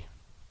 security.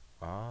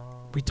 Oh.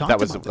 We talked That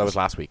was about that was this.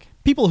 last week.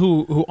 People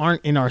who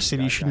aren't in our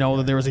city should know yeah,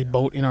 that there was a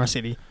boat in our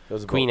city.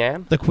 There's a Queen boat.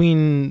 Anne. The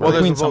Queen, Well, the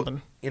there's Queen a boat.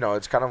 something. You know,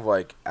 it's kind of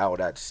like out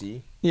at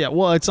sea. Yeah,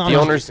 well, it's on The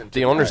a- owners adjacent to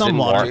the the owners island.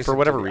 didn't want Adjacent for to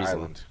whatever the reason.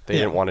 island. They Yeah.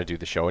 didn't want to do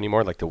the show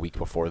anymore, like the week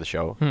before the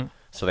show. Hmm.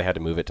 So they had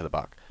to move it to the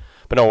Buck.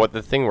 But no, what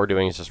the thing we're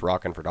doing is just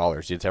rocking for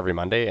dollars. It's every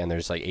Monday, and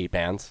there's like 8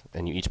 bands,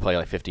 and you each play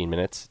like 15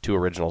 minutes, 2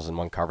 originals and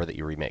 1 cover that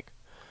you remake.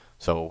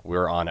 So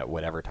we're on at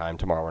whatever time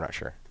tomorrow. We're not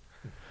sure.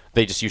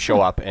 You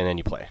show up and then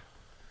you play.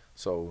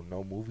 So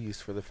no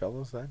movies for the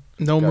fellows then?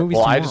 No Yeah. movies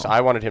Well, tomorrow.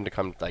 I wanted him to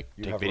come like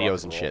You take have rock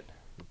videos and roll. shit.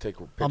 Take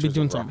pictures I'll be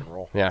doing of rock some. and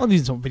roll. Yeah. I'll do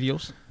some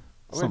videos.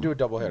 I'm gonna do a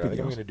double header. I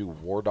think I'm videos. gonna do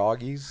War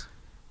Doggies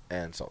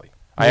and Sully.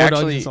 I War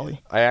Dogs and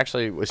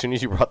actually, Sully. as soon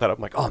as you brought that up,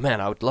 I'm like, oh man,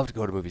 I would love to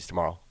go to movies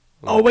tomorrow.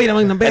 Oh wait, I'm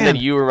in the band. And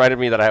then you reminded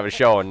me that I have a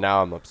show, and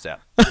now I'm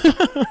upset. I Not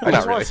just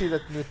want really. to see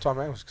that new Tom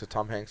Hanks because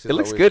Tom Hanks. Is It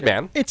looks always good, good.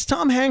 man. It's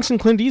Tom Hanks and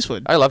Clint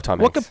Eastwood. I love Tom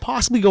What Hanks. could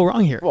possibly go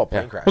wrong here? Well,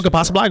 plane Yeah. crash. What could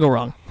possibly go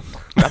wrong?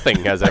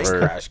 Nothing has Plane ever.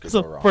 crash could It's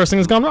the go wrong. first thing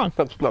that's gone wrong.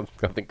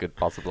 Nothing could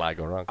possibly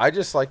go wrong. I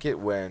just like it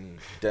when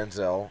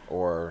Denzel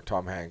or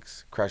Tom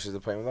Hanks crashes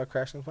the plane without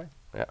crashing the plane.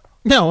 Yeah.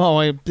 No,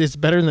 well, it's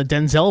better than the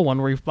Denzel one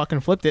where he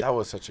fucking flipped it. That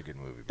was such a good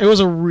movie. It was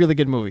a really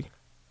good movie.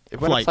 It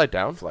went Flight. upside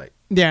down. Flight.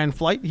 Yeah, in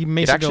Flight, he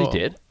makes It it actually go-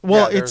 did?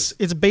 Well, Yeah,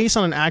 it's based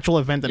on an actual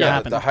event that Yeah,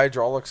 happened. the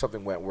hydraulic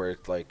something went where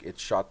it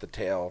shot the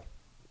tail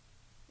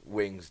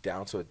wings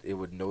down, so it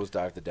would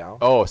nosedive the down.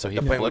 Oh, so he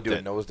the plane would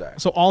flipped do a it. nosedive.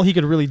 So all he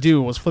could really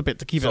do was flip it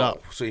to keep so, it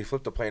up. So he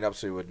flipped the plane up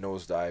so he would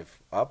nosedive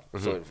up,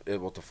 so it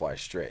able to fly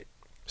straight.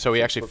 So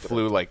he actually flipped it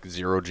flew up. like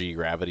 0 G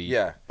gravity.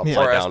 Yeah, Upside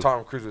or as down.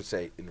 Tom Cruise would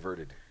say,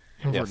 inverted.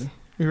 Inverted.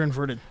 You're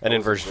inverted. An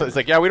inversion. It's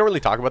like, yeah, we don't really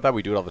talk about that.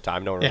 We do it all the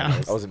time. No one really Yeah.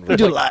 knows. I was We inverted.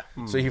 do a lot.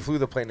 So he flew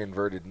the plane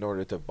inverted in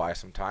order to buy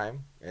some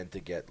time and to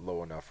get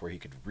low enough where he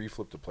could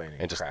reflip the plane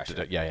and, And just crash did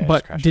it. it. Yeah, just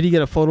But crashed did he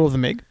get a photo of the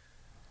MiG?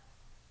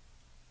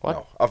 What?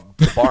 No, of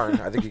the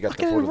barn. I think he got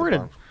the Fucking photo of the inverted.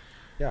 barn.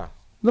 Yeah.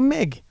 The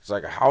MiG. It's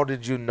like, how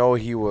did you know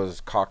he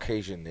was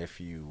Caucasian if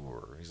you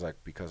were? He's like,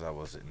 because I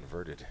was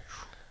inverted.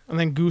 And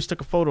then Goose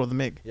took a photo of the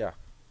MiG. Yeah.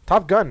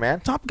 Top Gun, man.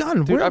 Top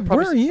Gun. Dude,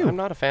 Where are you? I'm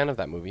not a fan of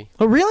that movie.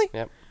 Oh, really?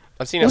 Yep.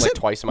 I've seen it Was like it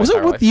twice in my was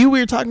entire it with life. you? We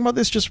were talking about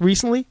this just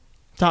recently.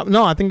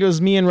 No, I think it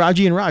was me and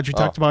Raji and Raj. We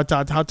talked Oh.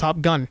 about how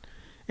Top Gun.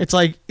 It's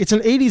like it's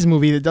an '80s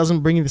movie that doesn't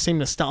bring you the same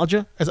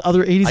nostalgia as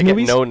other '80s I get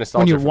movies. no when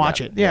nostalgia you from watch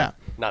that. it. Yeah.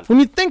 None. When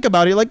you think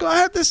about it, you're like, oh, I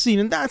have this scene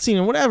and that scene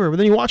and whatever. But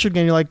then you watch it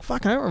again, you're like,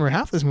 fuck, I don't remember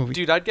half this movie.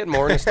 Dude, I'd get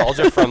more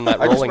nostalgia from that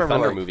I just Rolling remember,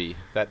 Thunder like- movie,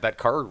 that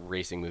car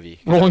racing movie.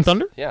 Rolling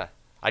Thunder? Yeah,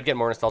 I'd get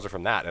more nostalgia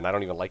from that, and I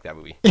don't even like that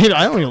movie. I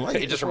don't even like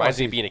It it. just reminds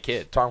me of being a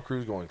kid. Tom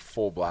Cruise going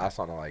full blast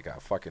on a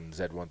fucking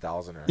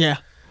Z1000 or Yeah.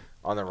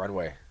 on the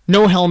runway.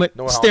 No helmet,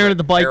 No staring helmet, at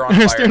the bike, hair on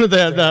fire, staring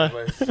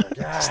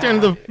at staring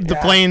at the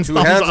planes, Two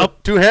thumbs hands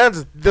up. Two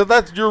hands.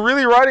 You're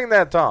really riding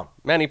that, Tom.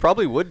 Man, he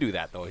probably would do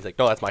that though. He's like,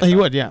 no, that's my. He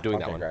stunt. would, yeah. I'm doing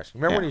Okay, that one. crash.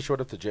 Remember when Yeah. he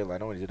showed up to Jay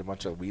Leno and he did a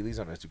bunch of wheelies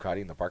on his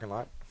Ducati in the parking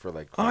lot for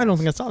like? Oh, I don't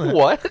think I saw that.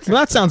 What? Well,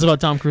 that sounds about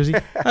Tom Cruise.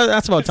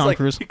 That's about It's Tom like,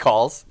 Cruise. He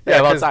calls. Yeah,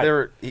 I'm because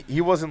outside.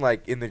 he wasn't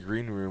like in the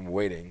green room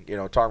waiting. You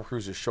know, Tom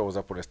Cruise just shows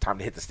up when it's time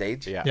to hit the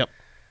stage. Yeah. Yep.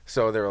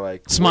 So they were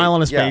like Smile wait,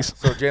 on his yeah. face.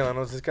 So Jay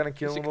Leno's just kind of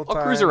killing He's a like, little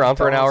 "I'll time. cruise around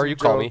for an telling hour, some you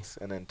call me." jokes,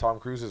 and then Tom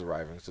Cruise is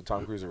arriving. So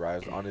Tom Cruise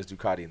arrives on his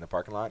Ducati in the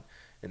parking lot,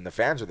 and the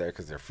fans are there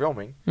because they're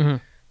filming. Mm-hmm.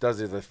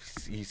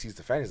 He sees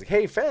the fan. He's like,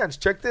 "Hey fans,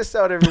 check this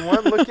out,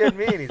 everyone! Look at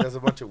me!" And he does a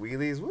bunch of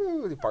wheelies.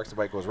 Woo! He parks the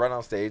bike, goes right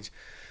on stage.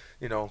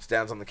 You know,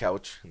 stands on the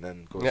couch, and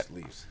then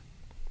leaves.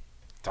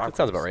 Tom That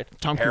sounds Cruise. about right.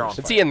 Tom Hair Cruise. on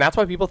And see, and that's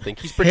why people think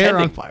he's Hair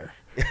on pretending fire.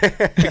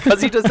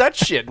 because he does that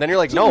shit. And then you're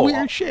like, It's no,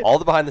 weird shit. all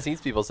the behind the scenes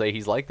people say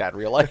he's like that in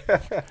real life.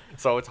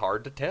 So it's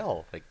hard to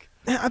tell. Like,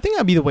 I think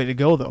that'd be the way to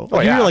go, though.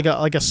 Like, yeah. If you're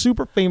like a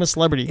super famous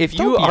celebrity, if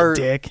don't you be are a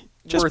dick.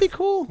 Just worth be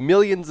cool.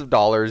 millions of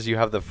dollars, you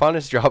have the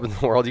funnest job in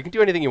the world. You can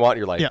do anything you want in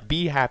your life. Yeah.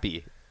 Be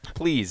happy,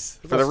 please,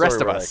 for There's the a rest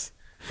story of where, us. like,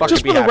 Fucking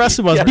Just be for the happy. rest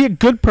of us, Yeah. be a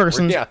good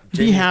person. Yeah.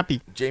 Be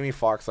happy. Jamie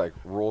Foxx like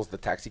rolls the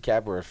taxi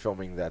cab. We're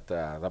filming that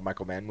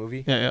Michael Mann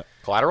movie. Yeah.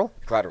 Collateral.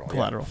 Collateral. yeah.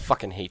 Collateral.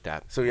 Fucking hate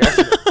that. So he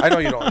actually, I know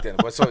you don't like that,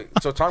 but so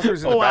Tom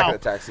Cruise is in the Oh, back wow.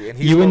 of the taxi, and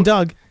he's You and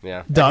supposed- Doug.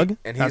 Yeah. Doug,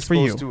 and that's he's for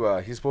you. supposed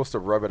to he's supposed to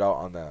rub it out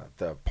on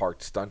the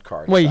parked stunt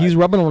car. Wait, inside. he's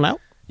rubbing one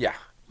out? yeah,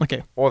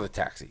 Okay. or the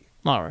taxi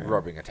All right.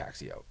 rubbing a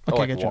taxi out. Okay,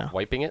 Oh, I get you now.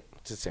 wiping it.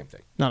 It's the same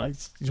thing, No,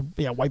 he's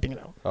wiping it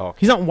out. Oh, okay.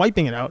 He's not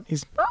wiping it out.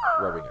 He's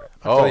rubbing it out.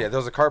 Oh. So yeah,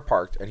 there's a car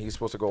parked, and he's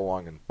supposed to go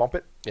along and bump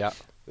it. Yeah.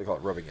 They call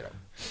it rubbing it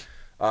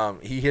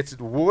out. He hits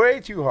it way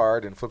too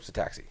hard and flips the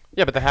taxi.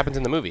 Yeah, but that happens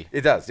in the movie.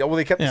 It does. Yeah, well,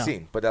 they kept Yeah. the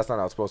scene, but that's not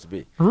how it's supposed to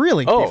be.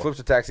 really. Oh. He flips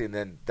the taxi, and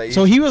then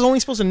So he was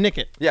only supposed to nick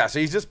it. Yeah, so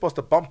he's just supposed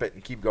to bump it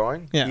and keep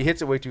going. Yeah. He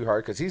hits it way too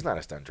hard because he's not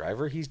a stunt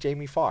driver. He's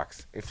Jamie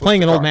Foxx. He flips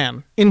Playing the an old car.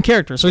 man in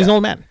character. So he's an Yeah.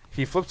 old man.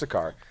 He flips the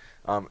car.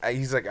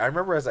 He's like, I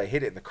remember as I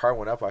hit it and the car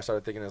went up, I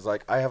started thinking, it's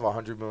like, I have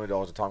 $100 million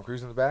of Tom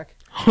Cruise in the back.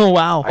 Oh,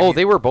 wow. Oh, need-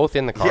 they were both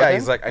in the car. Yeah, then?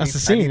 he's like, I That's need, the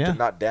scene, I need yeah. to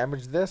not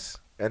damage this.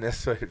 And then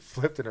so it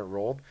flipped and it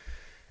rolled.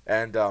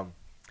 And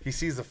he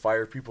sees the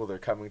fire people, they're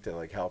coming to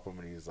like help him,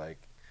 and he's like,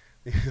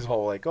 he's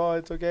all like, oh,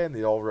 it's okay. And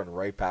they all run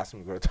right past him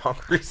and go to Tom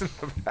Cruise in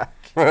the back.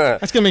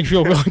 That's going to make you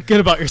feel really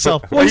good about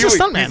yourself. Well, he's a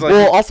stuntman. He's like,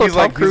 Well, also he's Tom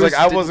like, he's like, Cruise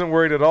I did- wasn't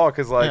worried at all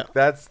because like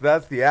Yeah.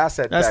 that's the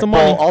asset. That's back the then.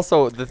 money. Well,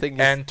 also the thing is,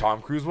 And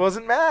Tom Cruise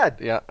wasn't mad.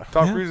 yeah.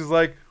 Tom Yeah. Cruise is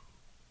like,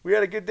 we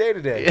had a good day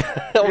today.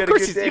 Yeah, We of had a course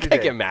good he's- day you can't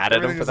today." get mad at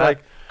him Everything's for that.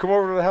 like, come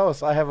over to the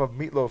house. I have a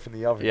meatloaf in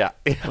the oven. Yeah.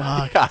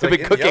 Fuck. I've like been in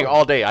the cooking oven.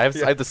 all day. I have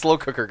Yeah. the slow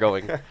cooker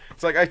going.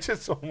 It's like, I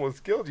just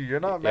almost killed you. You're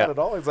not mad Yeah. at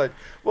all. He's like,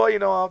 well, you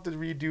know, I'll have to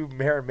redo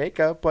hair and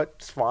makeup, but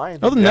it's fine.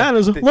 Other than that, it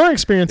was a they, learning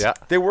experience. Yeah.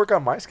 they work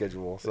on my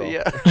schedule, so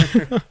Yeah.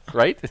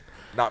 Right?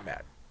 not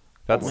mad.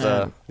 That's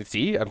Man.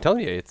 see, I'm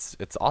telling you, it's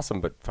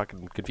awesome, but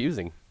fucking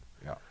confusing.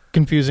 Yeah.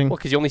 Confusing. Well,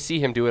 because you only see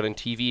him do it on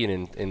TV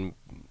and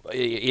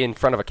in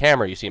front of a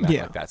camera, you see him act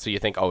Yeah. like that. So you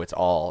think, oh, it's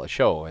all a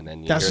show, and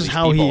then you That's hear just these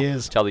how he people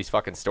is. Tell these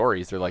fucking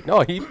stories. They're like,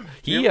 no,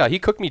 he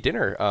cooked me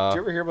dinner. Did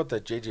you ever hear about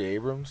the J.J.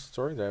 Abrams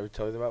story that I ever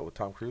tell you about with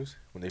Tom Cruise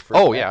when they first?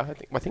 Oh met? yeah,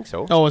 I think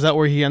so. Oh, is that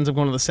where he ends up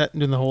going to the set and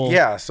doing the whole...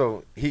 Yeah,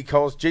 so he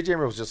calls J.J.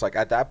 Abrams was just like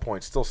at that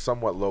point still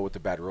somewhat low with the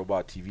Bad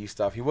Robot TV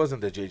stuff. He wasn't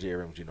the J.J.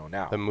 Abrams you know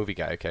now. The movie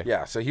guy. Okay.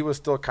 Yeah, so he was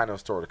still kind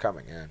of sort of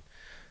coming in.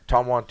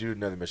 Tom wanted to do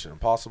another Mission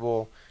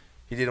Impossible.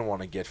 He didn't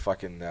want to get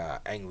fucking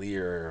Ang Lee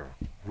or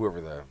whoever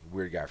the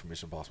weird guy from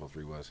Mission Impossible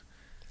 3 was.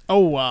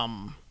 Oh,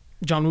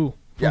 John Woo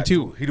from Yeah,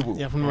 2. he did Woo.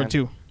 Yeah, from number Man.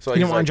 2. So he he's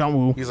didn't want like, John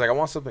Woo. He's like, I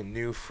want something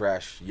new,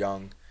 fresh,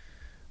 young.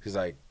 He's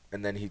like,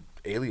 and then he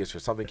Alias or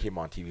something came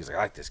on TV. He's like,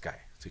 I like this guy.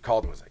 So he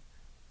called him and was like,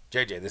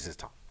 JJ, this is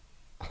Tom.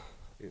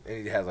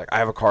 And he has like, I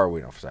have a car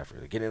waiting on for Cypher.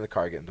 Like, get in the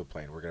car, get into a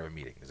plane. We're going to have a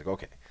meeting. He's like,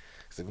 okay.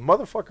 He's like, the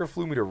motherfucker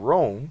flew me to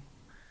Rome.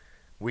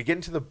 We get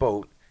into the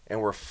boat,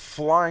 and we're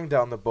flying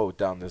down the boat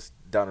down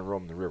in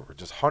Rome in the river.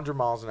 Just 100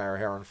 miles an hour,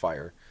 hair on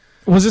fire.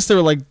 Was this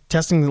their, like,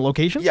 testing the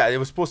location? Yeah, it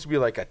was supposed to be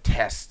like a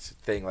test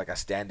thing, like a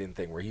stand-in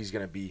thing, where he's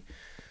going to be...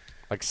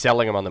 Like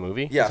selling him on the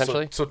movie. Yeah,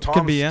 essentially. so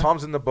Could be, yeah.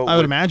 Tom's in the boat I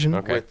would with, imagine.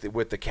 Okay.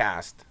 with the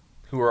cast,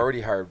 who are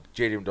already hired.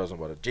 J.J. Abrams doesn't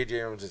know about it. J.J.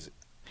 Abrams is...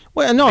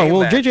 Well, no, well,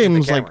 Mainland J.J. in the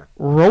Abrams, like, camera.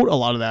 wrote a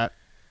lot of that.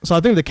 So I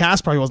think the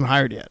cast probably wasn't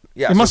hired yet.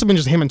 Yeah, It so- must have been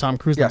just him and Tom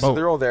Cruise Yeah, in the so boat.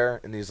 they're all there,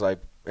 and he's like...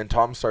 And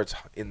Tom starts...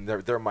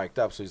 They're mic'd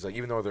up, so he's like...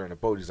 Even though they're in a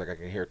boat, he's like, I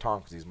can hear Tom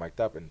because he's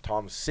mic'd up. And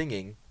Tom's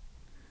singing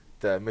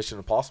the Mission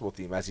Impossible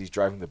theme as he's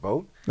driving the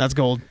boat. That's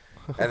gold.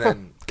 And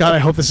then... God, I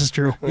hope this is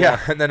true. yeah,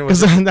 and then it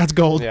was... Because that's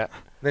gold. Yeah.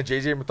 Then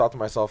J.J. Abrams thought to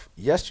myself,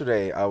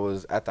 yesterday I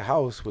was at the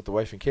house with the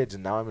wife and kids,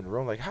 and now I'm in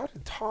Rome. Like, how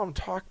did Tom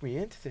talk me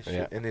into this Yeah.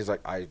 shit? And he's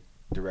like, I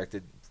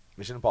directed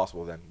Mission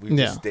Impossible then. We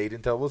Yeah. just stayed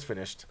until it was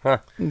finished.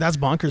 That's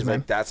bonkers, He's man.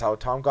 like, that's how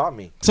Tom got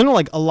me. So, no,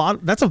 like, a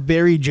lot... That's a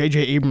very J.J.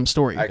 Abrams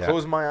story. I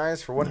closed my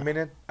eyes for 1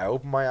 minute. I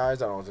opened my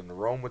eyes, and I was in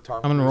Rome with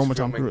Tom I'm in Cruise. Rome with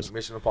Tom filming Cruise.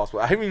 Mission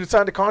Impossible. I haven't even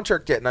signed a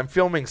contract yet, and I'm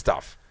filming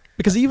stuff.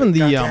 Because even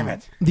God damn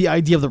it. the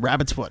idea of the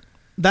rabbit's foot,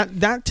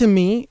 That to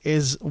me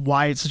is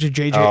why it's such a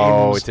J.J.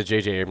 Oh, Abrams. it's a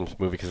J.J. Abrams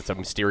movie because it's a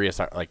mysterious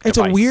like. It's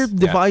device. a weird Yeah.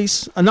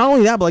 device. And not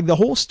only that, but like the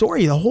whole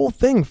story, the whole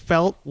thing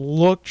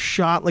looked,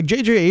 shot. Like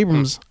J.J.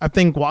 Abrams, I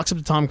think, walks up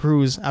to Tom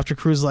Cruise after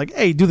Cruise is like,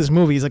 hey, do this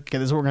movie. He's like, okay,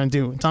 this is what we're going to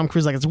do. And Tom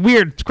Cruise is like, it's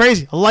weird. It's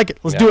crazy. I like it.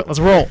 Let's do Yeah. it. Let's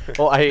roll.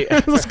 Well, I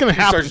What's going to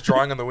He happen? starts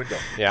drawing on the window.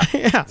 yeah.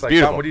 Yeah. It's like,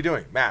 beautiful. Tom, what are you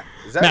doing? Matt,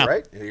 is that Matt.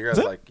 right? And you guys Is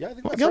are that- like, yeah, I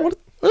think Oh my that's God, right.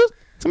 what is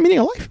it's a meaning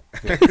of life.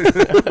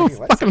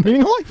 Fucking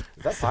meaning of life.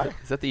 Is that pi?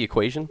 Is that the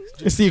equation?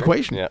 It's the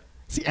equation. Yeah.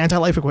 It's the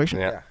anti-life equation.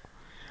 Yeah. Yeah.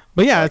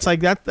 But yeah, it's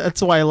like that.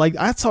 That's why I like.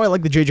 That's how I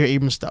like the J.J.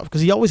 Abrams stuff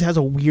because he always has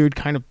a weird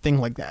kind of thing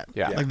like that.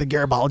 Yeah. Like the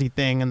Garibaldi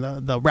thing and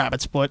the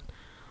rabbit's foot.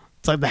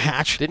 It's like the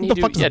hatch. Didn't What he the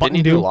do? fuck does Yeah, the button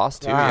didn't he do do?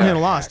 Lost too? Ah. Yeah, Yeah.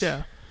 Lost.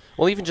 Yeah.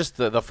 Well, even just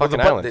the Well, the fucking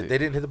button, island. they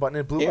didn't hit the button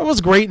and it blew It up. was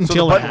great so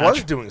until the the button hatch.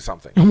 was doing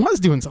something. It was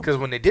doing something. Because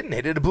when they didn't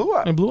hit it, it blew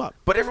up. It blew up.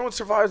 But everyone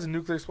survives a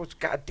nuclear explosion.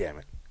 God damn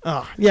it.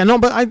 Oh, yeah, no,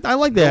 but I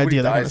like the Nobody idea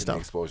of that kind of dies in the stuff.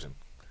 explosion.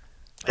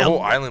 The Yeah.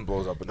 whole island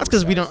blows up. But That's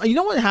because we nobody don't. dies. You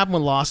know what happened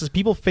with Lost is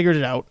people figured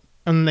it out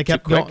and they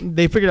kept quick? going.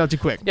 They figured it out too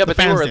quick. Yeah, the but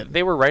they fans were did.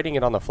 they were writing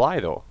it on the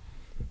fly though,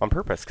 on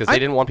purpose because I- they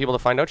didn't want people to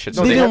find out shit. They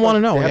So didn't had, wanna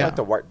like- know, They had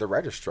yeah. like the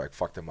writer's strike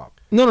fucked them up.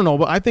 No.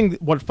 But I think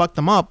what fucked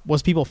them up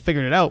was people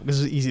figured it out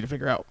because it was easy to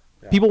figure out.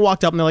 Yeah. People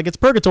walked up and they're like, "It's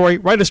purgatory.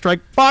 Write a strike.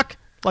 Fuck.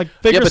 Like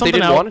figure yeah, but they something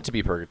didn't out." want it to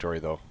be purgatory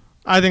though.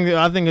 I think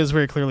it was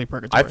very clearly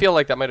purgatory. I feel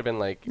like that might have been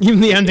like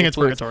Even the ending, it's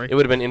influenced- purgatory. It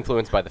would have been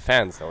influenced by the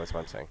fans, though. Is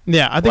what I'm saying.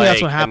 Yeah, I think that's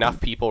Like, what happened.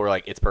 Enough people were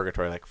like, "It's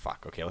purgatory." Like,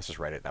 fuck. Okay, let's just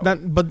write it that way.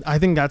 But I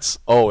think that's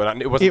Oh,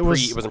 and it wasn't it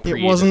was. it wasn't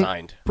it wasn't.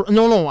 pre-designed.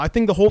 No. I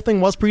think the whole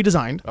thing was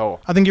pre-designed. Oh.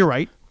 I think you're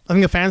right. I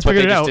think the fans But they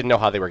figured it just out, didn't know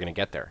how they were going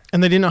to get there.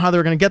 and they didn't know how they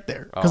were going to get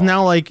there. Because Oh.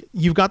 now, like,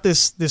 you've got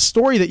this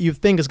story that you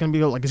think is going to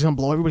be like it's going to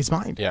blow everybody's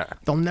mind. Yeah.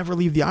 They'll never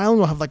leave the island.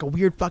 They'll have like a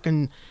weird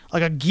fucking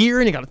like a gear,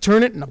 and you got to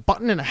turn it, and a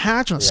button, and a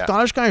hatch, and a Yeah.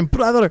 Scottish guy, and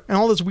blah, blah, blah, and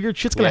all this weird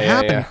shit's going to Yeah,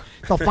 happen. yeah.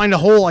 They'll find a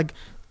whole like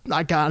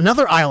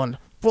another island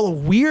full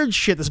of weird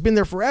shit that's been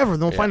there forever.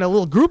 They'll Yeah. find a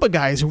little group of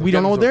guys who we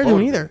don't know what they're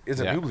doing either.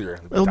 Is a Yeah. nuclear.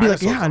 It'll be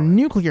like, yeah,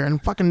 nuclear,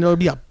 and fucking there'll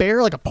be a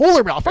bear, like a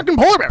polar bear, a fucking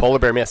polar bear. Polar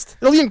bear missed,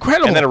 It'll be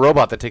incredible. and then a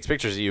robot that takes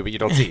pictures of you, but you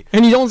don't see.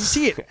 And you don't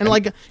see it. And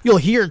like you'll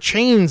hear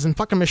chains and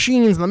fucking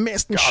machines and the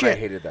mist and God, I shit.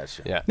 hated that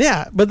shit. Yeah.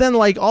 Yeah, but then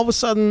like all of a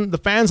sudden the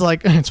fans are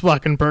like it's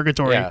fucking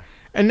purgatory. Yeah.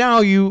 And now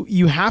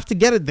you have to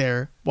get it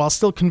there while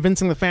still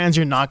convincing the fans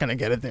you're not going to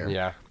get it there.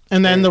 Yeah.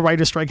 And then They- the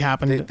writer's strike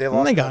happened They and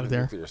lost they me got on it the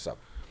there. nuclear sub.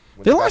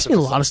 When They got lost to me a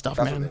the lot sub, of stuff,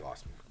 that's man. when they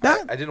lost me.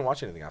 That- I didn't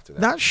watch anything after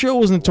that. That show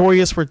was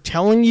notorious for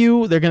telling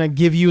you they're going to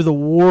give you the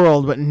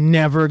world but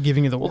never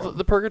giving you the Well, world.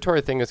 the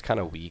purgatory thing is kind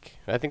of weak.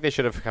 I think they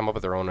should have come up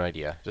with their own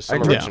idea. Just I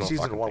some enjoyed original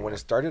season fucking one thing. when it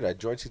started. I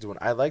enjoyed season one.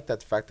 I liked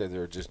that fact that they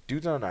were just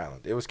dudes on an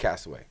island. It was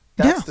Castaway.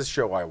 That's Yeah. the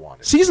show I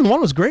wanted. Season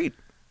 1 was great.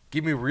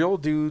 Give me real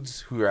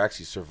dudes who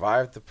actually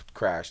survived the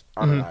crash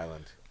on an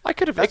island. I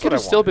could have. It That's could what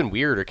have I still wanted. been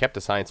weird or kept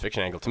a science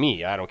fiction angle. To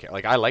me, I don't care.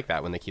 Like I like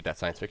that when they keep that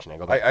science fiction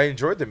angle. But I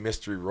enjoyed the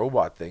mystery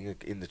robot thing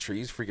in the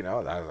trees freaking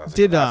out. I was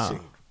Did, like,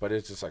 that's but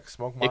it's just like a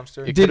smoke it,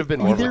 monster. it Did could have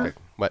been more either- like a,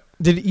 what?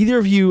 Did either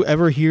of you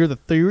ever hear the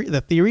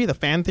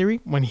fan theory,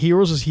 when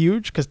Heroes was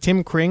huge? Because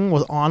Tim Kring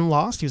was on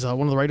Lost. He was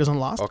one of the writers on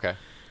Lost. Okay.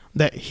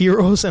 That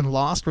Heroes and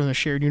Lost were in a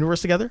shared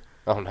universe together.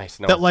 Oh, nice.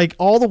 No. That like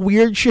all the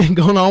weird shit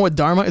going on with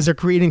Dharma is they're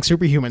creating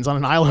superhumans on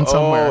an island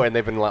somewhere. Oh, and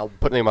they've been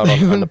putting them out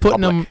They've on been the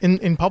putting public. them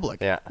in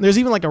public. Yeah. There's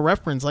even like a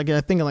reference, like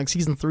I think in like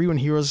season 3 when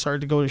Heroes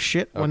started to go to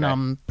shit when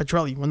Okay.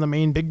 Petrelli, when the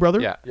main big brother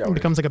Yeah. Yeah,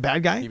 becomes like a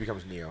bad guy. he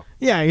becomes Neo.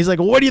 Yeah, he's like,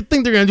 what do you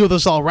think they're gonna do with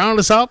us all? Round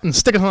us up and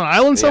stick us on an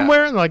island Yeah.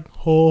 somewhere? And like,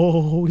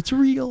 oh, it's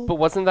real. But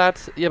wasn't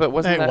that? Yeah, but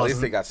wasn't It that? At wasn't.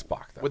 least they got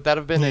Spock though. Would that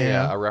have been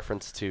Yeah. a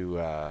reference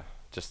to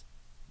just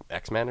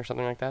X-Men or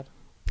something like that?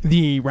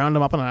 The round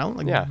them up on an island,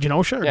 like Yeah.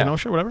 Genosha or Yeah.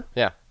 Genosha, whatever.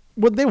 Yeah.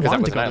 What they that wanted was to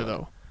an go there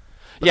island.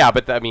 though. Yeah,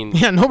 but I mean,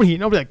 Yeah, nobody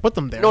like put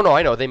them there. no,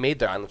 I know they made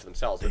their island for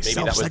themselves, but They maybe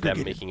that was them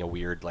self-segregated. making a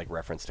weird like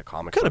reference to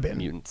comic Could have book been.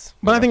 mutants.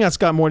 But you I know? think that's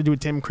got more to do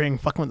with Tim Kring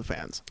fucking with the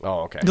fans.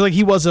 Oh, okay. 'Cause, like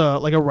he was a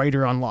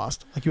writer on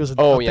Lost. Like he was a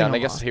Oh thing yeah, and on I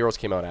guess Lost. Heroes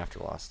came out after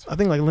Lost. I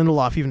think like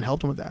Lindelof even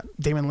helped him with that.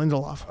 Damon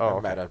Lindelof. Oh, I'm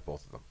okay. mad at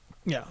both of them.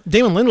 Yeah,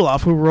 Damon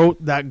Lindelof, who wrote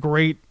that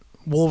great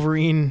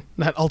Wolverine,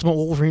 that Ultimate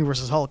Wolverine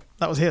versus Hulk.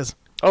 That was his.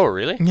 Oh,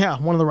 really? Yeah,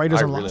 one of the writers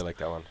I on really Lost. like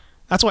that one.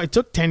 That's why it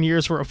took 10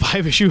 years for a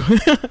 5-issue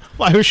comic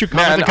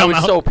Man, to I come was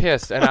out. so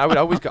pissed, and I would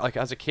always go, like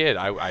as a kid,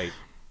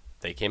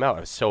 they came out. I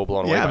was so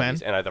blown away Yeah, by man.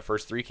 these, and the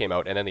first 3 came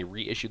out, and then they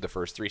reissued the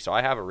first 3. So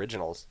I have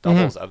originals,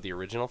 doubles of the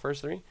original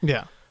first 3,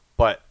 Yeah.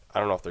 but I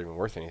don't know if they're even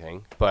worth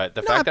anything. But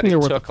the No, I fact that think it they're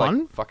worth took the fun.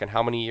 like fucking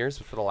how many years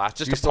for the last Do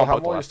just you to still pump have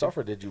out the all your last stuff, two?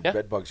 or did you Yeah.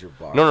 bed bugs your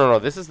box? No.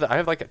 This is I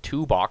have like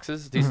 2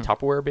 boxes, these Mm-hmm.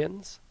 Tupperware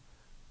bins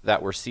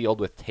that were sealed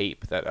with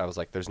tape. That I was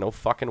like, there's no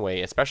fucking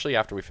way. Especially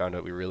after we found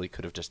out we really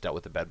could have just dealt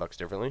with the bed bugs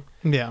differently.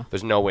 Yeah.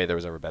 There's no way there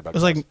was ever bed bugs.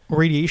 It was like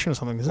radiation or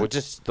something, isn't well, it?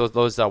 just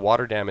those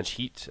water damage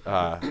heat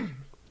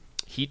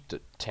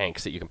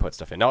tanks that you can put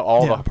stuff in. Now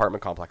all the Yeah.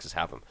 apartment complexes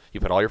have them. You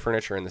put all your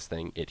furniture in this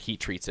thing. It heat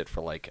treats it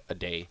for like a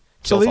day.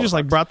 So kills they all just the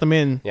like bugs. brought them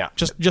in Yeah.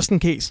 just in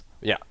case.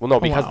 Yeah. Well, no,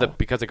 because wow.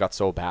 because it got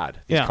so bad,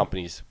 these Yeah.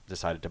 companies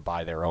decided to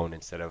buy their own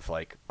instead of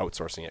like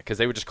outsourcing it because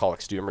they would just call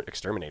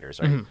exterminators,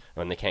 right? Mm-hmm.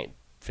 When they can't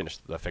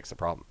fix the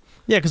problem.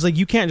 Yeah, because like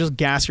you can't just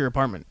gas your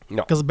apartment.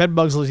 No. Because the bed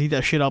bugs will eat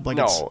that shit up like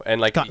it's No,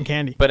 and like cotton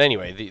candy. But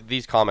anyway,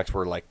 these comics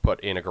were like put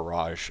in a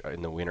garage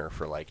in the winter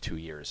for like 2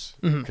 years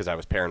because I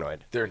was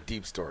paranoid. They're in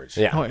deep storage.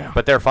 Yeah. Oh, yeah.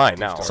 But they're fine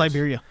now. storage.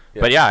 Siberia.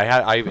 Yeah. But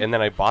yeah, and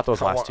then I bought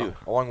those last two.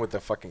 Along with the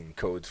fucking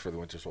codes for the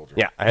Winter Soldier.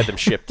 Yeah, I had them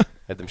shipped.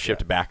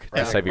 back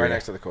Right, to Siberia. right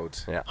next to the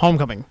codes. Yeah.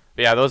 Homecoming.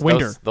 But yeah,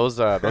 Winter. those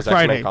Friday.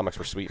 X-Men comics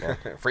were sweet, man.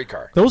 Freight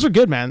car. Those are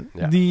good, man.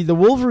 Yeah. The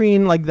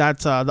Wolverine, like that,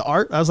 the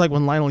art, that was like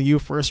when Lionel Yu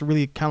first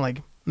really kind of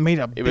like made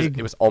a It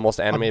big. was almost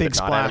anime, big but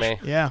not splash.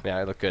 anime. Yeah.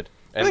 Yeah, it looked good.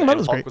 Everything And about it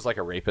was Hulk great. was like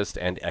a rapist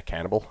and a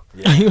cannibal.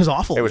 He was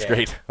awful. It was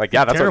great. Like,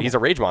 yeah, that's Terrible. he's a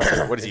rage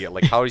monster. What is he?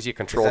 Like, how does he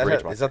control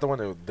rage monster? Is that the one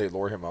that they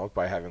lure him out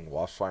by having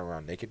wasps flying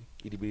around naked?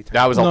 EDB time?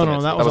 That was No, no,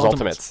 Ultimates. that that was was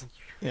Ultimates. Ultimates.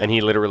 Yeah. And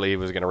he literally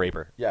was going to rape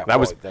her. Yeah, That well,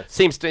 was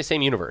that's-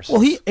 same universe. Well,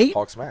 he ate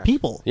Hulk smash.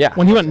 people. Yeah.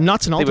 When he went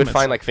nuts in they Ultimates. would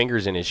find like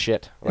fingers in his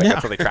shit. Like, Yeah.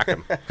 That's how they tracked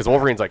him. Because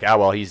Wolverine's like,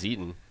 well, he's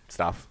eating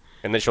stuff.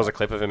 And then it shows a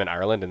clip of him in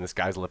Ireland, and this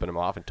guy's lipping him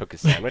off and took his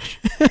sandwich.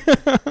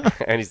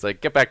 And he's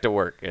like, get back to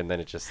work. And then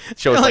it just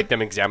shows Yeah, like like,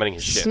 them examining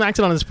his shit. Smacks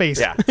it on his face.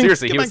 Yeah,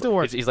 seriously, Get he back was. to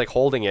work. He's like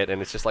holding it,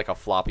 and it's just like a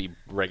floppy,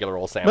 regular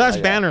old sandwich. But that's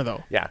Yeah. Banner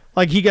though. Yeah.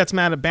 Like he gets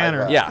mad at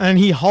Banner. Yeah. And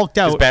he hulked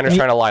out. Banner's and he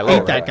trying to lie low, ate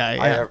right? that guy.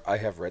 Yeah. I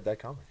have read that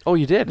comic. Oh,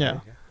 you did? Yeah.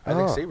 I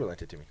think Oh. Saber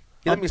lent it to me.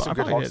 He let me some I good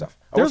probably Hulk did. stuff.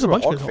 I There was a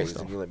went bunch through of good Hulk phase,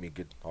 stuff. and you let me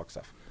good Hulk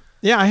stuff.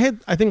 Yeah,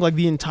 I think like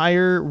the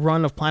entire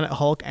run of Planet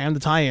Hulk and the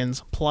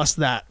tie-ins plus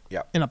that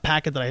Yeah. in a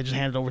packet that I just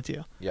handed over to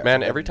you. Yeah, Man,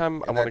 and every then-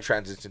 time I and wanna-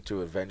 then transitioned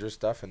to Avengers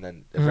stuff, and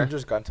then Mm-hmm.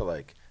 Avengers got to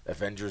like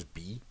Avengers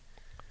B.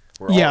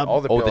 Where Yeah. all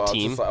the Oh, the Bill- I was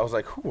team? just like- I was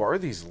like, who are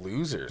these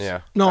losers?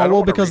 Yeah. No, I don't well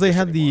wanna because read they this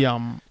had the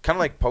anymore. Kind of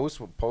like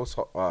post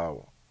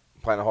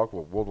Planet Hulk,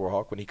 World War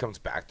Hulk, when he comes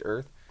back to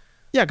Earth.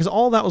 yeah, because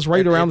all that was right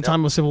And- around and the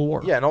time of Civil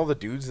War. Yeah, and all the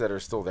dudes that are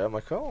still there, I'm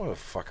like, I don't want to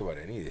fuck about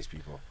any of these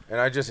people. And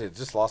it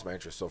just lost my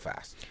interest so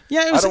fast.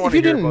 Yeah, it I was, don't if wanna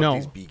you hear didn't about know,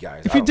 these B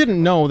guys. if I you don't didn't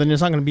care. know, then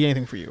it's not going to be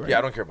anything for you, right? Yeah,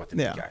 I don't care about the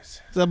Yeah. B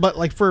guys. So, but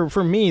like for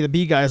me, the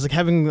B guys, like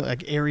having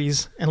like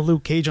Ares and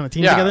Luke Cage on a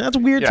team Yeah. together, that's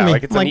weird Yeah, to me.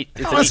 like it's a neat.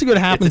 oh, let's see what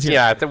happens here.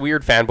 Yeah, it's a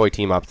weird fanboy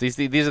team up. These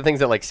are things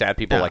that like sad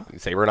people Yeah. like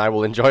Saber and I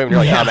will enjoy. And you're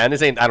like, Yeah. oh man,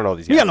 this ain't. I don't know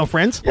these guys. You got no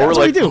friends. Or That's we're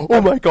what we like, do.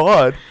 oh my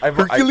god,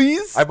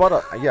 Hercules. I bought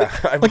a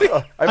I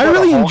bought I a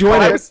really Hulk enjoyed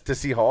comic it. to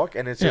see Hulk,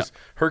 and it's Yeah. just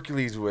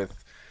Hercules with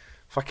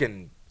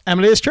fucking.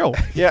 Amadeus Cho.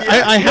 Yeah.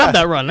 I have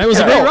that run. It was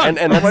a great No, run.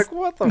 and I'm that's, like,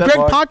 what the Greg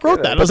fuck? Pak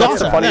wrote that. It was that's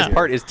awesome. the funniest Yeah.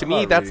 part is to me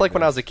I'm not that's like reading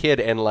when I was a this. kid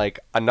and like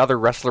another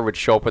wrestler would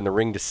show up in the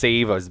ring to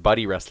save his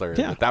buddy wrestler.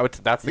 Yeah.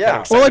 That's the Yeah.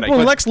 kind of Or like excitement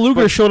when I- Lex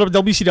Luger showed up at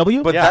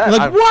WCW. But Yeah. that,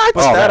 Like, I'm, what?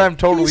 But Oh, that man. I'm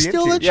totally He's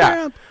still into. the yeah.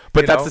 champ.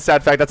 But You that's know? the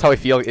sad fact. That's how I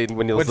feel when those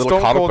When little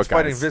Stone comic Cold's book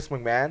fighting guys. Vince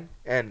McMahon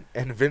and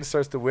Vince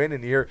starts to win,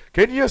 and you hear,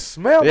 "Can you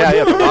smell?" Yeah, it?"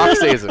 yeah, The Rock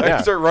says it. I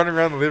Yeah. start running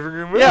around the living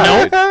room.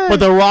 Yeah. No, but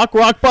the Rock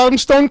bottom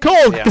Stone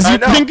Cold because I you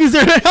know. think he's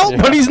there to help,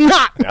 but he's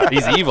not. Yeah,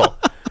 he's evil.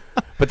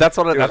 But that's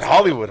what It was that's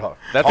Hollywood Hulk.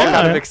 That's the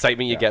kind of Yeah.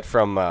 excitement you get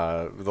from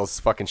those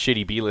fucking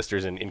shitty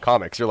B-listers in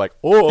comics. You're like,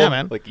 oh, Yeah,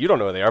 man. like you don't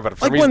know who they are, but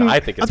for Like some reason when I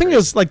think it's it great.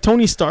 was like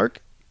Tony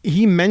Stark.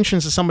 He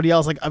mentions to somebody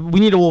else like, "We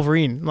need a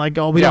Wolverine." Like,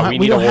 "Oh, we Yeah, don't we we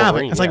need a don't have it."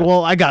 Wolverine, It's like, yeah.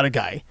 "Well, I got a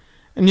guy,"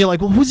 and you're like,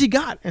 "Well, who's he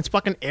got?" And it's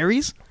fucking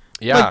Ares.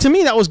 Yeah. Like to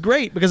me, that was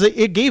great because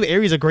it gave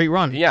Ares a great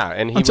run. Yeah,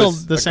 and he until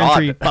was the a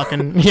Sentry god.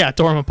 fucking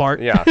tore him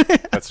apart. Yeah,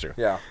 that's true.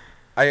 Yeah,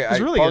 I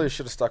really probably good.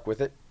 should have stuck with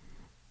it.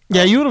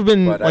 Yeah, you would have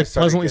been But I like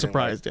started pleasantly getting,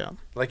 surprised. like-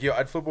 Yeah. Like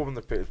I'd flip open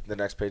the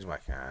next page. I'm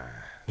like,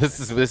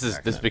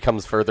 This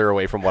becomes further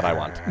away from what I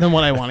want. Than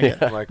what I want to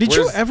get. I'm like, Did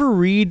you where's- ever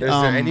read? Is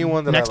there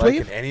anyone that Next I like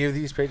Wave? in any of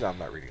these pages? I'm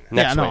not reading that.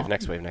 Next no. wave,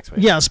 next wave, next wave.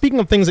 Yeah, speaking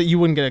of things that you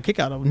wouldn't get a kick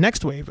out of,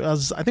 Next Wave,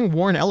 I think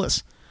Warren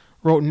Ellis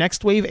wrote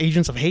Next Wave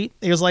Agents of Hate.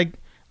 It was like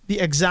the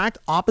exact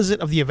opposite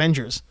of the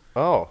Avengers.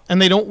 Oh,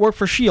 And they don't work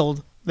for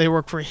S.H.I.E.L.D., they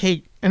work for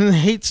Hate. And then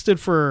Hate stood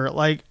for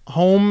like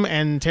home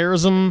and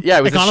terrorism. yeah.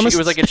 It was economists. it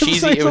was like a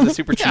cheesy. It was a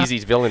super Yeah. cheesy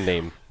villain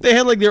name. They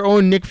had like their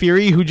own Nick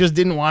Fury who just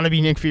didn't want to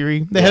be Nick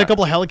Fury. They had Yeah. a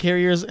couple of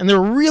helicarriers and they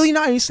were really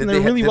nice and they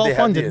were really well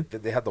funded.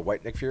 Did they have the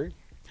white Nick Fury?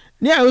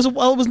 Yeah, it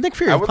was Nick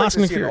Fury, I would like classic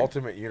to Nick see an Fury.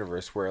 alternate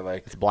universe where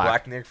like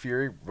black. Nick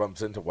Fury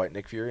bumps into white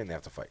Nick Fury and they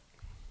have to fight.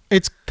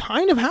 It's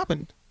kind of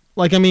happened.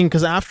 Like, I mean,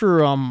 because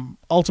after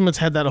Ultimates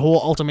had that whole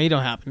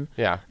ultimatum happen,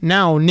 Yeah.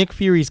 now Nick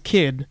Fury's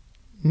kid,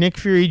 Nick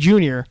Fury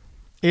Jr.,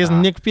 is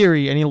Nick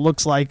Fury, and he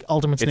looks like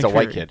Ultimate's It's Nick a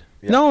white Fury. kid.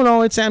 Yeah.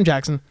 No, it's Sam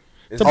Jackson.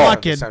 It's a Oh, black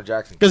it's kid. Sam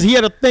Jackson. Because he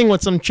had a thing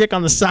with some chick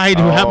on the side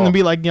who happened to Oh.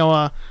 be like,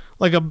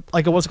 like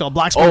a what's it called,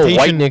 black Oh, exploitation.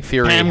 White Nick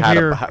Fury Pam had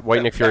Grier,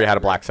 White Nick Fury had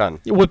a black son.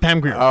 with Pam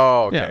Grier.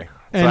 Oh, okay. Yeah. So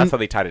And that's how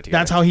they tied it together.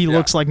 That's how he Yeah.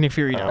 looks like Nick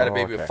Fury now. Had a Oh,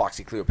 baby okay. with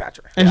Foxy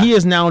Cleopatra. And he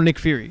is now Nick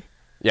Fury.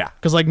 Yeah.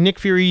 Because like Nick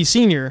Fury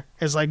Sr.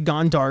 is like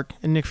gone dark,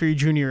 and Nick Fury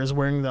Jr. is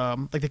wearing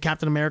the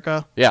Captain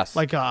America Yes.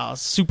 like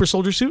super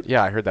soldier suit.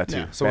 Yeah, I heard that too.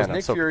 Yeah. So Man, was I'm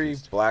Nick so Fury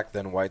confused. black,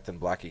 then white, then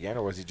black again,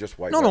 or was he just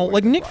white? No, white, white,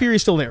 like then Nick black?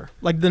 Fury's still there.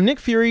 Like the Nick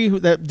Fury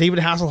that David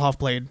Hasselhoff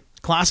played,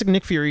 classic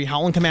Nick Fury,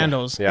 Howling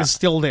Commandos, Yeah. is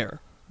still there.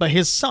 But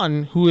his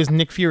son, who is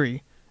Nick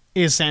Fury,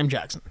 is Sam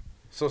Jackson.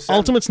 So Sam,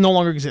 Ultimates no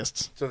longer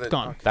exists. So that,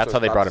 Gone. okay, That's so how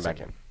it's they not brought the him back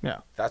same. in. Yeah.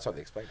 That's how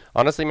they explained it.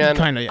 Honestly, man,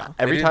 Kinda, yeah.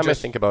 every They didn't time I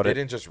just- think about they it,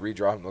 didn't just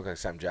redraw him and look like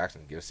Sam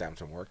Jackson. Give Sam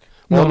some work.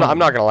 well, No, I'm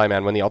not gonna lie,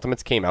 man. When the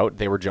Ultimates came out,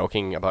 they were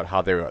joking about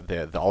how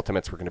the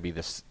Ultimates were gonna be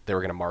this. They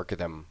were gonna market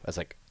them as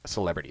like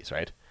celebrities,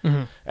 right?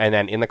 Mm-hmm. And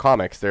then in the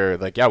comics, they're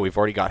like, yeah, we've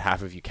already got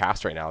half of you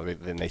cast right now.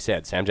 Then they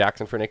said Sam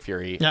Jackson for Nick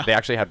Fury. Yeah. They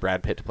actually had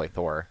Brad Pitt to play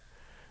Thor,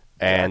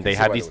 I and can they see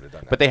had why they these, would've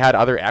done that. but they had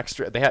other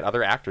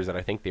actors that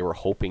I think they were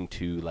hoping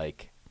to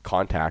like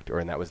contact,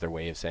 and that was their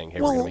way of saying, hey,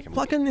 we're gonna Well, make a movie.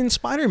 fucking in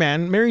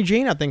Spider-Man, Mary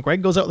Jane, I think, right,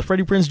 goes out with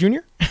Freddie Prinze Jr.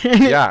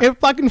 and Yeah. it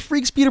fucking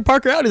freaks Peter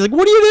Parker out. He's like,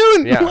 "What are you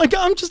doing?" Yeah. Like,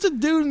 I'm just a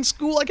dude in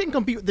school. I can't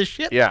compete with this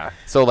shit. Yeah,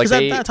 so like Because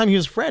at that time he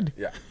was Fred.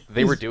 Yeah.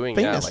 they were he's doing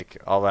famous. like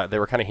all that. They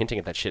were kind of hinting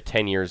at that shit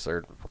 10 years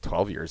or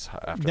 12 years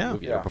after Yeah. the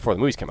movie, Yeah. before the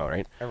movies came out,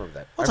 right? I remember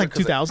that. Well, it's I like remember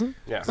 'cause 2000.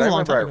 Yeah. It I was a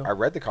long time remember ago. I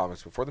read the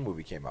comics before the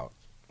movie came out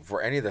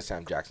for any of the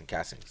Sam Jackson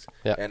castings.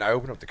 Yeah. And I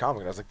opened up the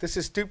comic and I was like, this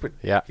is stupid.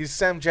 Yeah. He's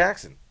Sam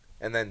Jackson.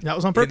 And then That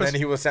was on purpose. And then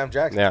he was Sam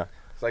Jackson. Yeah.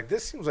 It's like,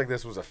 this seems like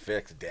this was a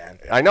fix, Dan.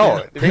 I know.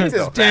 It Take is, this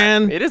though. back.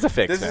 Dan. It is a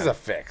fix. This man. is a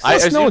fix. I-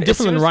 That's as no soon- as different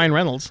soon than as- Ryan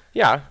Reynolds.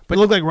 Yeah, It but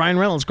looked like Ryan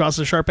Reynolds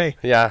crosses Sharpay.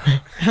 yeah.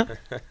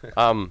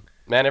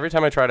 Man, every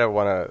time I try to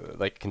want to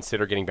like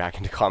consider getting back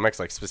into comics,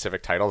 like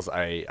specific titles,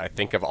 I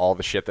think of all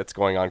the shit that's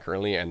going on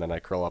currently, and then I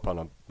curl up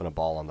on a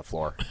ball on the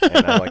floor, and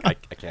I'm like,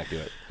 I can't do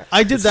it.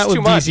 I did It's that just with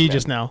too much, DC man.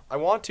 just now. I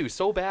want to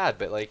so bad,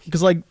 but like,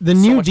 Because like the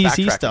So new much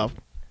DC backtracking. stuff,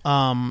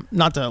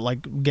 not to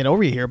like get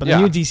over you here, but Yeah.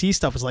 the new DC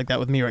stuff is like that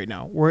with me right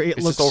now, where it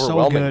It's looks just so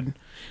overwhelming. good.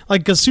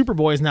 Like, because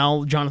Superboy is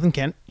now Jonathan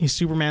Kent. He's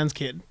Superman's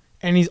kid,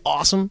 and he's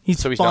awesome. He's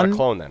so he's fun. not a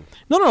clone then.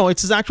 No,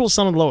 it's his actual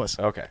son of Lois.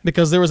 Okay.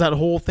 Because there was that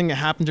whole thing that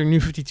happened during New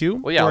 52,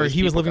 Well, yeah, all where these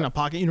he was people living in got-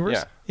 a pocket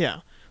universe. Yeah. Yeah.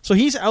 So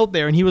he's out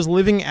there, and he was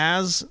living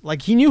as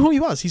like he knew who he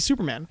was. He's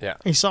Superman. Yeah.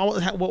 He saw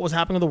what was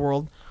happening in the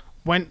world.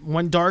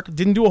 Went dark.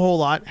 Didn't do a whole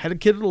lot. Had a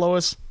kid with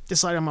Lois.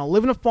 Decided I'm gonna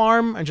live in a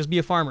farm and just be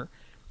a farmer.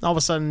 All of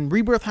a sudden,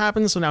 rebirth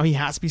happens, so now he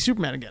has to be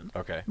Superman again.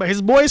 Okay. But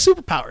his boy is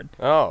superpowered.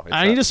 Oh, it's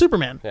I need a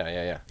Superman.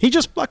 Yeah. He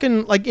just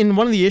fucking like in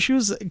one of the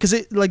issues because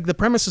it like the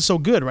premise is so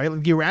good, right?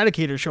 Like the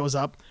Eradicator shows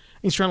up.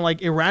 He's trying to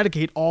like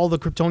eradicate all the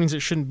Kryptonians that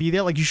shouldn't be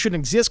there. Like you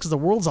shouldn't exist because the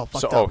world's all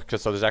fucked So, up.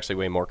 so there's actually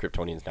way more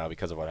Kryptonians now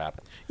because of what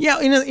happened. Yeah,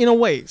 in a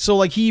way. So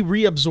like he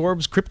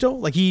reabsorbs crypto,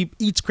 like he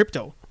eats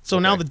crypto. So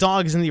now Okay. the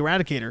dog is in the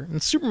Eradicator,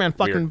 and Superman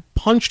fucking Weird.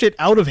 punched it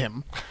out of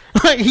him.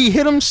 Like he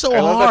hit him so I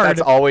love that hard.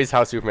 that's always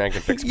how Superman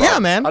can fix Yeah,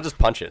 problems. man. I'll just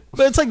punch it.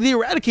 But it's like the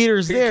Eradicator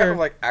is He there. kind of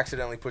like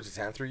accidentally puts his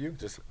hand through you.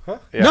 Just, huh?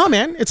 Yeah. No,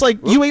 man. It's like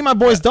you ate my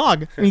boy's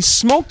dog, and he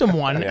smoked him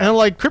one, Yeah. and then,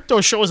 like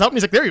crypto shows up, and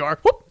he's like, "There you are!"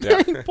 Whoop!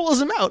 Yeah. he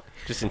pulls him out.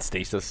 Just in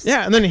stasis.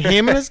 Yeah, and then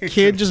him and his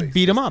kid just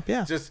beat him up.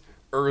 Yeah, Just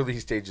early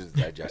stages of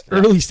digestion.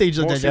 early stages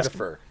of Mostly the digestion.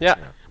 fur. Yeah.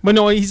 But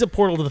no, he's a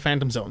portal to the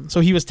Phantom Zone, so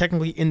he was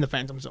technically in the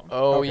Phantom Zone.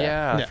 Oh Okay.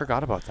 yeah, I Yeah.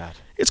 forgot about that.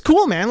 It's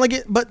cool, man. Like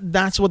it, but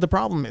that's what the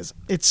problem is.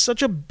 It's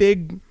such a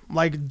big,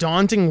 like,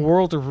 daunting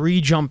world to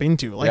re-jump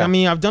into. Like, Yeah. I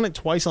mean, I've done it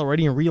twice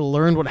already and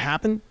relearned what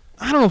happened.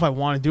 I don't know if I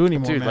want to do it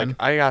anymore, Dude, man. like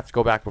I have to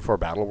go back before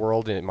Battle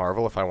World in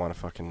Marvel if I want to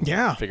fucking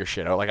Yeah. figure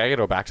shit out. Like I got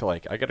to go back to I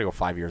got to go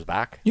 5 years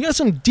back You got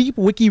some deep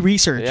wiki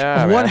research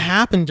Yeah, of what man.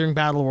 happened during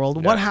Battle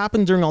World, what Yeah.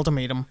 happened during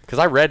Ultimatum. because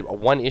I read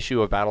one issue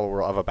of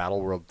a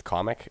Battle World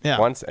comic Yeah.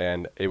 once,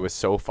 and it was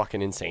so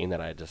fucking insane that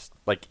I just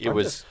like it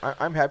was.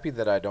 I'm happy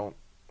that I don't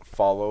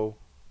follow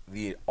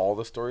all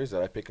the stories,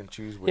 that I pick and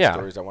choose which Yeah.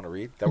 stories I want to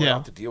read. That we Yeah. don't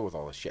have to deal with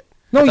all this shit.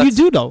 No, you that's-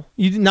 do though.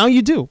 Now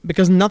you do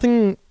because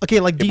nothing. Okay,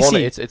 like It won't-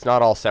 DC. it's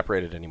not all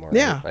separated anymore.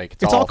 Yeah. right? Like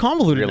It's all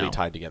convoluted really now.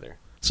 tied together.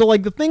 So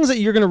like the things that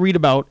you're gonna read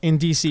about in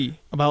DC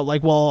about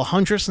like, well,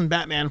 Huntress and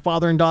Batman,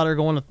 father and daughter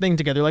go on a thing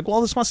together. Like, well,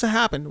 this must have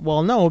happened.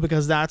 Well, no,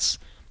 because that's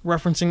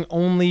referencing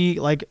only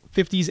like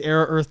 50s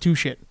era Earth 2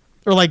 shit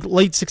or like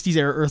late 60s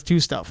era Earth 2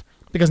 stuff.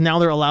 Because now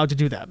they're allowed to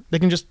do that. They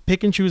can just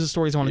pick and choose the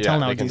stories they want to tell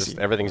now. they at can DC. just,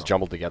 everything's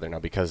jumbled together now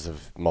because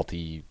of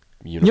multi.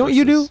 You know what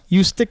you do?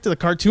 You stick to the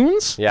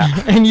cartoons. Yeah.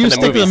 and you And the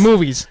stick to the movies.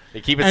 movies.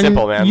 You keep it And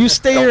simple, man. You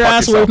stay Don't your fuck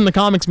ass away yourself. from the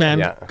comics, man.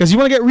 Yeah. Because you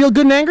want to get real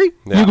good and angry,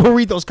 Yeah. you go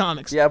read those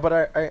comics. Yeah, but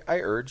I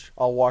urge.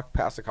 I'll walk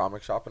past a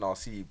comic shop and I'll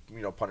see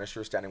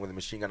Punisher standing with a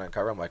machine gun on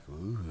cover. I'm like,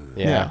 ooh.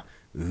 Yeah.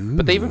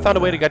 But they even found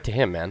a way to get to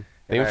him, man.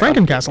 They even Frank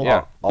found- Frankencastle.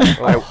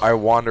 Yeah. I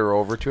wander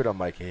over to it. I'm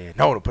like, hey,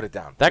 no, put it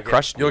down. That You'll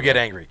crushed You'll me, get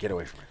man. angry. Get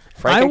away from it.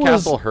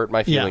 Frankencastle was- hurt my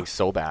yeah. feelings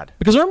so bad.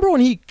 Because remember when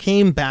he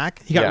came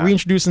back, he got Yeah.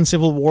 reintroduced in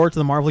Civil War to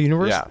the Marvel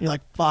Universe? Yeah. You're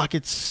like, fuck,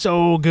 it's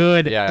so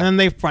good. Yeah. And then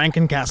they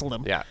Frankencastled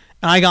him. Yeah.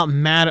 And I got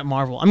mad at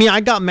Marvel. I mean,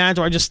 I got mad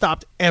to where I just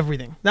stopped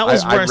everything. That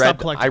was where I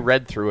stopped collecting. I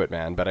read through it,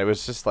 man, but I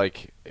was just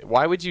like,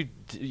 why would you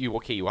you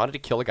wanted to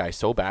kill a guy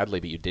so badly,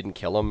 but you didn't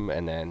kill him,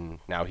 and then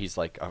now he's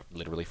like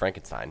literally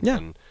Frankenstein. Yeah.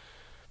 And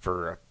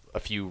for a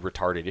few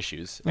retarded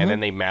issues, Mm-hmm. and then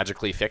they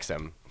magically fix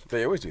him.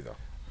 They always do, though.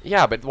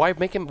 Yeah, but why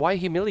make him? Why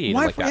humiliate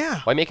Why him like that? yeah.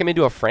 Why make him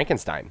into a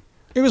Frankenstein?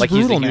 It was like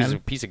brutal, he was a man.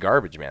 piece of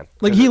garbage, man.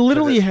 Like, he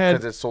literally had...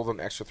 Because it sold an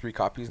extra 3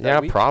 copies that Yeah,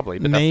 week? probably.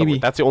 But Maybe.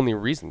 that's the only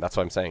reason. That's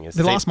what I'm saying. Is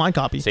They lost my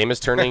copy. Same as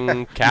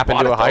turning Cap You bought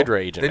into it, a though. Hydra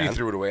agent. Then man. you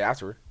threw it away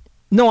after.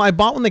 No, I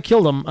bought when they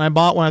killed him. And I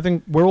bought when I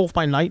think Werewolf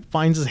by Night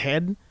finds his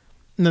head.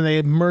 And then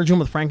they merge him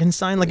with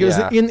Frankenstein. Like, it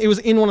Yeah. was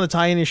in one of the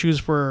tie-in issues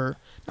for...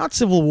 Not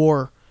Civil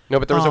War. No,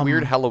 but there was a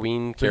weird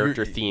Halloween So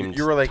character themed.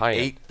 You were like tie-in.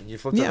 8, and you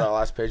flipped to Yeah. that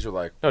last page. You're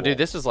like, No, whoa. dude,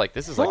 this is like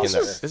Well, in this the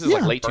is- this is yeah,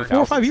 like late 2000s 4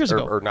 or 5 years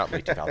ago. or not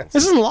late 2000s.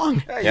 This isn't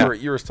long. Yeah, Yeah.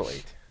 you were still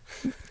 8,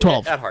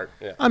 12. At heart.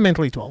 Yeah. I'm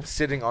mentally 12.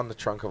 sitting on the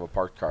trunk of a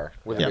parked car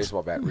with a Yes.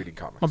 baseball bat, reading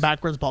comics. My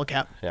backwards ball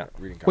cap. Yeah.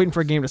 Reading comics. Waiting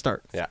for a game to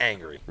start. Yeah.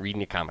 Angry. Reading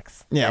your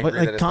comics. Yeah, Angry but that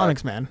like it's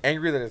comics, not, man.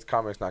 Angry that his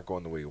comics not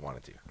going the way you want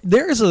it to.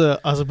 There is a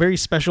very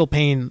special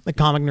pain that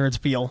comic nerds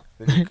feel.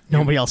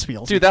 Nobody else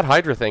feels. Dude, that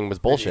Hydra thing was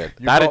bullshit.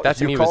 You That call, to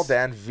you me call was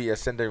Dan via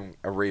sending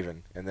a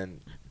raven and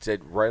then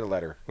said write a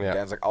letter. Yeah.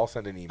 Dan's like, I'll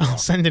send an email. I'll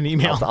send an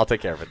email. I'll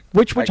take care of it.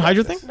 Which I got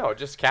Hydra this. thing? No,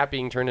 just Cap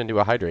being turned into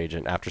a Hydra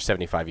agent after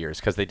 75 years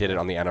because they did it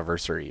on the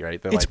anniversary,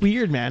 right? They're It's like,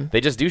 weird, man.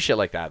 They just do shit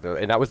like that,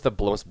 and that was the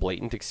most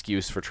blatant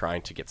excuse for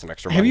trying to get some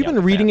extra money. Have you out been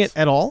of reading fans. it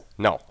at all?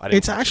 No, I didn't.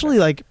 It's touch actually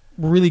it. like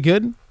really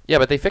good. Yeah,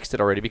 but they fixed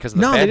it already because of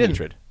the No, fan they didn't.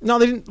 hatred. No,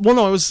 they didn't. Well,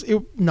 no,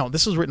 no.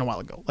 This was written a while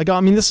ago. Like, I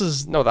mean, this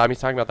is No, I mean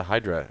talking about the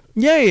Hydra.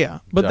 yeah.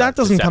 But that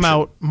doesn't come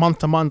deception. out month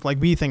to month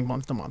like we think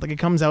month to month. Like it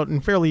comes out in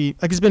fairly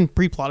like it's been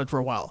pre-plotted for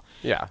a while.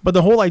 Yeah, But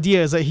the whole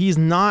idea is that he's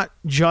not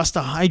just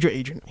a Hydra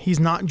agent. He's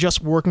not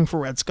just working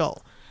for Red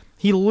Skull.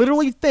 He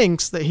literally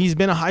thinks that he's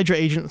been a Hydra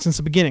agent since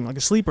the beginning, like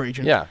a sleeper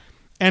agent. yeah.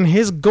 And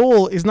his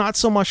goal is not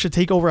so much to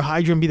take over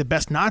Hydra and be the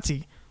best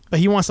Nazi, but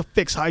he wants to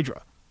fix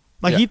Hydra.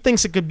 Like Yeah. he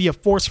thinks it could be a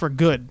force for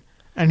good,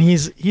 and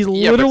he's but-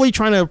 literally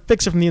trying to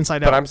fix it from the inside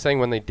But out. I'm saying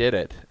when they did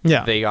it,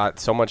 Yeah. they got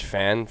so much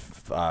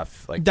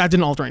like. That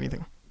didn't alter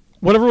anything.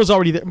 Whatever was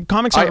already there.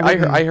 Comics are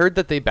I heard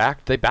that they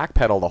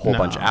backpedaled a whole No.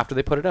 bunch after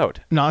they put it out.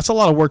 No, it's a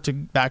lot of work to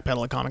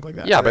backpedal a comic like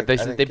that. Yeah, I but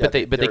think- they I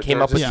think, but they they're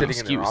came up just with an sitting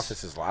in their excuse.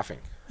 offices laughing.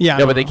 Yeah,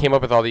 Yeah, I but they know. came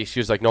up with all the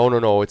excuses like,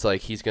 no, it's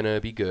like he's gonna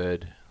be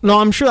good. No,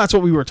 I'm sure that's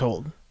what we were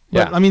told.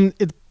 But Yeah. I mean,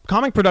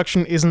 comic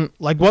production isn't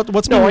like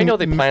what's No, been- I know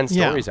they planned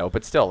yeah. stories out,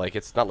 but still, like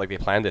it's not like they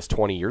planned this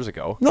 20 years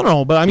ago.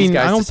 No, but I These mean,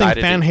 I guys don't think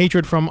decided fan to-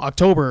 hatred from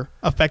October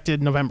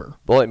affected November.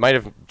 Well, it might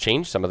have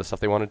changed some of the stuff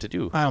they wanted to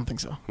do. I don't think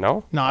so.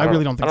 No, No, I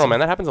really don't think I don't so. know, man.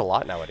 That happens a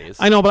lot nowadays.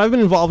 I know, but I've been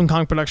involved in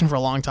comic production for a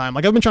long time.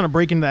 Like I've been trying to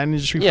break into that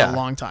industry for Yeah. a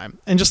long time,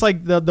 and just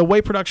like the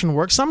way production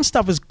works, some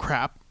stuff is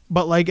crap.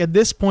 But like at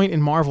this point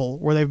in Marvel,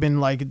 where they've been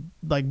like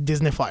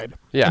Disneyfied,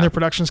 Yeah. and their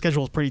production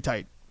schedule is pretty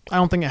tight. I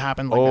don't think it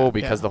happened. Like Oh, that.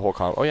 because yeah. the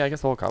whole I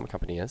guess the whole comic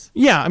company is.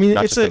 Yeah, I mean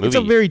Not it's just the it's a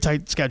movie. very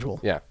tight schedule.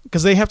 Yeah.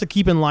 because they have to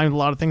keep in line with a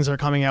lot of things that are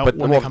coming out But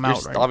when well, they come you're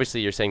out. Right?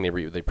 obviously you're saying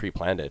they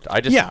pre-planned it. I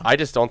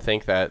just don't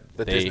think that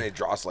The they. Disney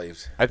draw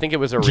slaves. I think it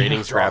was a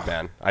ratings grab,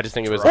 man. I just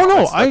think it was. Oh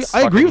no, let's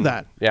I agree with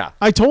fucking- that. Yeah.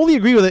 I totally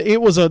agree with it.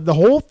 It was the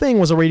whole thing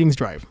was a ratings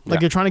drive. Like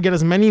Yeah. you're trying to get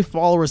as many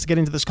followers to get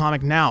into this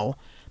comic now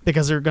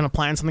because they're going to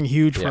plan something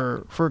huge Yeah.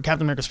 for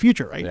Captain America's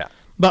future, right? Yeah.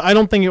 But I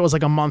don't think it was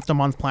like a month to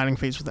month planning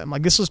phase for them.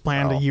 Like this was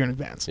planned Oh. a year in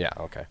advance. Yeah.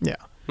 Okay. Yeah.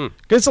 'Cause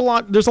it's a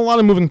lot. There's a lot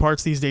of moving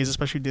parts these days,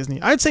 especially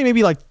Disney. I'd say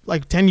maybe like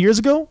 10 years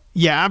ago.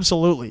 Yeah,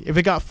 absolutely. If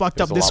it got fucked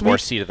There's up a this lot more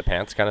week, seat of the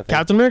pants kind of thing.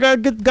 Captain America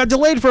got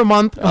delayed for a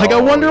month. Like I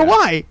Oh, wonder yeah.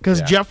 why? Because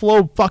Yeah. Jeff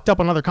Loeb fucked up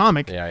another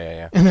comic.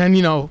 Yeah. And then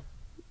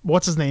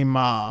what's his name?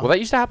 Well, that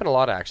used to happen a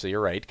lot, actually.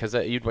 You're right, because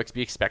you'd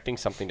be expecting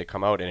something to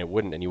come out and it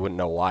wouldn't, and you wouldn't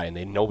know why,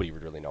 and nobody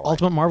would really know why.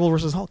 Ultimate Marvel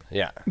versus Hulk.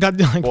 Yeah. Got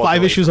like Well, 5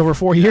 delayed issues for- over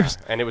 4 years.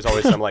 And it was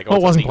always some like, Well, it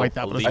it's a wasn't legal- quite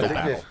that, but it's legal still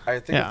battle. I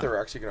think Yeah. if they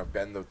were actually going to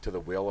bend to the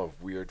will of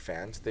weird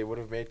fans, they would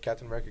have made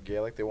Captain America gay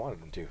like they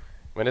wanted them to.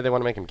 When did they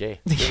want to make him gay?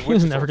 He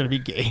was never going to be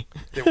gay.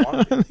 They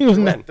wanted him. He was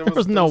When? there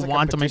was no like a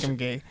want to make petition. him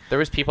gay. There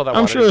was people that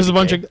I'm wanted sure him there's to a be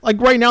bunch gay. of like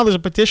right now. There's a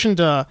petition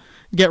to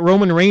get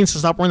Roman Reigns to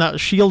stop wearing that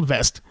shield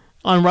vest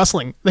on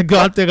wrestling. They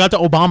got to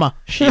Obama.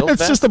 Shield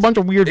it's just a vest? bunch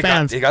of weird It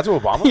fans. got to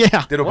Obama?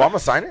 Yeah. Did Obama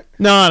sign it?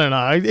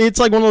 No. It's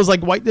like one of those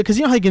like white because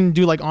you know how you can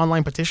do like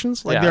online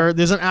petitions. Like Yeah.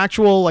 there's an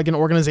actual like an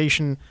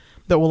organization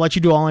that will let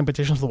you do online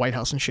petitions for the White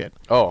House and shit.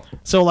 Oh,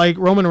 So like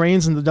Roman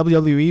Reigns in the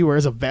WWE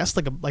wears a vest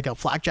like a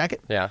flak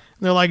jacket. yeah. And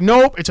they're like,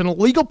 nope, it's an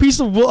illegal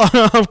piece of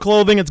of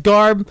clothing. It's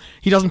garb.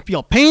 He doesn't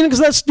feel pain because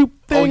of that stupid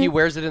thing. Oh, he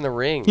wears it in the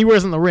ring. He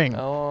wears it in the ring.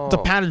 Oh. It's a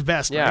padded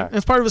vest. Yeah. Right?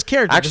 It's part of his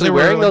character. 'cause Actually, they were,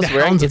 wearing like, those the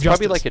Hounds of it's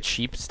probably Justice. like a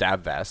cheap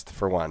stab vest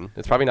for one.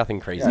 It's probably nothing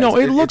crazy. Yeah. No,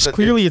 It's- it looks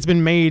clearly it's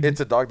been made.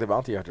 It's a Dog the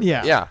Bounty Hunter.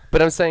 Yeah. Yeah,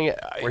 but I'm saying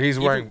Where he's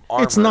even- wearing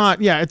armor. it's not.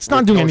 Yeah, it's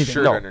not with doing no anything.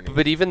 shirt no, underneath.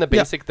 but even the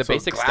Yeah. basic So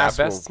basic glass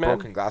stab will- vests, man.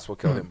 Broken glass will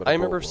kill him. But I a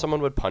remember bullet if will.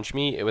 someone would punch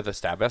me with a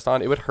stab vest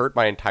on, it would hurt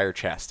my entire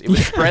chest. It would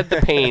spread the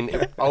pain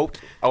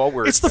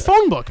outwards. It's the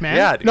phone book, man.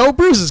 Yeah, dude. No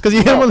bruises because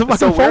you hit him with a fucking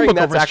so phone wearing book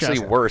that's over his actually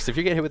chest. worse. If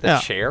you get hit with a Yeah.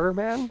 chair,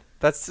 man,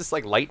 that's just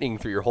like lightning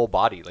through your whole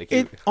body. Like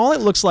It all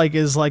it looks like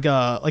is like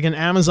an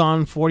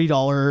Amazon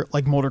 $40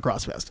 like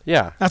motocross vest.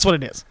 yeah. That's what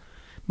it is.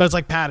 But it's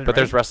like padded. But right?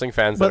 there's wrestling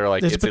fans But that are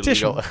like, there's it's a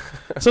petition. illegal.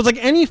 So it's like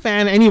any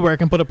fan anywhere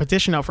can put a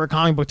petition out for a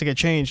comic book to get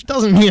changed.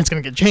 Doesn't mean it's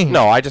going to get changed.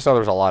 No, I just know there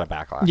was a lot of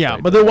backlash. Yeah,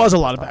 Like, but there was a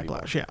lot of not even-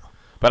 backlash. Yeah.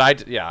 But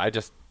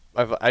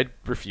I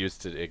refuse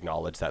to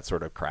acknowledge that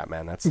sort of crap,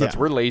 man. That's Yeah.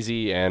 we're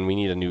lazy and we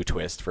need a new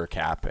twist for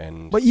Cap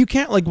and But you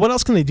can't like. What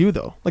else can they do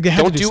though? Like they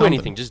have don't to do do something.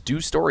 anything. Just do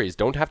stories.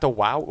 Don't have to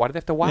wow. Why do they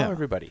have to wow Yeah.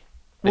 everybody?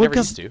 They Well, never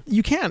because used to.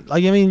 you can't.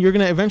 Like I mean, you're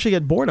going to eventually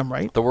get boredom,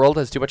 right? The world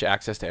has too much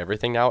access to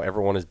everything now.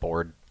 Everyone is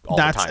bored all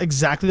That's the time.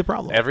 exactly the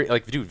problem.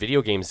 Dude,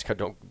 video games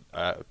don't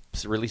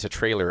release a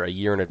trailer a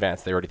year in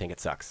advance. They already think it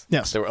sucks.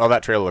 Yes. Oh,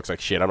 that trailer looks like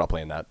shit. I'm not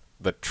playing that.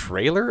 the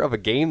trailer of a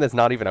game that's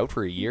not even out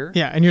for a year.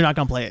 Yeah, and you're not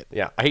gonna play it.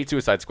 Yeah, I hate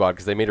Suicide Squad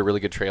because they made a really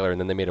good trailer and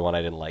then they made one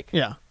I didn't like.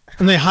 Yeah,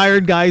 and they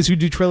hired guys who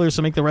do trailers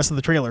to make the rest of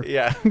the trailer.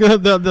 Yeah.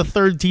 the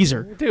third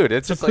teaser. Dude,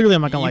 it's So just clearly like,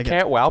 I'm not gonna like it. You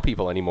can't wow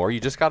people anymore. You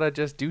just gotta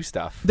just do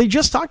stuff. They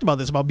just talked about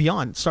this about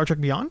Beyond, Star Trek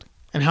Beyond,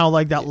 and how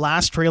like that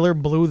last trailer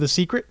blew the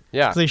secret.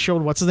 Yeah. 'Cause they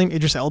showed what's his name,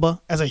 Idris Elba,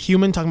 as a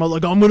human talking about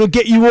like, I'm gonna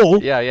get you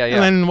all. Yeah.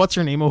 And then what's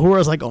her name?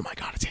 Uhura's like, oh my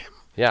god, it's him.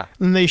 Yeah.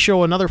 And they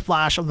show another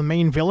flash of the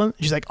main villain.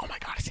 She's like, oh my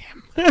god, it's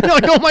him. You're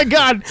like, oh my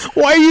god,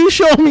 why are you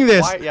showing me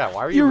this? Why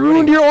are you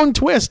ruined ruining your own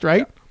twist,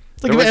 right?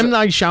 It's like There if was M.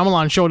 Night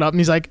Shyamalan showed up and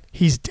he's like,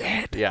 he's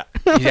dead. Yeah.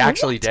 He's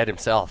actually dead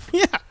himself.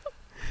 Yeah.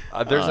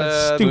 There's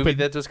a movie Stupid.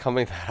 that was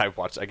coming that I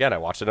watched. Again, I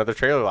watched another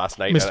trailer last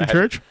night. and Mr. I had-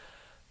 Church,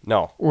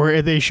 No.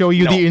 where they show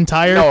you No. the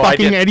entire No, I fucking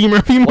didn't. Eddie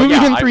Murphy movie Well,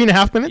 yeah, in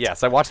 3.5 minutes.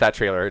 Yes, I watched that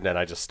trailer and then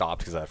I just stopped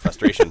because of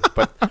frustration.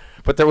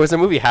 but there was a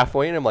movie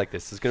halfway and I'm like,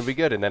 this is gonna be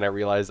good, and then I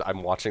realized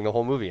I'm watching the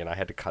whole movie and I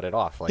had to cut it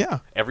off. Like Yeah.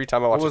 every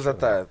time I watch. What was a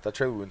trailer- that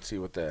trailer we went to see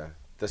with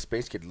the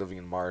space kid living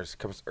in Mars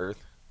comes to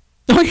Earth?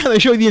 Oh yeah, they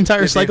show you the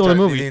entire cycle of the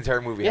movie. The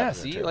entire movie. Yeah,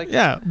 happens in see, that like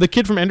Yeah, the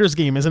kid from Ender's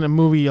Game is in a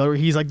movie where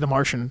he's like the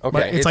Martian, but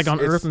Okay. it's like on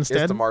Earth It's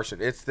instead. the Martian.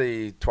 It's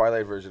the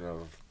Twilight version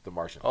of the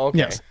Martian. okay.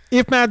 Yes.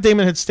 If Matt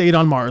Damon had stayed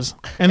on Mars,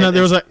 and then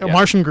there was a yeah.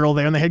 Martian girl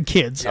there, and they had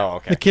kids. Oh,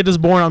 okay. The kid is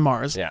born on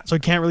Mars, Yeah. so he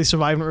can't really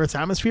survive in Earth's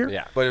atmosphere.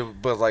 Yeah.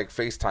 But like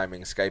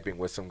FaceTiming, Skyping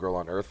with some girl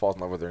on Earth, falls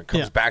in love with her, and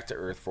comes Yeah. back to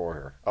Earth for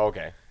her.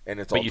 Okay. And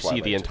it's But all you see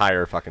Twilight. the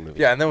entire fucking movie.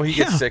 Yeah, and then when he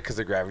gets Yeah. sick because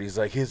of gravity, he's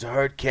like, his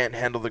heart can't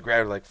handle the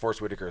gravity. Like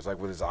Forrest Whitaker's like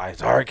with his eyes,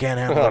 his heart can't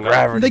handle Oh, the no.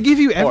 gravity. They give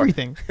you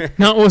everything.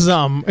 No, it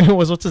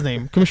was what's his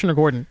name, Commissioner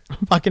Gordon.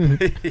 Fucking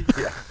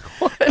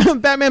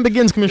Batman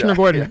Begins, Commissioner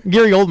Gordon,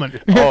 Gary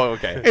Oldman. Oh,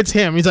 okay. It's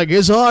him. He's like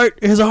his heart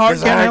can't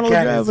handle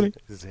the gravity.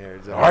 His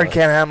heart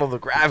can't handle the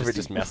It's gravity.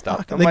 just messed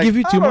up. I'm They like, give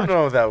you too I much. don't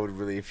know if that would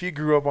really. If you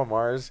grew up on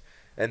Mars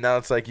and now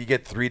it's like you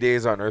get 3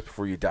 days on Earth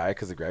before you die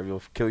because the gravity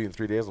will kill you in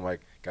 3 days. I'm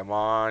like, come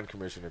on,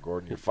 Commissioner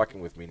Gordon, you're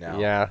fucking with me now.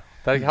 Yeah.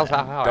 How Don't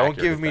accurate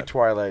give is me that?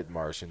 Twilight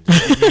Martians.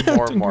 Give me more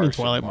Don't give me Martian.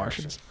 Twilight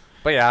Martians.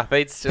 But yeah,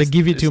 it's just,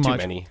 give you it's too much.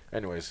 many.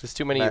 Anyways, There's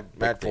too many Matt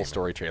like, full Damon.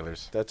 story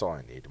trailers. That's all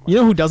I need. You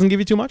know who doesn't give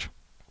you too much?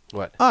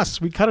 What? Us.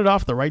 We cut it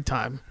off the right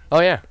time. Oh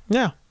yeah.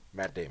 Yeah.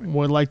 Matt Damon.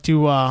 Would like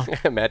to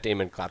Matt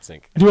Damon clap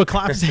sync. do a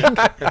clap sync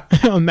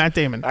on Matt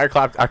Damon. Our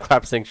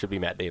clap sync should be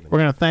Matt Damon. We're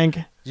gonna thank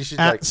You should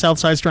at like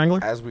Southside Strangler.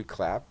 as we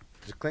clap,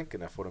 just clink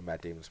and a photo of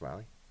Matt Damon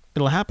smiling,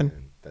 It'll happen.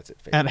 and that's it.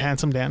 At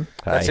Handsome Dan.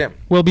 That's Hi. him.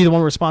 We'll be the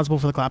one responsible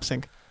for the clap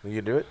sync. You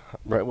can do it.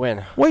 Right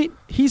when? Wait,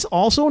 he's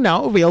also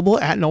now available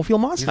at No Feel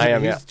Monster. I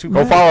am. he's Yeah. too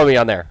Go good. follow me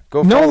on there.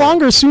 Go No follow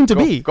longer soon to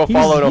be. Go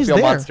He's- follow No he's Feel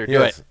there. Monster. him. Do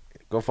Yes. it.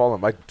 Go follow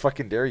him. I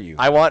fucking dare you.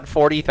 I want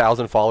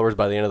 40,000 followers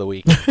by the end of the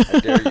week. I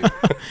dare you.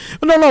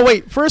 No,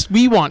 wait. First,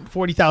 we want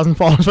 40,000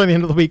 followers by the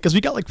end of the week because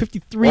we got like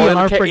 53 Well, on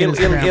our it'll, ca- friggin' it'll,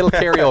 Instagram. it'll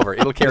carry over.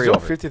 It'll carry Is it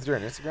over. 53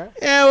 on Instagram.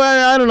 Yeah,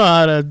 well, I don't know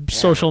how to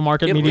social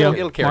market It'll- media.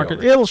 it'll carry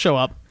over. It'll show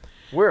up.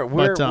 We're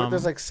But,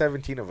 there's like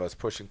 17 of us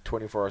pushing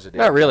 24 hours a day.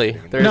 Not really.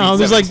 There's No,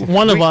 there's like 17.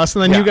 one of us,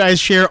 and then you Yeah. guys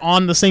share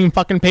on the same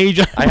fucking page.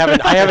 I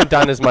haven't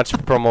done as much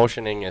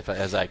promotioning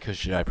as I could.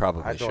 I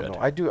probably I don't should. know.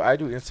 I do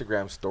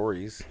Instagram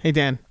stories. Hey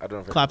Dan, I don't know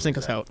if clap everybody sync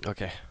does us that. out.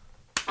 Okay.